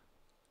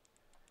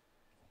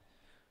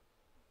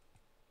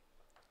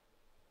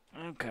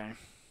Grace. Okay.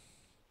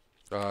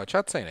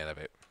 Chat's saying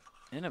innovate.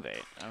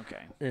 Innovate.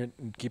 Okay. And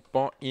keep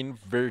on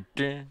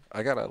inverting.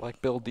 I gotta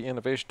build the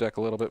innovation deck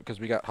a little bit because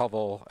we got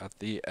Hovel at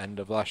the end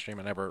of last stream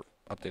and never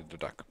updated the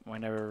deck. We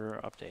never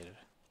updated.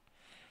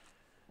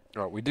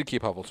 Oh, we did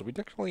keep Hovel, so we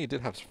definitely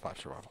did have 5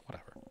 survival.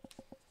 Whatever.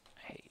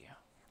 I hate you.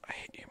 I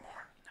hate you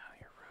more. No,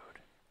 you're rude.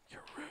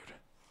 You're rude.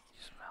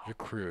 You smell. You're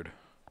crude.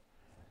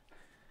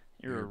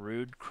 You're a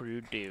rude,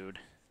 crude dude.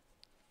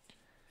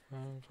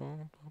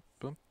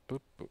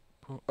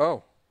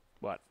 Oh.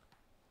 What?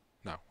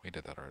 No, we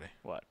did that already.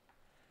 What?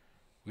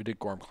 We did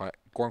Gorm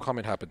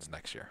Climate happens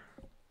next year.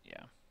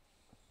 Yeah.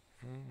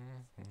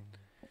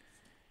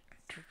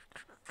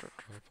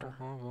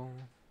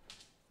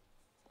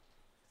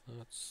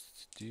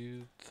 Let's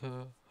do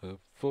the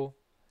Hovel.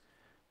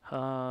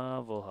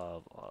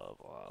 Hovel.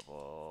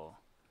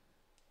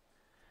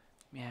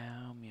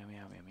 Meow, meow,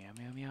 meow, meow, meow,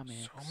 meow, meow,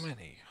 meow. So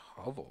many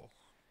Hovel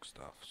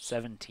stuff.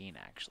 17,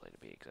 actually, to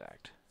be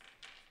exact.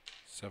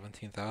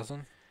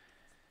 17,000?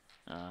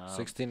 Um,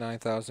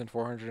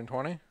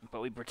 69,420?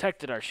 But we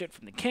protected our shit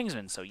from the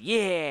Kingsmen, so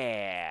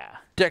yeah!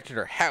 Protected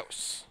our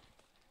house.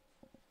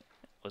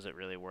 Was it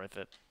really worth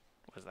it?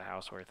 Was the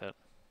house worth it?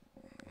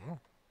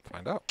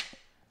 Find out.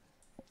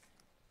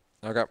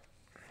 Okay.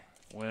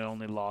 We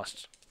only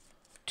lost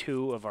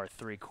 2 of our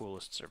 3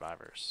 coolest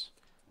survivors.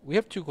 We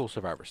have 2 cool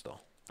survivors still.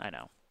 I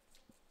know.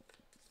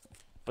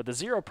 But the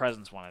zero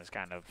presence one is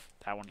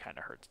that one kind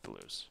of hurts to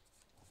lose.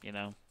 You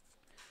know?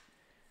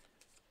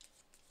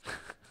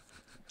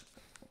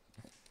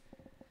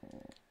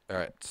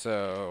 Alright,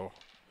 so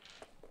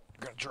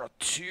we're going to draw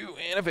 2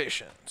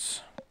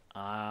 innovations.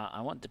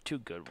 I want the 2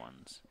 good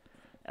ones.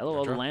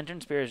 LOL, the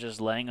Lantern Spear is just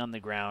laying on the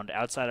ground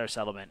outside our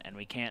settlement, and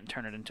we can't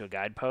turn it into a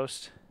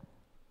guidepost.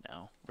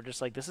 No. We're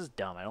just like, this is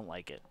dumb. I don't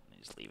like it.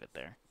 Just leave it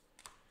there.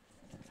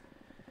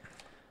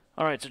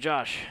 Alright, so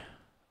Josh.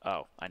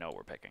 Oh, I know what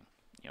we're picking.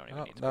 You don't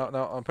even need to.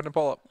 No, I'm putting a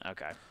poll up.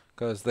 Okay.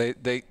 Because they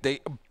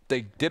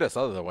did us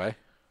other way.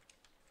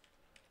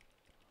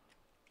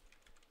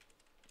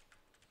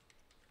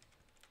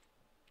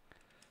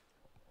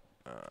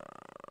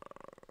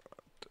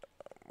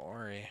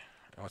 Mori.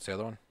 And what's the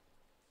other one?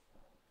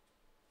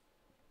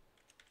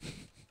 I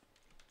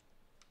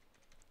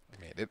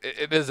mean,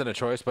 it isn't a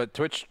choice, but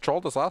Twitch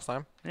trolled us last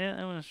time. Yeah,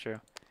 that was true.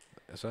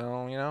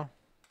 So, you know.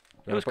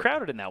 It was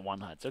crowded in that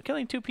one hut, so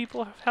killing 2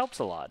 people helps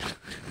a lot.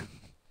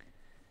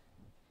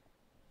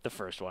 The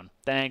first one.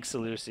 Thanks,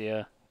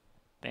 Lucia.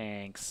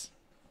 Thanks.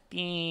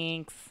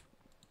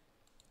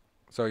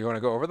 So you want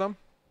to go over them?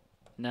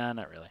 No,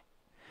 not really.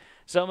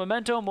 So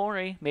Memento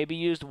Mori may be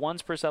used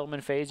once per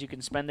settlement phase. You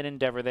can spend an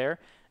endeavor there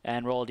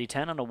and roll a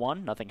d10 on a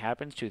 1. Nothing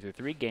happens. 2 through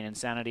 3. Gain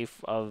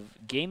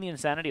the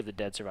insanity of the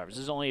dead survivors.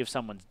 This is only if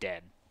someone's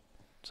dead.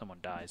 Someone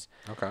dies.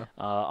 Okay.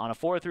 On a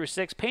 4 through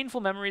 6,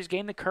 painful memories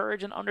gain the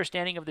courage and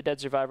understanding of the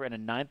dead survivor, and a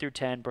 9 through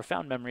 10,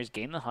 profound memories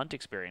gain the hunt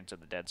experience of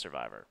the dead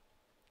survivor.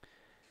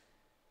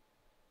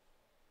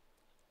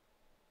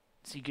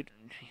 So it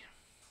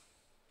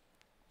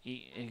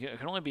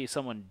can only be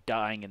someone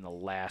dying in the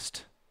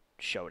last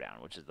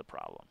showdown, which is the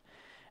problem.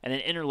 And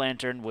then Inner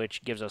Lantern,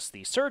 which gives us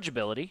the Surge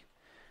ability,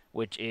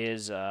 which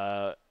is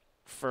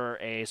for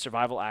a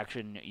survival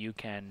action, you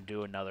can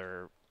do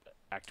another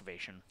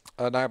activation.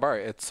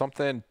 Nayabari, it's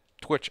something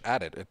Twitch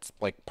added. It's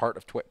like part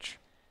of Twitch.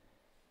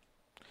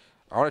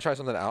 I want to try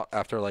something out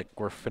after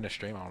we're finished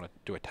stream. I want to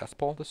do a test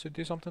poll to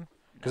do something.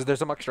 Because there's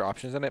some extra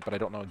options in it, but I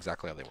don't know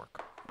exactly how they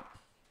work.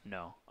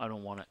 No, I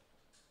don't want it.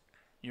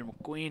 You're my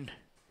queen.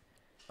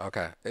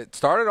 Okay. It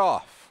started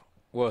off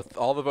with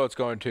all the votes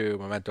going to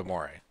Memento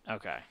Mori.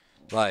 Okay.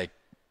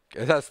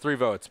 It has 3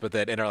 votes, but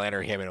then Inner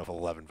Lantern came in with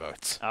 11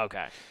 votes.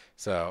 Okay.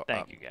 So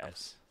Thank you,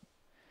 guys.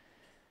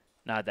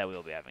 Not that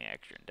we'll be having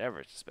extra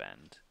endeavors to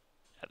spend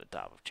at the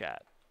top of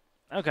chat.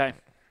 Okay.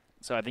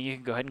 So I think you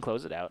can go ahead and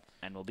close it out,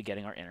 and we'll be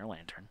getting our Inner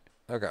Lantern.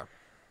 Okay.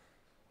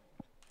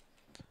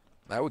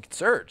 Now we can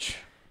search.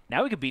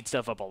 Now we can beat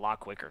stuff up a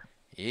lot quicker.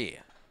 Yeah.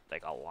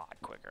 Like, a lot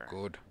quicker.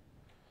 Good.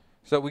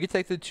 So we could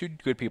take the 2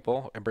 good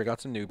people and bring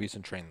out some newbies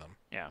and train them.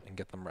 Yeah. And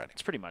get them ready.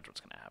 It's pretty much what's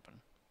going to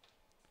happen.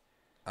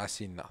 I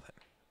see nothing.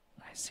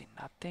 I see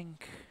nothing.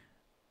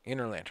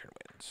 Inner Lantern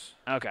wins.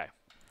 Okay.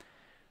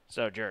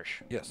 So,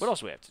 Jersh. Yes. What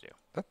else do we have to do?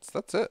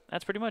 That's it.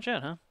 That's pretty much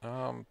it, huh?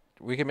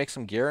 we can make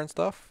some gear and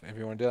stuff if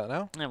you want to do that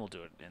now. And we'll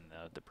do it in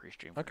the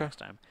pre-stream for Okay. next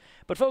time.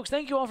 But folks,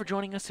 thank you all for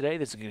joining us today.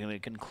 This is going to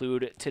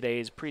conclude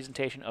today's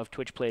presentation of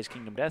Twitch Plays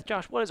Kingdom Death.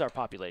 Josh, what is our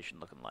population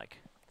looking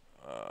like?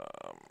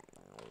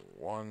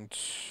 1,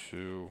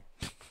 2.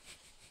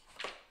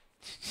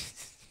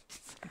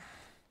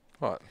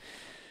 What?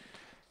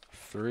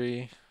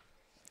 3,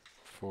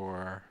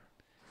 4,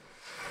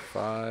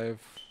 5.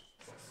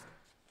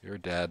 You're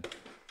dead.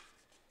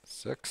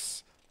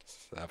 6,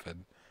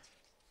 7,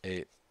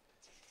 8,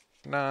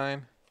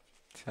 9,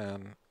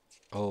 10,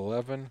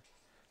 11,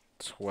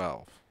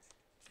 12.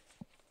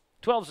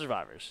 12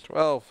 survivors.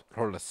 12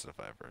 Horus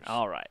survivors.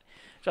 All right.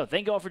 So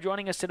thank you all for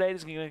joining us today.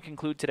 This is going to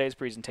conclude today's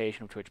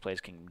presentation of Twitch Plays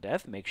Kingdom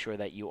Death. Make sure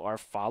that you are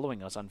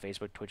following us on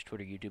Facebook, Twitch,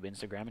 Twitter, YouTube,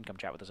 Instagram, and come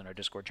chat with us on our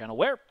Discord channel.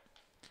 Where?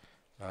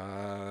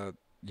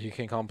 You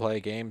can come play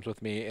games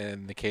with me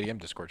in the KDM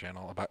Discord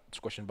channel about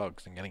squishing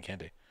bugs and getting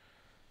candy.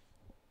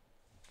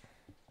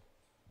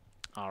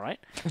 All right.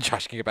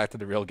 Josh can get back to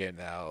the real game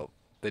now.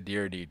 The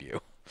deer need you.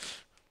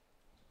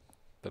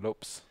 The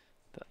nopes.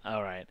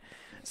 All right.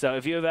 So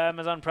if you have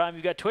Amazon Prime,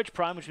 you've got Twitch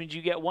Prime, which means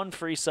you get one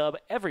free sub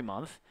every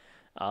month.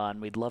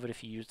 And we'd love it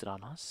if you used it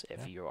on us.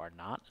 If you are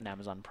not an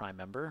Amazon Prime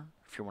member,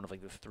 if you're one of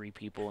like the 3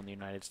 people in the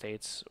United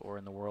States or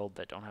in the world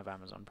that don't have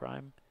Amazon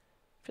Prime,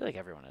 I feel like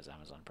everyone has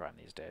Amazon Prime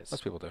these days.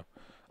 Most people do.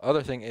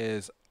 Other thing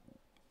is,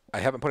 I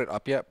haven't put it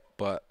up yet,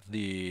 but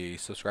the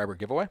subscriber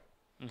giveaway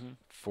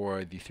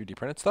for the 3D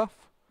printed stuff,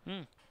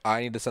 I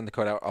need to send the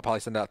code out. I'll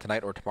probably send it out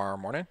tonight or tomorrow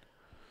morning.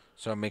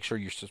 So make sure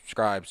you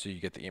subscribe so you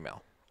get the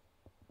email.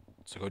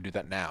 So go do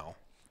that now.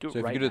 Do it so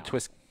if right you go to now. the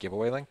Twist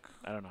giveaway link,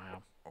 I don't know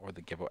how. or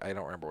the giveaway, I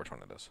don't remember which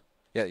one it is.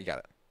 Yeah, you got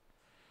it.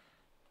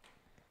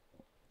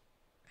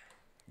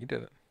 You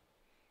did it.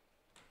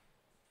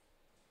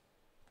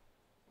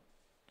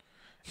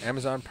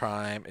 Amazon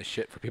Prime is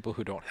shit for people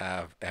who don't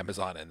have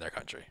Amazon in their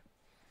country.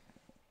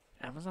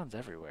 Amazon's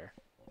everywhere.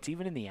 It's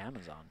even in the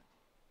Amazon.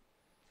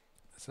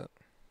 That's it.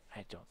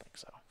 I don't think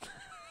so.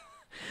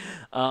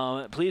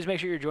 Please make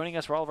sure you're joining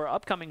us for all of our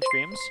upcoming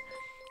streams.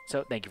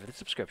 So thank you for the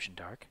subscription,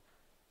 Dark.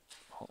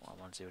 Hold on,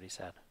 I want to see what he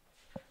said.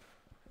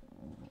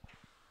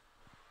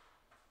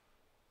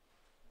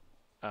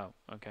 Oh,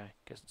 okay.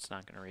 Guess it's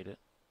not going to read it.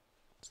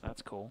 So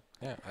that's cool.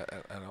 Yeah,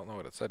 I don't know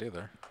what it said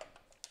either.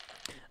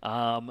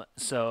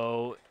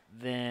 So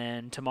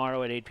then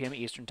tomorrow at 8 p.m.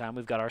 Eastern Time,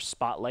 we've got our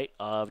spotlight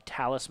of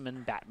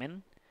Talisman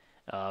Batman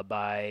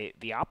by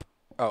The Op.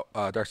 Oh,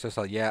 Dark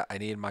Cecil, yeah, I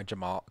need my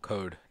Jamal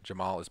code.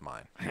 Jamal is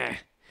mine.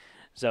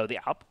 So The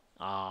Op,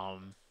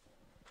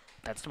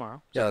 that's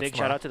tomorrow. So Yeah, that's big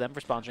tomorrow. shout out to them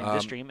for sponsoring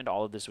this stream and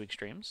all of this week's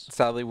streams.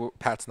 Sadly,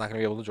 Pat's not going to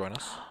be able to join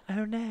us.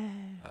 Oh no.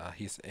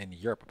 He's in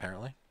Europe,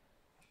 apparently.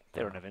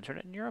 They don't have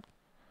internet in Europe?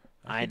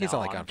 I think he's on,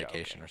 like, I'm on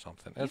vacation joking. or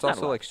something. He's It's not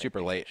also, allowed like, to take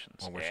super late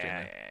vacations. when we're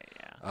Yeah.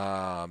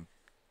 streaming.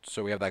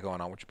 So we have that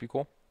going on, which would be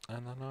cool.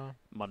 And then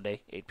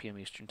Monday, 8 p.m.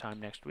 Eastern Time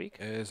next week.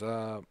 is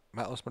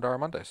Matless Madara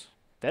Mondays.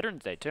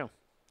 Veterans Day, too.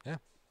 Yeah.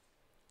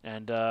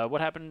 And what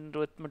happened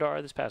with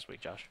Madara this past week,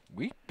 Josh?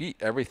 We beat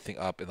everything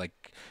up. And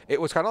like it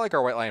was kind of like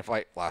our White Lion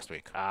fight last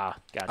week. Ah,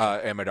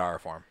 gotcha. In Madara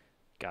form.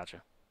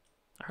 Gotcha.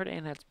 I heard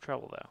Anne had some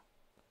trouble,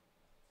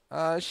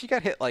 though. She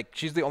got hit. Like,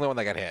 she's the only one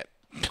that got hit.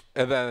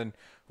 And then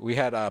we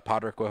had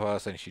Podrick with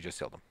us, and she just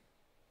killed him.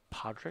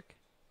 Podrick?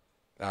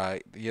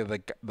 Yeah,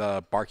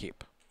 the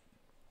barkeep.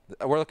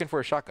 We're looking for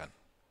a shotgun.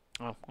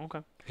 Oh,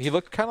 okay. He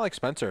looked kind of like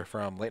Spencer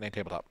from Late Night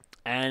Tabletop.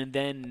 And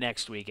then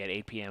next week at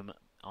 8 p.m.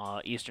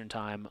 Eastern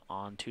Time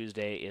on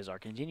Tuesday is our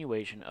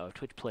continuation of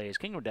Twitch Plays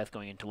Kingdom of Death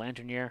going into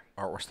Lantern Year.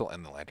 Or we're still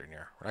in the Lantern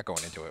Year. We're not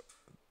going into it.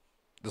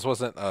 This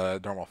wasn't a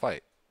normal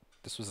fight.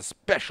 This was a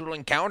special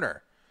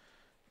encounter.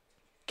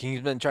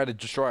 Kingsmen tried to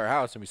destroy our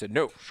house, and we said,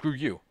 no, screw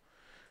you.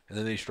 And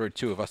then they destroyed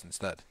 2 of us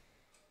instead.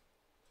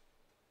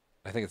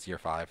 I think it's year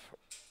 5.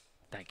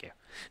 Thank you.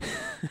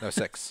 No,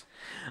 6.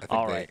 I think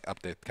All they right.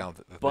 update the count.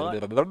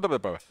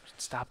 But-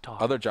 Stop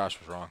talking. Other Josh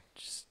was wrong.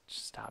 Just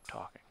stop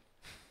talking.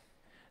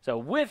 So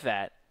with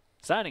that,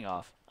 signing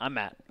off, I'm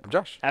Matt. I'm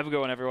Josh. Have a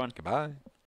good one, everyone. Goodbye.